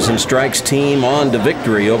Stars and Strikes team on to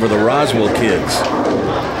victory over the Roswell kids.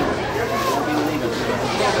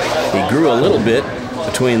 He grew a little bit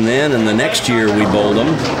between then and the next year we bowled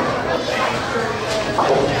him.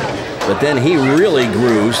 But then he really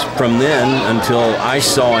grew from then until I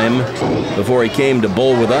saw him before he came to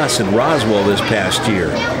bowl with us at Roswell this past year.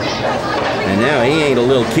 And now he ain't a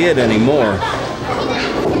little kid anymore.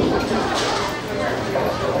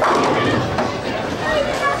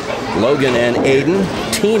 Logan and Aiden,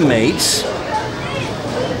 teammates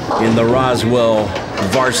in the Roswell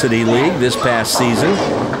Varsity League this past season.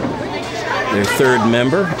 Their 3rd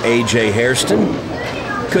member, A.J. Hairston,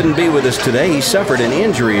 couldn't be with us today. He suffered an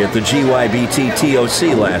injury at the GYBT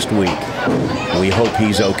TOC last week. We hope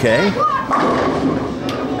he's okay.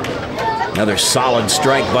 Another solid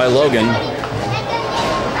strike by Logan.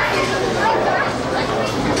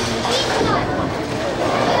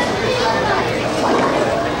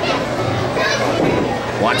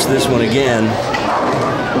 Watch this one again.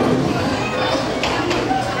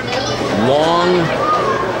 Long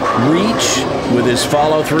reach with his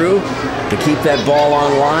follow-through to keep that ball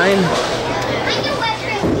on line,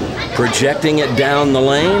 projecting it down the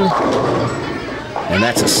lane, and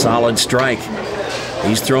that's a solid strike.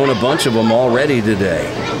 He's thrown a bunch of them already today.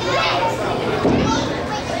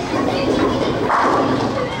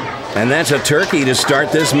 And that's a turkey to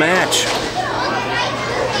start this match.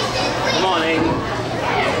 Come on, Aiden.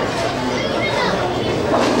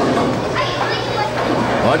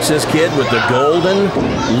 Watch this kid with the golden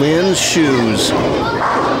lens shoes.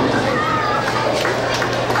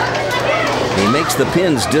 He makes the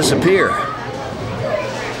pins disappear.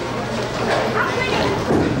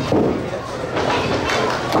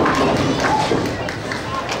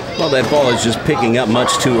 Well, that ball is just picking up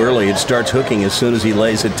much too early. It starts hooking as soon as he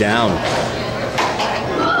lays it down.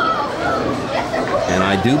 And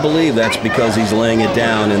I do believe that's because he's laying it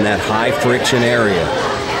down in that high friction area.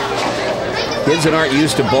 Kids that aren't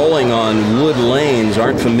used to bowling on wood lanes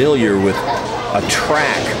aren't familiar with a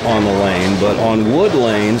track on the lane, but on wood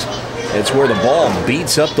lanes, It's where the ball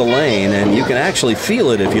beats up the lane, and you can actually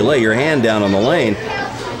feel it if you lay your hand down on the lane.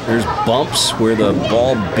 There's bumps where the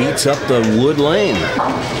ball beats up the wood lane.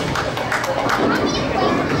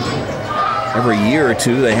 Every year or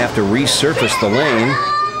two, they have to resurface the lane,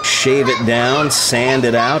 shave it down, sand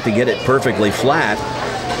it out to get it perfectly flat.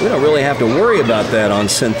 We don't really have to worry about that on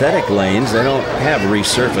synthetic lanes. They don't have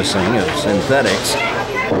resurfacing of synthetics.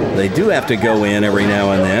 They do have to go in every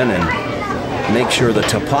now and then and make sure the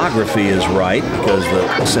topography is right, because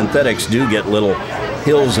the synthetics do get little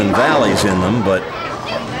hills and valleys in them, but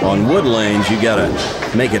on wood lanes, you gotta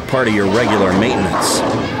make it part of your regular maintenance.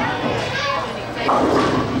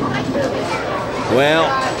 Well,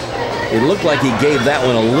 it looked like he gave that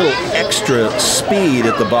one a little extra speed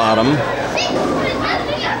at the bottom,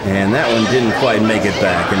 and that one didn't quite make it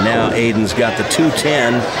back. And now Aiden's got the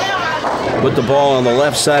 210. Put the ball on the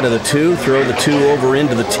left side of the 2, throw the 2 over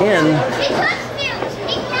into the 10.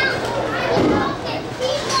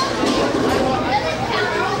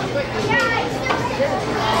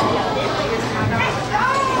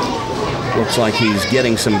 Looks like he's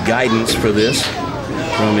getting some guidance for this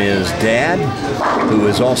from his dad, who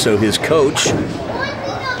is also his coach.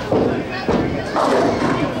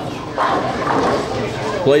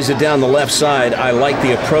 Plays it down the left side. I like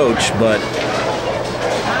the approach, but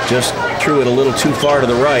just threw it a little too far to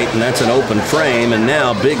the right, and that's an open frame. And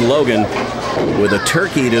now Big Logan with a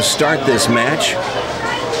turkey to start this match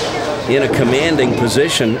in a commanding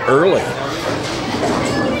position early.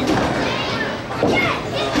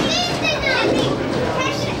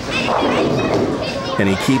 Can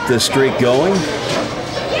he keep this streak going?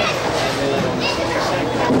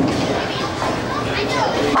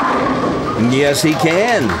 Yes, he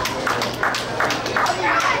can.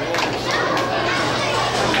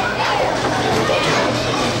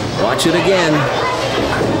 Watch it again.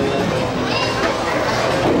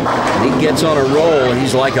 When he gets on a roll,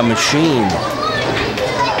 he's like a machine.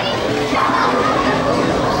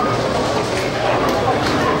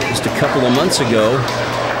 Just a couple of months ago,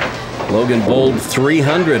 Logan bowled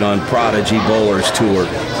 300 on Prodigy Bowlers Tour.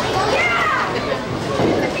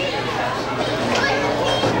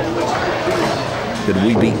 Could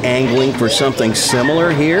we be angling for something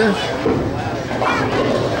similar here?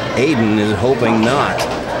 Aiden is hoping not.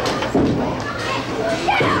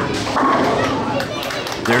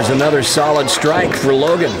 There's another solid strike for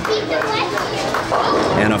Logan.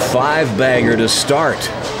 And a 5-bagger to start.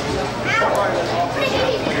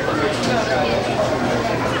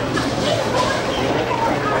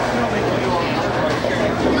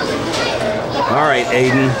 All right,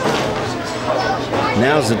 Aiden.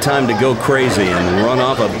 Now's the time to go crazy and run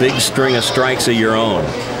off a big string of strikes of your own.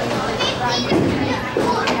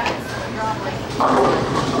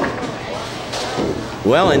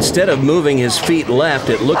 Well, instead of moving his feet left,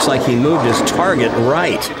 it looks like he moved his target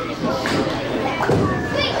right.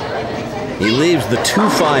 He leaves the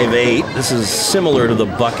 258. This is similar to the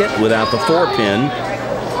bucket without the 4-pin.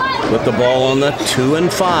 Put the ball on the 2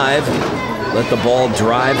 and 5. Let the ball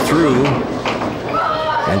drive through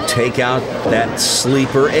and take out that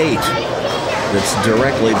sleeper 8 that's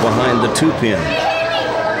directly behind the 2-pin.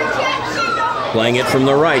 Playing it from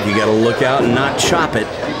the right, you got to look out and not chop it.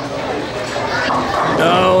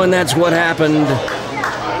 Oh, and that's what happened.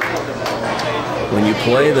 When you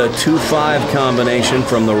play the 2-5 combination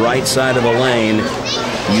from the right side of the lane,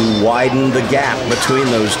 you widen the gap between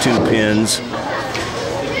those 2 pins,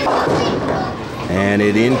 and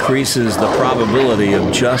it increases the probability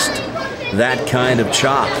of just that kind of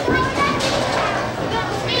chop.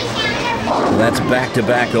 That's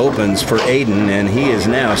back-to-back opens for Aiden, and he is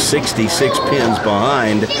now 66 pins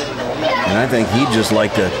behind, and I think he'd just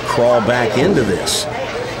like to crawl back into this.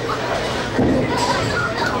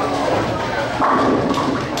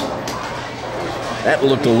 That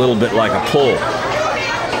looked a little bit like a pull,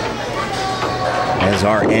 as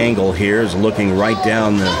our angle here is looking right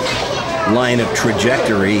down the line of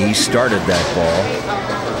trajectory he started that ball.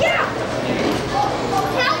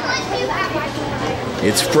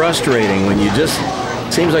 It's frustrating when you just,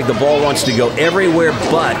 seems like the ball wants to go everywhere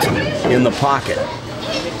but in the pocket.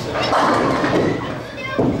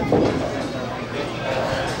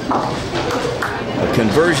 A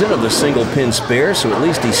conversion of the single pin spare, so at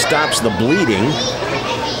least he stops the bleeding.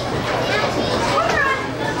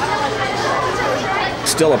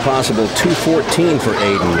 Still a possible 214 for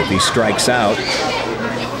Aiden if he strikes out.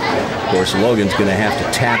 Of course, Logan's going to have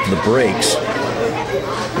to tap the brakes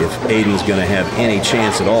if Aiden's going to have any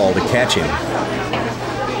chance at all to catch him.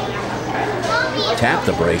 Tap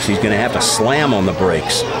the brakes, he's going to have to slam on the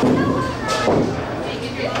brakes.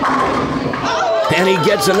 And he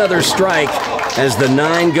gets another strike. as the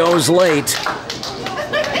 9 goes late.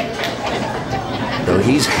 Though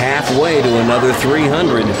he's halfway to another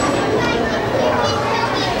 300.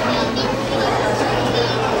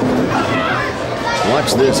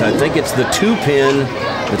 Watch this. I think it's the 2-pin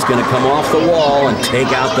that's going to come off the wall and take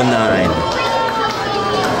out the 9.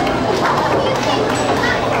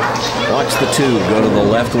 Watch the 2 go to the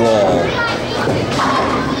left wall.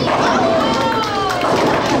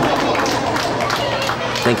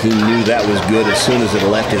 I think he knew that was good as soon as it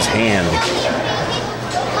left his hand.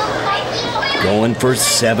 Going for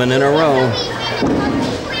 7 in a row.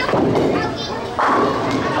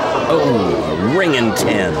 Oh, a ringing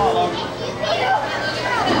 10.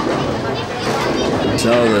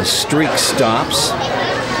 So the streak stops.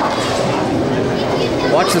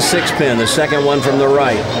 Watch the 6-pin, the second one from the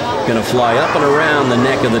right. Going to fly up and around the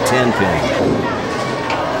neck of the 10-pin.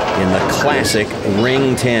 In the classic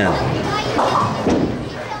ring 10.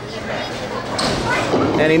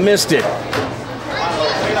 And he missed it.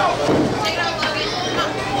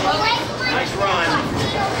 Nice run.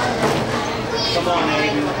 Come on,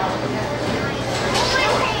 Aiden.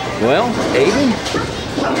 Well, Aiden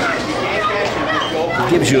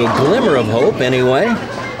gives you a glimmer of hope anyway.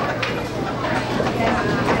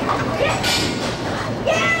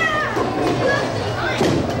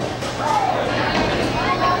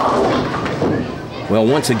 Well,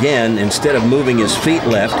 once again, instead of moving his feet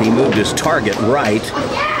left, he moved his target right.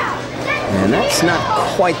 And that's not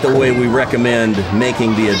quite the way we recommend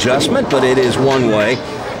making the adjustment, but it is one way.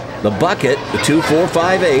 The bucket, the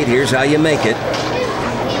 2-4-5-8, here's how you make it.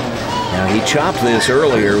 Now, he chopped this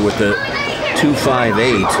earlier with the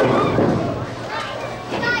 2-5-8.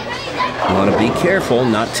 You want to be careful,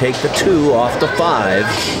 not take the 2 off the 5.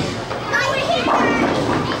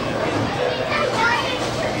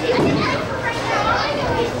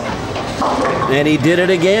 And he did it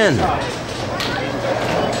again.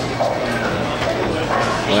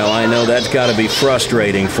 Well, I know that's got to be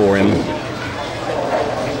frustrating for him.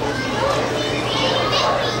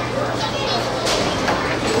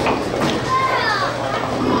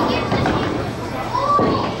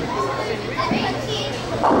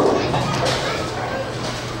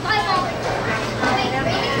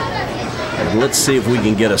 Let's see if we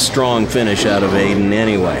can get a strong finish out of Aiden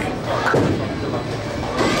anyway.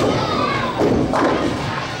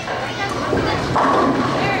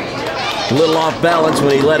 A little off balance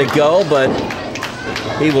when he let it go, but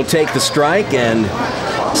he will take the strike and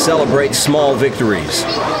celebrate small victories.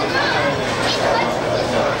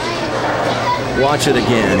 Watch it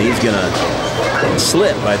again. He's going to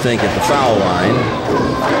slip, I think, at the foul line.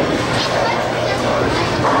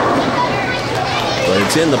 But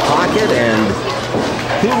it's in the pocket, and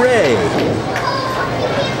hooray!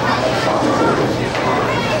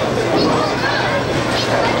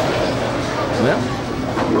 Well,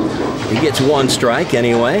 he gets one strike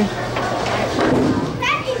anyway.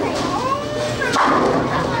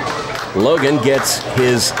 Logan gets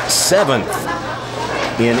his 7th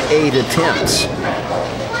in 8 attempts.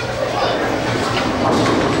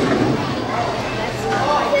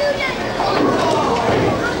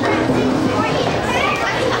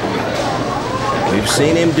 We've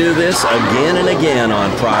seen him do this again and again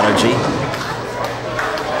on Prodigy.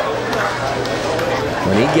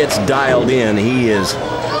 When he gets dialed in, he is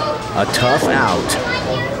a tough out.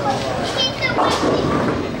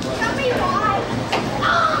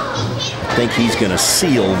 I think he's going to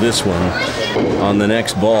seal this one on the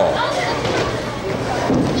next ball.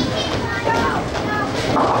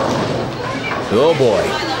 Oh boy.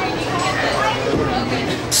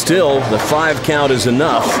 Still, the 5 count is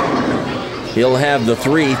enough. He'll have the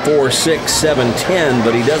 3, 4, 6, 7, 10,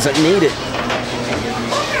 but he doesn't need it.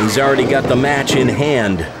 He's already got the match in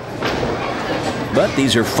hand. But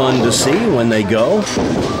these are fun to see when they go.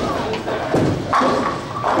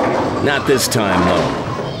 Not this time, though.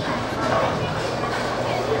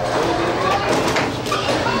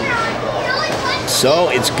 So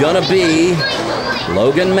it's gonna be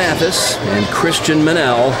Logan Mathis and Christian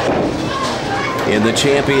Manel in the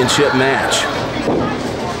championship match.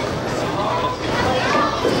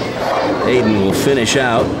 Aiden will finish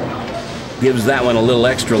out. Gives that one a little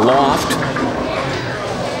extra loft.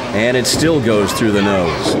 And it still goes through the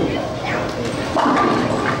nose.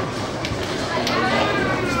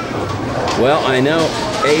 Well, I know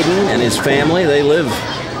Aiden and his family, they live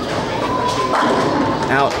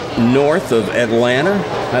out north of Atlanta.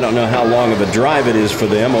 I don't know how long of a drive it is for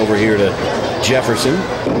them over here to Jefferson.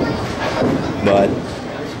 But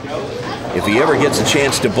if he ever gets a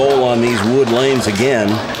chance to bowl on these wood lanes again,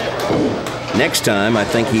 next time I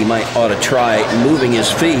think he might ought to try moving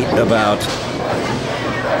his feet about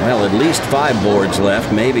Well, at least 5 boards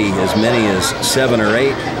left, maybe as many as 7 or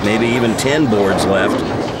 8, maybe even 10 boards left,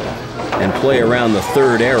 and play around the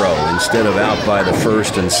 3rd arrow instead of out by the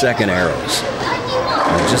 1st and 2nd arrows.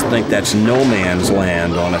 I just think that's no man's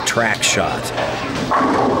land on a track shot.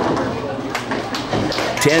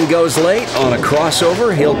 10 goes late on a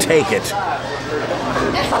crossover. He'll take it.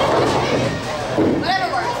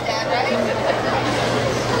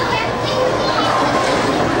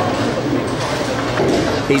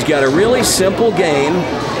 He's got a really simple game.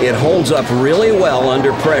 It holds up really well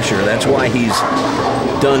under pressure. That's why he's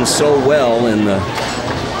done so well in the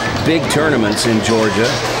big tournaments in Georgia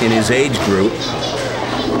in his age group.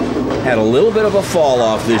 Had a little bit of a fall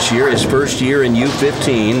off this year, his first year in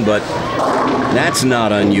U15, but that's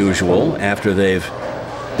not unusual after they've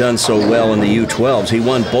done so well in the U12s. He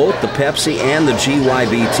won both the Pepsi and the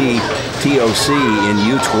GYBT TOC in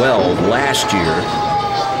U12 last year.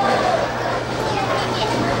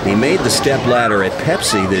 He made the step ladder at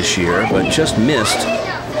Pepsi this year, but just missed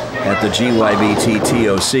at the GYBT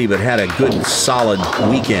TOC, but had a good, solid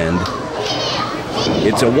weekend.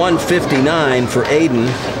 It's a 159 for Aiden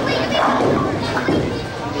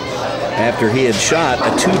after he had shot a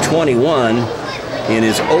 221 in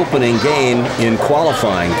his opening game in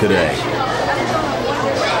qualifying today.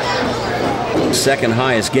 Second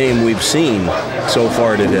highest game we've seen so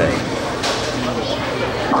far today.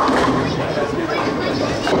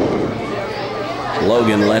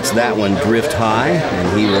 Logan lets that one drift high,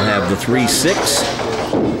 and he will have the 3-6.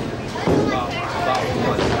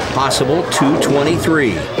 Possible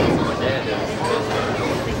 223.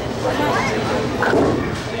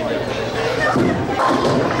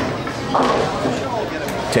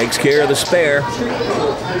 Takes care of the spare.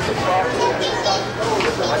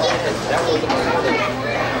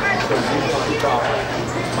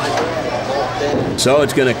 So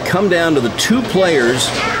it's going to come down to the 2 players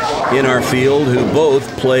in our field who both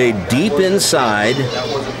play deep inside,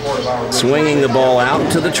 swinging the ball out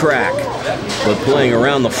to the track, but playing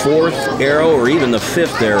around the 4th arrow or even the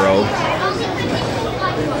 5th arrow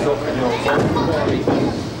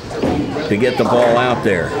to get the ball out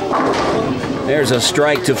there. There's a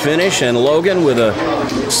strike to finish, and Logan with a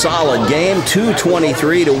solid game,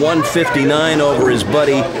 223 to 159 over his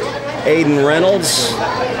buddy Aiden Reynolds.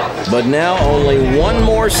 But now only one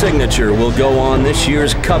more signature will go on this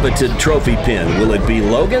year's coveted trophy pin. Will it be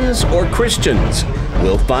Logan's or Christian's?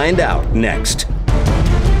 We'll find out next.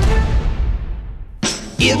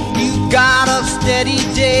 If you got a steady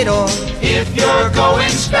date or if you're going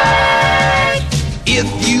straight, if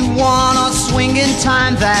you want a swinging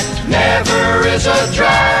time that never is a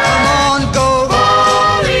drag, come on, go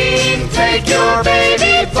bowling, take your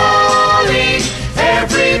baby bowling,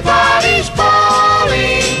 everybody's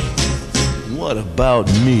bowling. What about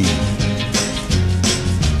me?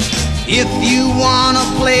 If you want a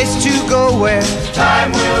place to go where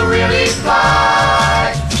time will really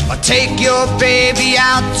fly, or take your baby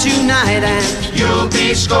out tonight and you'll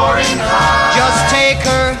be scoring high, just take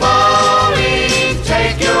her bowling,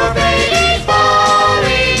 take your baby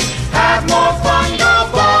bowling, have more fun, go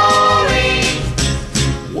bowling.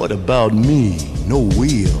 What about me? No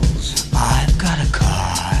wheels. I've got a car.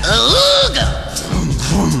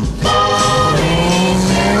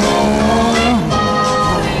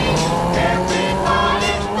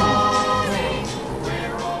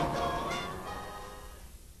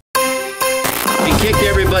 Kicked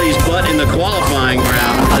everybody's butt in the qualifying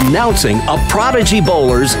round. Announcing a Prodigy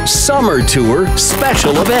Bowlers Summer Tour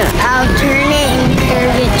special event. I'll turn it and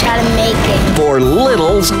curve it, try to make it. For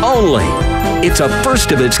littles only. It's a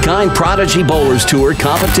first-of-its-kind Prodigy Bowlers Tour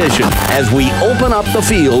competition as we open up the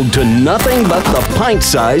field to nothing but the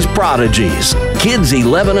pint-sized prodigies. Kids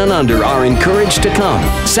 11 and under are encouraged to come.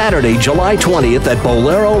 Saturday, July 20th at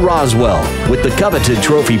Bolero Roswell. With the coveted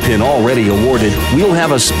trophy pin already awarded, we'll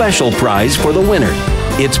have a special prize for the winner.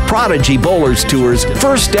 It's Prodigy Bowlers Tour's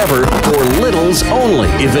first ever for littles only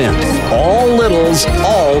event. All littles,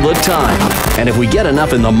 all the time. And if we get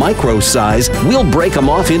enough in the micro size, we'll break them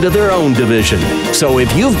off into their own division. So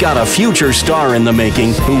if you've got a future star in the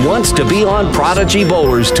making who wants to be on Prodigy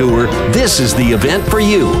Bowlers Tour, this is the event for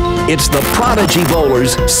you. It's the Prodigy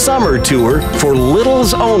Bowlers Summer Tour for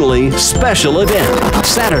littles only special event.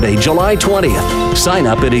 Saturday, July 20th. Sign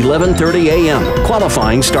up at 11:30 a.m.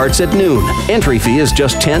 Qualifying starts at noon. Entry fee is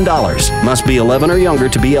just $10. Must be 11 or younger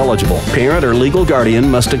to be eligible. Parent or legal guardian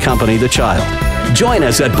must accompany the child. Join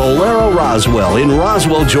us at Bolero Roswell in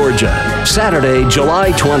Roswell, Georgia. Saturday,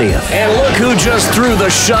 July 20th. And look who just threw the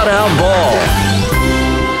shutout ball.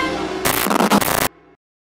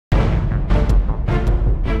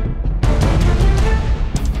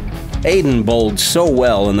 Aiden bowled so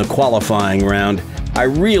well in the qualifying round, I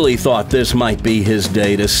really thought this might be his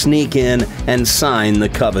day to sneak in and sign the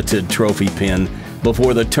coveted trophy pin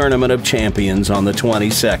before the Tournament of Champions on the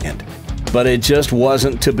 22nd. But it just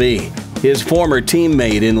wasn't to be. His former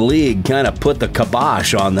teammate in league kind of put the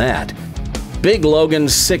kibosh on that. Big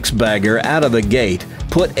Logan's six-bagger out of the gate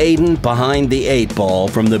put Aiden behind the 8-ball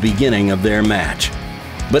from the beginning of their match.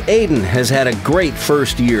 But Aiden has had a great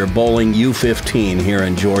first year bowling U15 here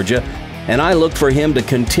in Georgia, and I look for him to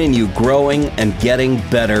continue growing and getting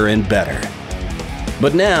better and better.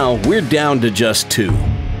 But now we're down to just 2.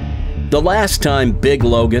 The last time Big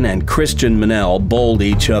Logan and Christian Manel bowled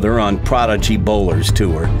each other on Prodigy Bowlers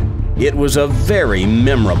Tour, it was a very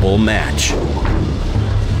memorable match.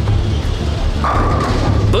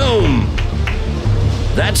 Boom!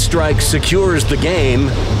 That strike secures the game,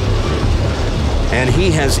 and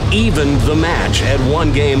he has evened the match at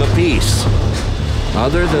 1 game apiece.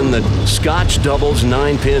 Other than the Scotch doubles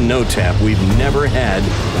 9-pin no-tap, we've never had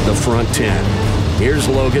the front 10. Here's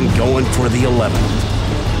Logan going for the 11th.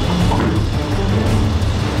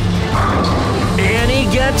 And he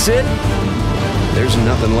gets it. There's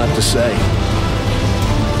nothing left to say.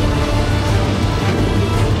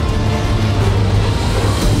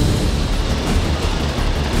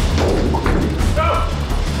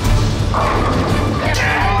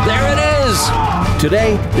 There it is!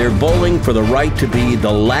 Today, they're bowling for the right to be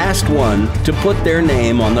the last one to put their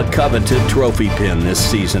name on the coveted trophy pin this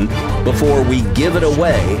season before we give it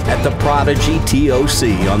away at the Prodigy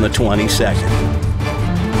TOC on the 22nd.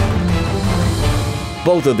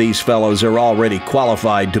 Both of these fellows are already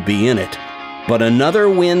qualified to be in it, but another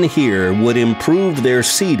win here would improve their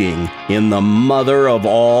seeding in the mother of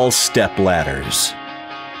all stepladders.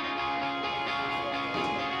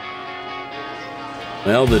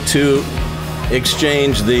 Well, the two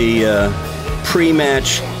exchange the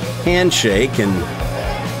pre-match handshake, and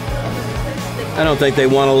I don't think they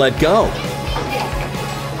want to let go.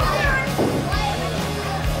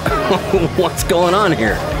 What's going on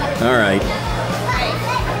here? All right.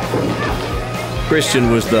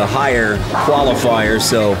 Christian was the higher qualifier,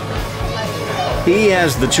 so he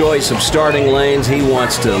has the choice of starting lanes. He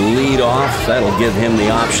wants to lead off. That'll give him the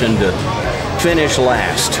option to finish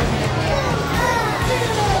last.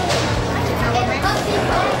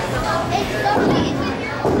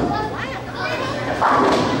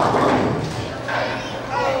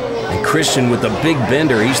 Christian with the big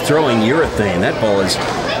bender, he's throwing urethane. That ball is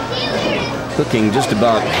hooking just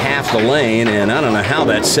about half the lane, and I don't know how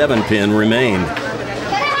that 7-pin remained.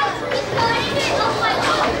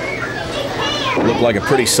 Looked like a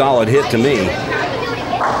pretty solid hit to me.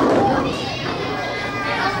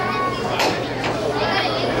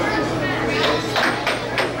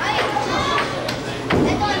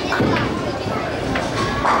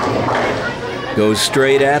 Goes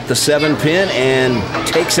straight at the 7-pin and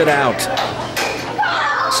takes it out.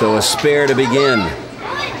 So a spare to begin.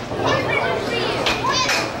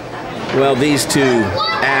 Well, these two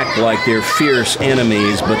act like they're fierce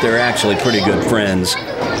enemies, but they're actually pretty good friends.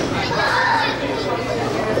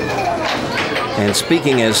 And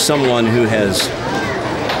speaking as someone who has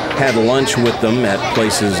had lunch with them at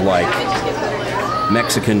places like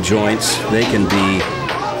Mexican joints, they can be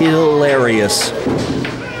hilarious.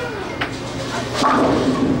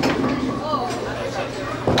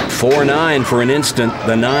 4-9 for an instant.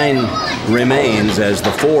 The 9 remains as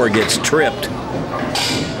the 4 gets tripped.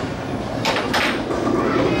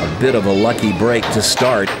 A bit of a lucky break to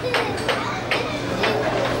start.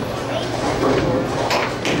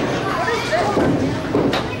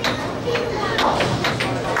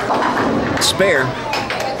 Spare.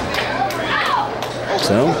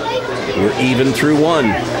 So we're even through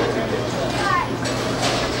 1.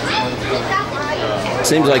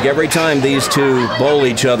 Seems like every time these two bowl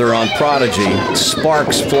each other on Prodigy,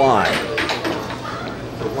 sparks fly.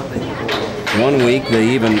 One week they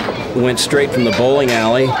even went straight from the bowling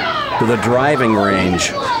alley to the driving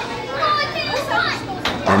range,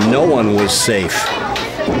 and no one was safe.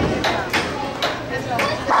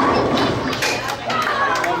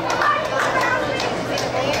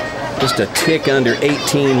 Just a tick under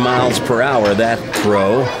 18 miles per hour, that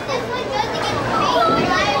throw.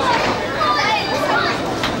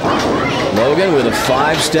 Logan with a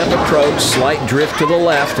 5-step approach, slight drift to the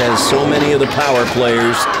left, as so many of the power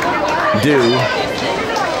players do.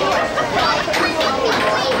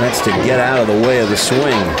 That's to get out of the way of the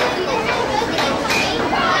swing.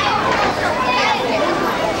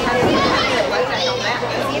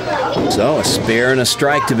 So a spare and a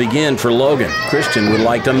strike to begin for Logan. Christian would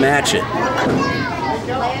like to match it.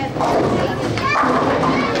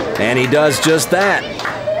 And he does just that.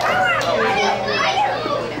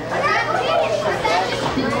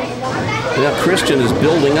 Now Christian is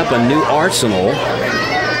building up a new arsenal,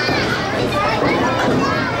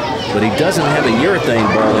 but he doesn't have a urethane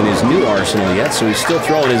ball in his new arsenal yet, so he's still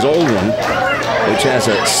throwing his old one, which has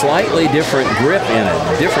a slightly different grip in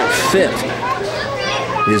it, different fit.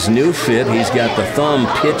 His new fit, he's got the thumb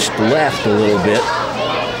pitched left a little bit.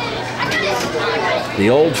 The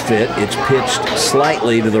old fit, it's pitched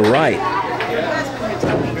slightly to the right.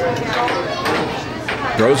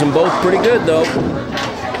 Throws them both pretty good, though.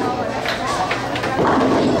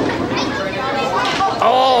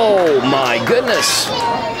 Oh, my goodness.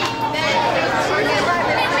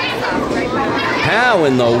 How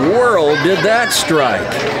in the world did that strike?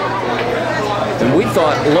 And we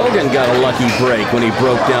thought Logan got a lucky break when he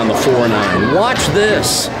broke down the 4-9. Watch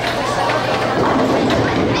this.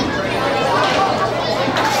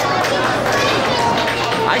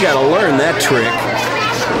 I got to learn that trick.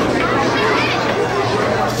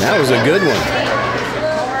 That was a good one.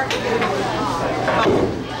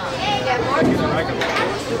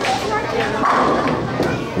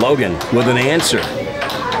 Logan with an answer.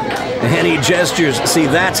 And he gestures. See,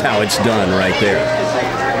 that's how it's done right there.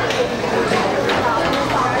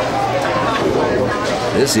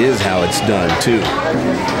 This is how it's done, too.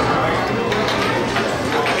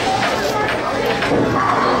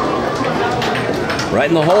 Right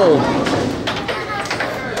in the hole.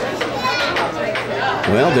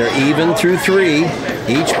 Well, they're even through 3.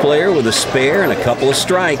 Each player with a spare and a couple of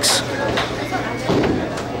strikes.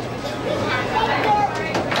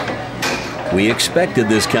 We expected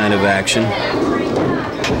this kind of action.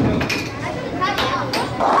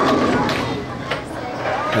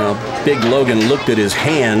 Well, Big Logan looked at his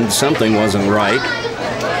hand. Something wasn't right.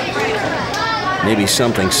 Maybe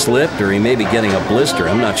something slipped, or he may be getting a blister.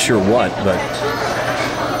 I'm not sure what, but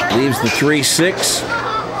leaves the 3-6.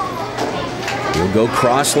 He'll go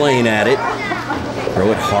cross lane at it.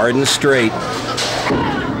 Throw it hard and straight.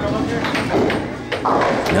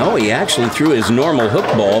 No, he actually threw his normal hook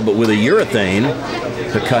ball, but with a urethane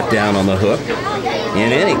to cut down on the hook.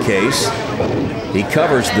 In any case, he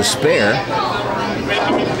covers the spare.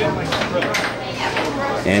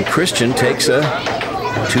 And Christian takes a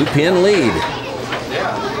 2-pin lead.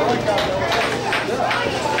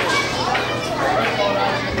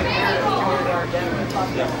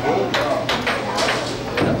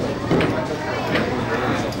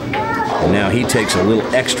 And now he takes a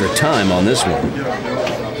little extra time on this one.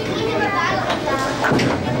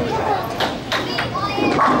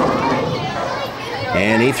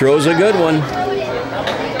 And he throws a good one.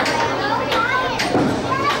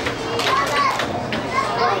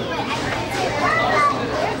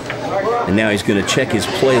 And now he's going to check his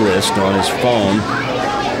playlist on his phone,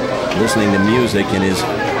 listening to music in his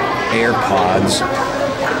AirPods.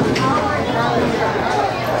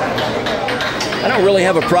 I don't really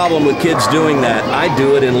have a problem with kids doing that. I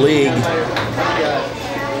do it in league.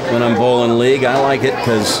 When I'm bowling league, I like it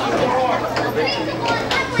because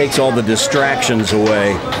it takes all the distractions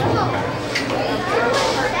away.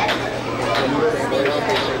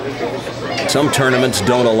 Some tournaments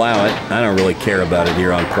don't allow it. I don't really care about it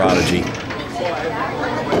here on Prodigy.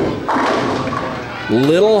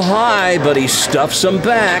 Little high, but he stuffs them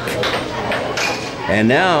back. And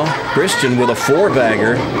now Christian with a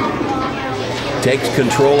 4-bagger takes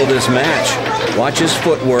control of this match. Watch his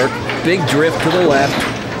footwork. Big drift to the left.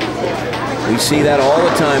 We see that all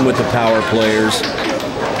the time with the power players.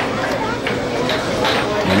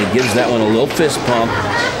 And he gives that one a little fist pump.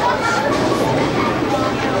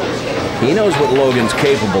 He knows what Logan's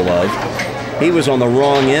capable of. He was on the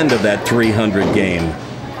wrong end of that 300 game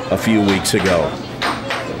a few weeks ago.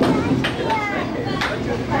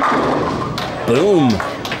 Boom!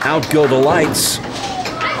 Out go the lights.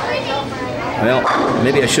 Well,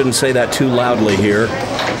 maybe I shouldn't say that too loudly here.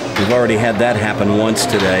 We've already had that happen once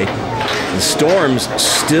today. The storm's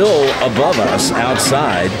still above us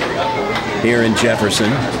outside here in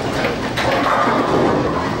Jefferson.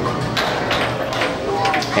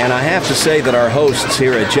 And I have to say that our hosts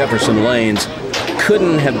here at Jefferson Lanes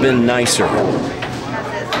couldn't have been nicer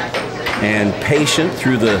and patient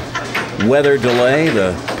through the weather delay,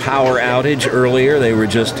 the power outage earlier. They were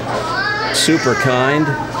just super kind.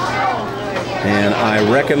 And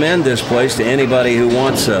I recommend this place to anybody who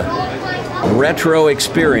wants a retro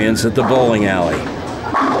experience at the bowling alley.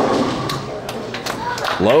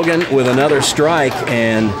 Logan with another strike,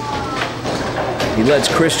 and he lets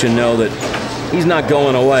Christian know that he's not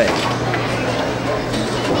going away.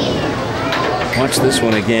 Watch this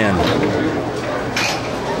one again.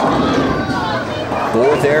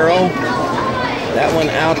 4th arrow. That one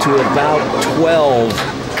out to about 12.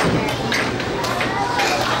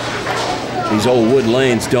 These old wood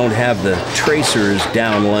lanes don't have the tracers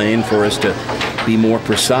down lane for us to be more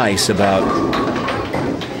precise about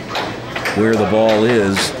where the ball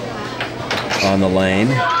is on the lane.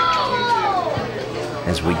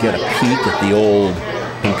 As we get a peek at the old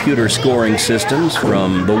computer scoring systems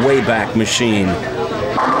from the Wayback Machine.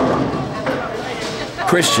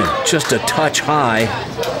 Christian just a touch high.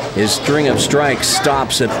 His string of strikes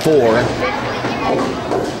stops at 4.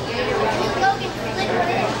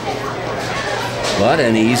 But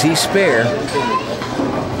an easy spare.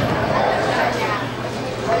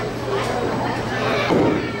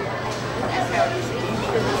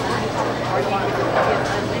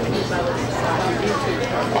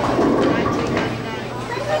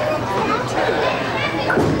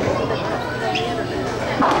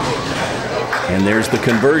 And there's the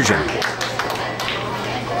conversion.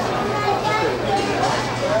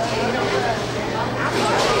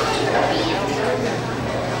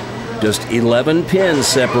 Just 11 pins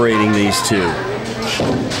separating these two.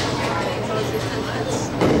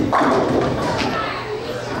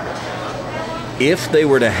 If they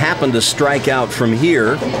were to happen to strike out from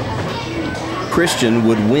here, Christian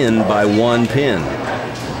would win by 1 pin.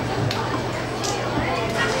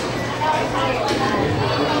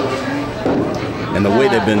 And the way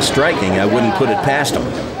they've been striking, I wouldn't put it past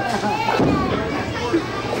them.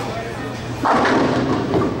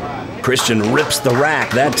 Christian rips the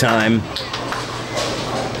rack that time.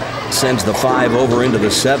 Sends the 5 over into the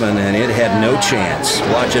 7, and it had no chance.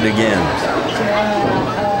 Watch it again.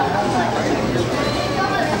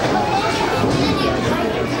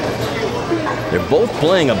 They're both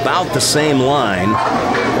playing about the same line.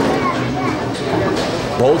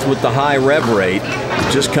 Both with the high rev rate.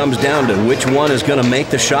 It just comes down to which one is going to make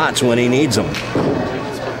the shots when he needs them.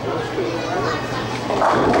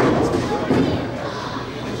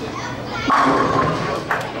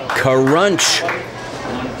 Crunch.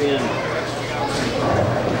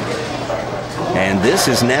 And this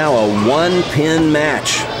is now a 1-pin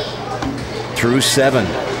match through 7.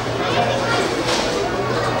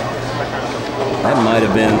 That might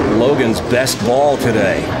have been Logan's best ball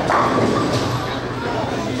today.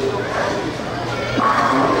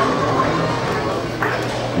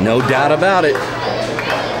 No doubt about it.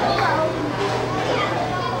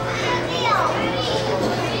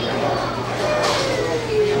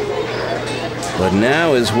 But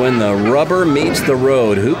now is when the rubber meets the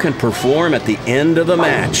road. Who can perform at the end of the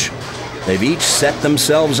match? They've each set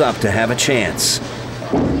themselves up to have a chance.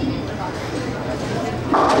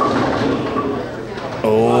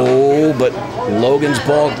 Oh, but Logan's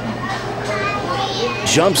ball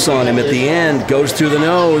jumps on him at the end, goes through the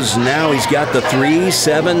nose. Now he's got the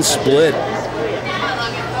 3-7 split.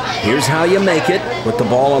 Here's how you make it. Put the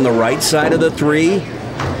ball on the right side of the 3.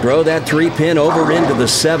 Throw that 3-pin over into the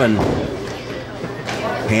 7.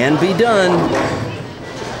 Can be done.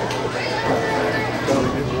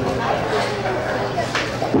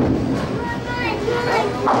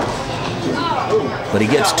 But he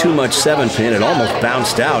gets too much 7-pin. It almost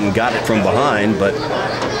bounced out and got it from behind, but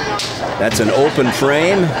that's an open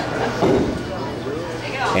frame.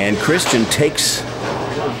 And Christian takes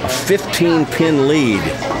a 15-pin lead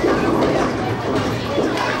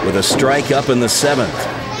with a strike up in the 7th.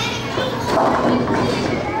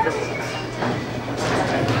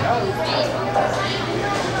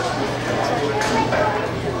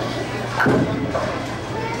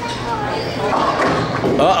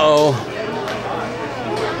 Uh-oh.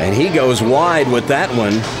 And he goes wide with that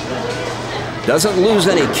one. Doesn't lose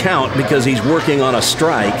any count because he's working on a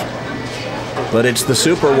strike. But it's the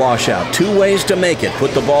super washout. 2 ways to make it.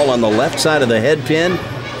 Put the ball on the left side of the head pin.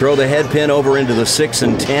 Throw the head pin over into the 6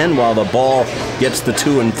 and 10 while the ball gets the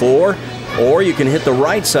 2 and 4. Or you can hit the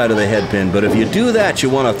right side of the head pin. But if you do that,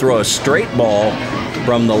 you want to throw a straight ball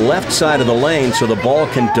from the left side of the lane so the ball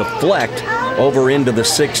can deflect over into the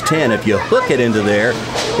 6-10. If you hook it into there,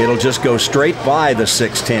 it'll just go straight by the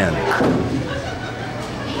 6-10.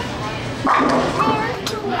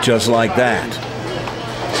 Just like that.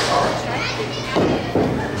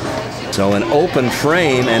 So an open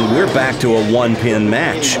frame, and we're back to a 1-pin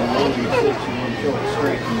match.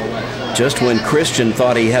 Just when Christian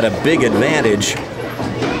thought he had a big advantage,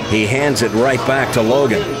 he hands it right back to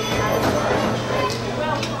Logan.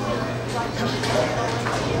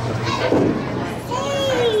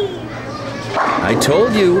 I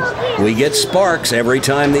told you, we get sparks every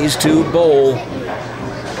time these two bowl.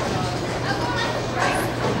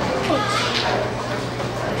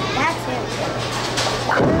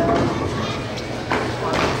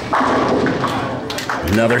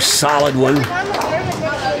 Another solid one.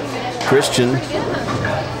 Christian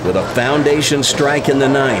with a foundation strike in the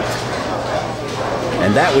 9th.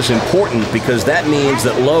 And that was important because that means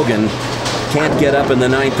that Logan can't get up in the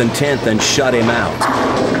 9th and 10th and shut him out.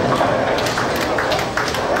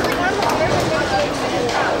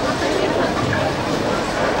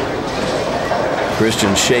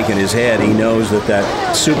 Christian's shaking his head. He knows that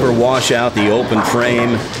that super washout, the open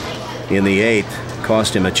frame in the 8th,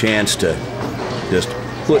 cost him a chance to just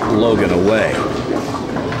put Logan away.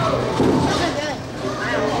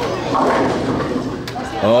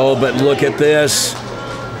 Oh, but look at this.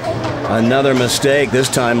 Another mistake. This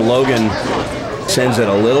time Logan sends it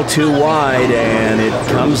a little too wide, and it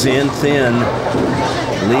comes in thin.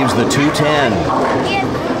 Leaves the 210.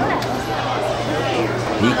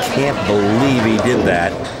 He can't believe he did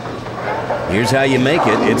that. Here's how you make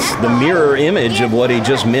it. It's the mirror image of what he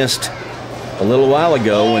just missed a little while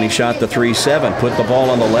ago when he shot the 3-7. Put the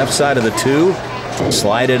ball on the left side of the 2,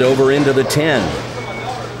 slide it over into the 10.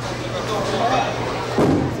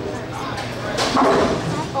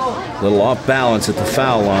 Little off balance at the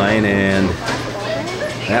foul line, and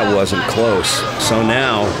that wasn't close. So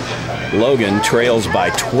now Logan trails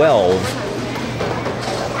by 12.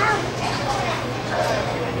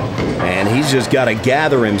 And he's just got to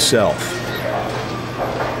gather himself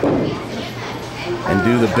and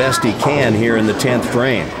do the best he can here in the 10th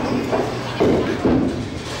frame.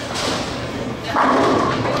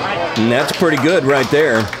 And that's pretty good right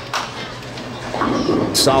there.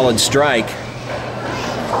 Solid strike.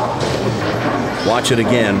 Watch it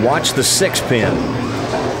again. Watch the 6-pin.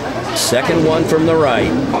 Second one from the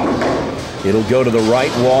right. It'll go to the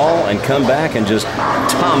right wall and come back and just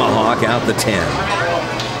tomahawk out the 10.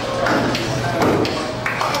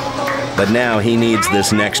 But now he needs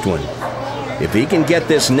this next one. If he can get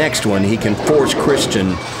this next one, he can force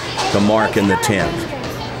Christian to mark in the 10th.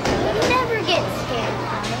 Never get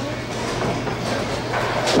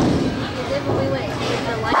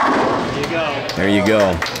scared. There you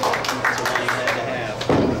go.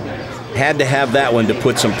 Had to have that one to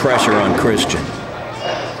put some pressure on Christian.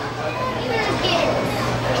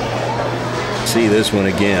 See this one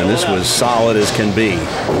again. This was solid as can be.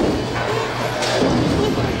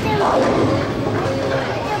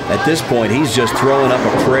 At this point, he's just throwing up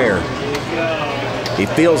a prayer. He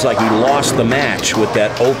feels like he lost the match with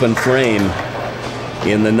that open frame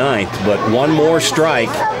in the 9th, but one more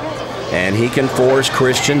strike, and he can force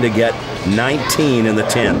Christian to get 19 in the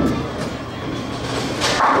 10th.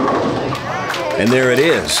 And there it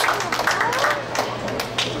is.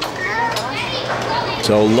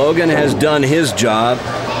 So Logan has done his job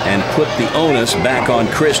and put the onus back on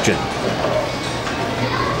Christian.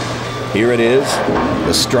 Here it is,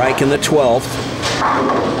 the strike in the 12th.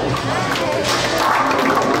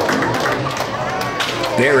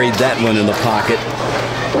 Buried that one in the pocket.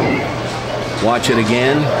 Watch it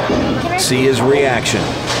again. See his reaction.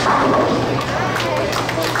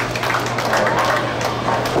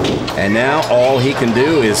 And now all he can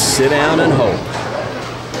do is sit down and hope.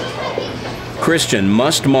 Christian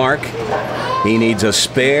must mark. He needs a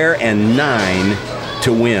spare and 9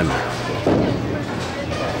 to win.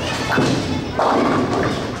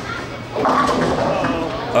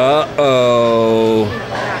 Uh-oh.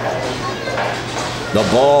 The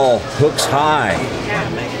ball hooks high.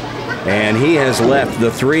 And he has left the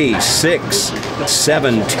 3, 6,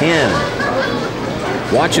 7, 10.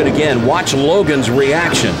 Watch it again. Watch Logan's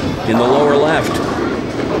reaction in the lower left.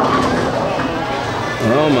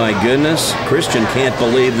 Oh my goodness. Christian can't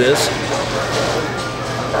believe this.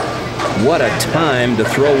 What a time to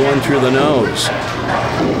throw one through the nose.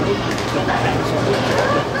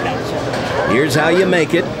 Here's how you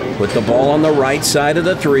make it. Put the ball on the right side of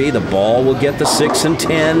the 3. The ball will get the 6 and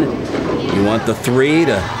 10. You want the 3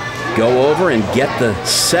 to go over and get the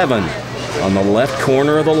 7 on the left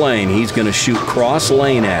corner of the lane. He's going to shoot cross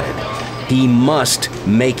lane at it. He must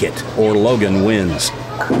make it or Logan wins.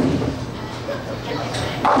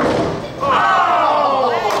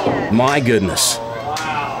 My goodness.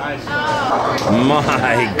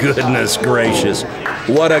 My goodness gracious.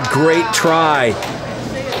 What a great try.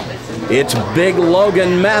 It's Big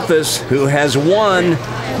Logan Mathis who has won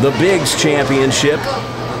the Bigs Championship.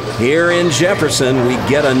 Here in Jefferson, we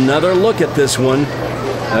get another look at this one.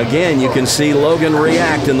 Again, you can see Logan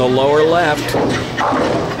react in the lower left.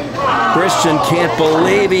 Christian can't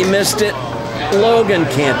believe he missed it. Logan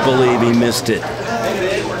can't believe he missed it.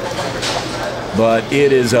 But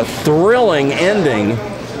it is a thrilling ending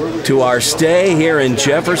to our stay here in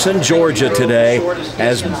Jefferson, Georgia today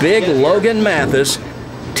as Big Logan Mathis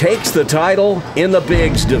takes the title in the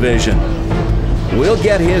Bigs division. We'll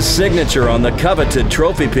get his signature on the coveted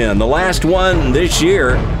trophy pin, the last one this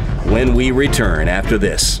year, when we return after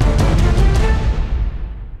this.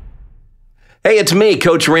 Hey, it's me,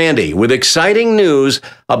 Coach Randy, with exciting news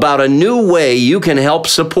about a new way you can help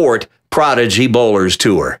support Prodigy Bowlers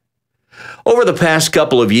Tour. Over the past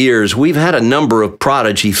couple of years, we've had a number of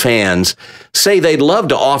Prodigy fans say they'd love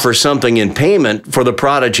to offer something in payment for the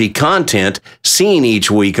Prodigy content seen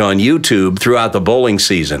each week on YouTube throughout the bowling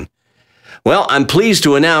season. Well, I'm pleased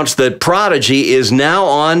to announce that Prodigy is now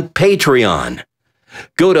on Patreon.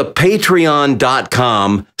 Go to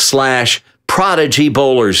patreon.com/Prodigy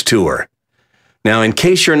Bowlers Tour. Now, in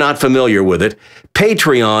case you're not familiar with it,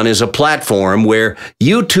 Patreon is a platform where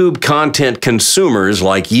YouTube content consumers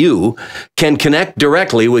like you can connect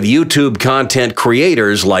directly with YouTube content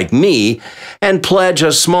creators like me and pledge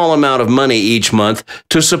a small amount of money each month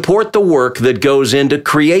to support the work that goes into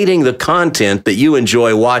creating the content that you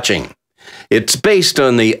enjoy watching. It's based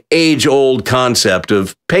on the age-old concept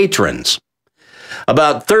of patrons.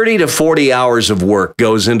 About 30 to 40 hours of work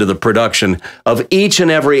goes into the production of each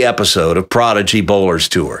and every episode of Prodigy Bowlers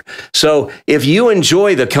Tour. So if you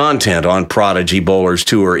enjoy the content on Prodigy Bowlers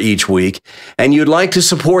Tour each week and you'd like to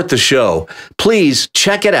support the show, please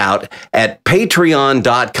check it out at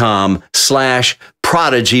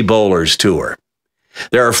patreon.com/Prodigy Bowlers Tour.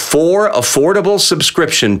 There are 4 affordable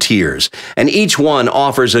subscription tiers, and each one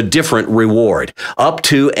offers a different reward, up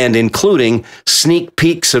to and including sneak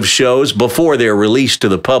peeks of shows before they're released to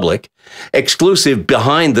the public, exclusive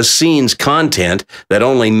behind-the-scenes content that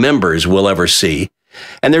only members will ever see,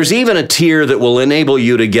 and there's even a tier that will enable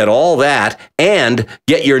you to get all that and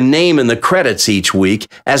get your name in the credits each week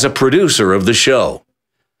as a producer of the show.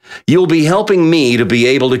 You'll be helping me to be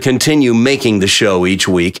able to continue making the show each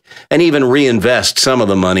week and even reinvest some of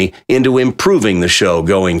the money into improving the show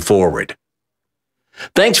going forward.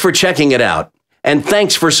 Thanks for checking it out, and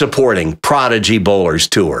thanks for supporting Prodigy Bowlers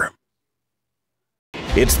Tour.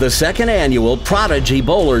 It's the 2nd annual Prodigy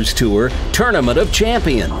Bowlers Tour Tournament of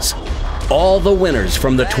Champions. All the winners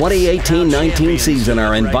from the 2018-19 season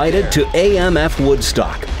are invited to AMF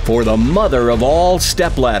Woodstock for the mother of all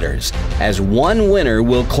stepladders, as one winner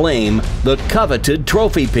will claim the coveted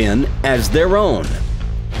trophy pin as their own.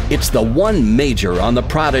 It's the one major on the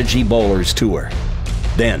Prodigy Bowlers Tour.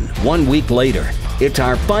 Then, 1 week later, it's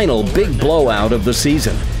our final big blowout of the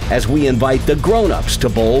season, as we invite the grown-ups to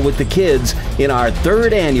bowl with the kids in our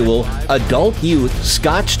 3rd annual Adult Youth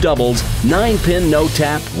Scotch Doubles 9-pin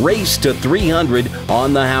no-tap race to 300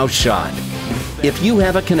 on the house shot. If you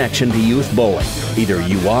have a connection to youth bowling, either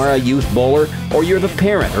you are a youth bowler or you're the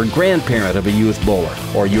parent or grandparent of a youth bowler,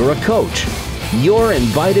 or you're a coach, you're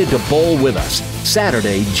invited to bowl with us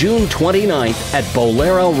Saturday, June 29th at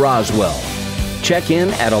Bolero Roswell. Check in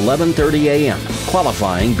at 11:30 a.m.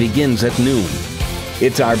 Qualifying begins at noon.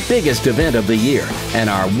 It's our biggest event of the year and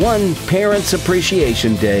our one Parents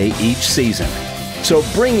Appreciation Day each season. So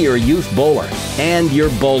bring your youth bowler and your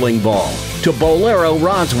bowling ball to Bolero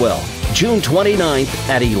Roswell, June 29th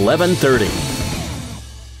at 11:30.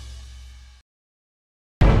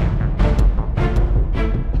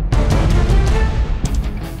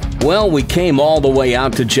 Well, we came all the way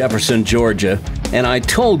out to Jefferson, Georgia, and I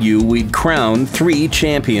told you we'd crown 3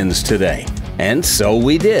 champions today. And so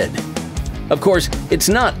we did. Of course, it's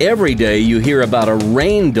not every day you hear about a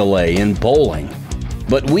rain delay in bowling.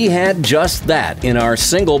 But we had just that in our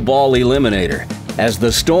single ball eliminator, as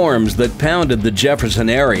the storms that pounded the Jefferson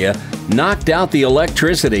area knocked out the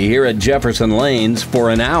electricity here at Jefferson Lanes for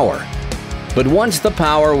an hour. But once the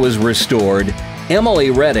power was restored, Emily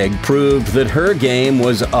Rettig proved that her game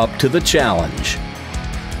was up to the challenge.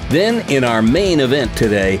 Then, in our main event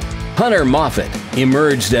today, Hunter Moffitt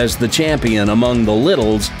emerged as the champion among the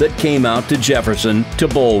littles that came out to Jefferson to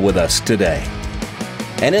bowl with us today.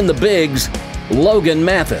 And in the bigs, Logan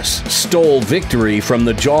Mathis stole victory from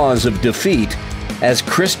the jaws of defeat as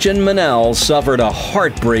Christian Manel suffered a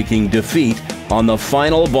heartbreaking defeat on the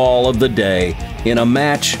final ball of the day in a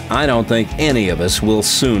match I don't think any of us will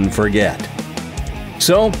soon forget.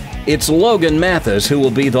 So, it's Logan Mathis who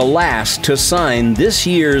will be the last to sign this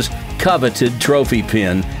year's coveted trophy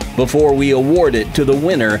pin before we award it to the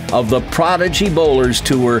winner of the Prodigy Bowlers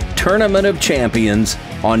Tour Tournament of Champions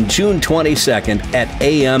on June 22nd at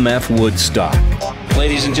AMF Woodstock.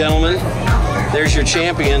 Ladies and gentlemen, there's your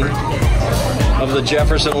champion of the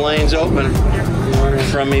Jefferson Lanes Open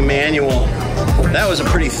from Emmanuel. That was a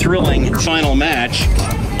pretty thrilling final match.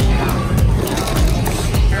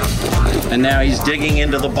 And now he's digging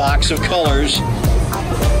into the box of colors,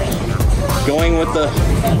 going with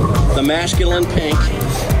the masculine pink,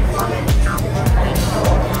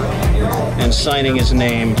 and signing his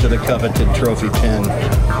name to the coveted trophy pin.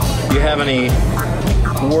 Do you have any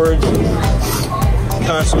words of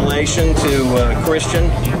consolation to Christian?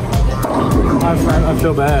 I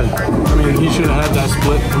feel bad. I mean, he should have had that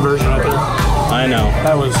split conversion right there. I know.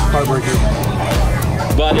 That was heartbreaking.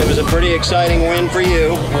 But it was a pretty exciting win for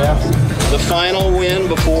you. Yeah. The final win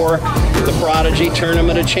before the Prodigy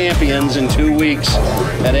Tournament of Champions in 2 weeks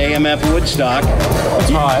at AMF Woodstock. It's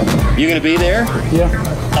hot. You gonna be there? Yeah.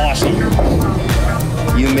 Awesome.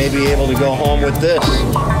 You may be able to go home with this.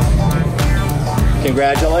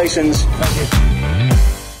 Congratulations. Thank you.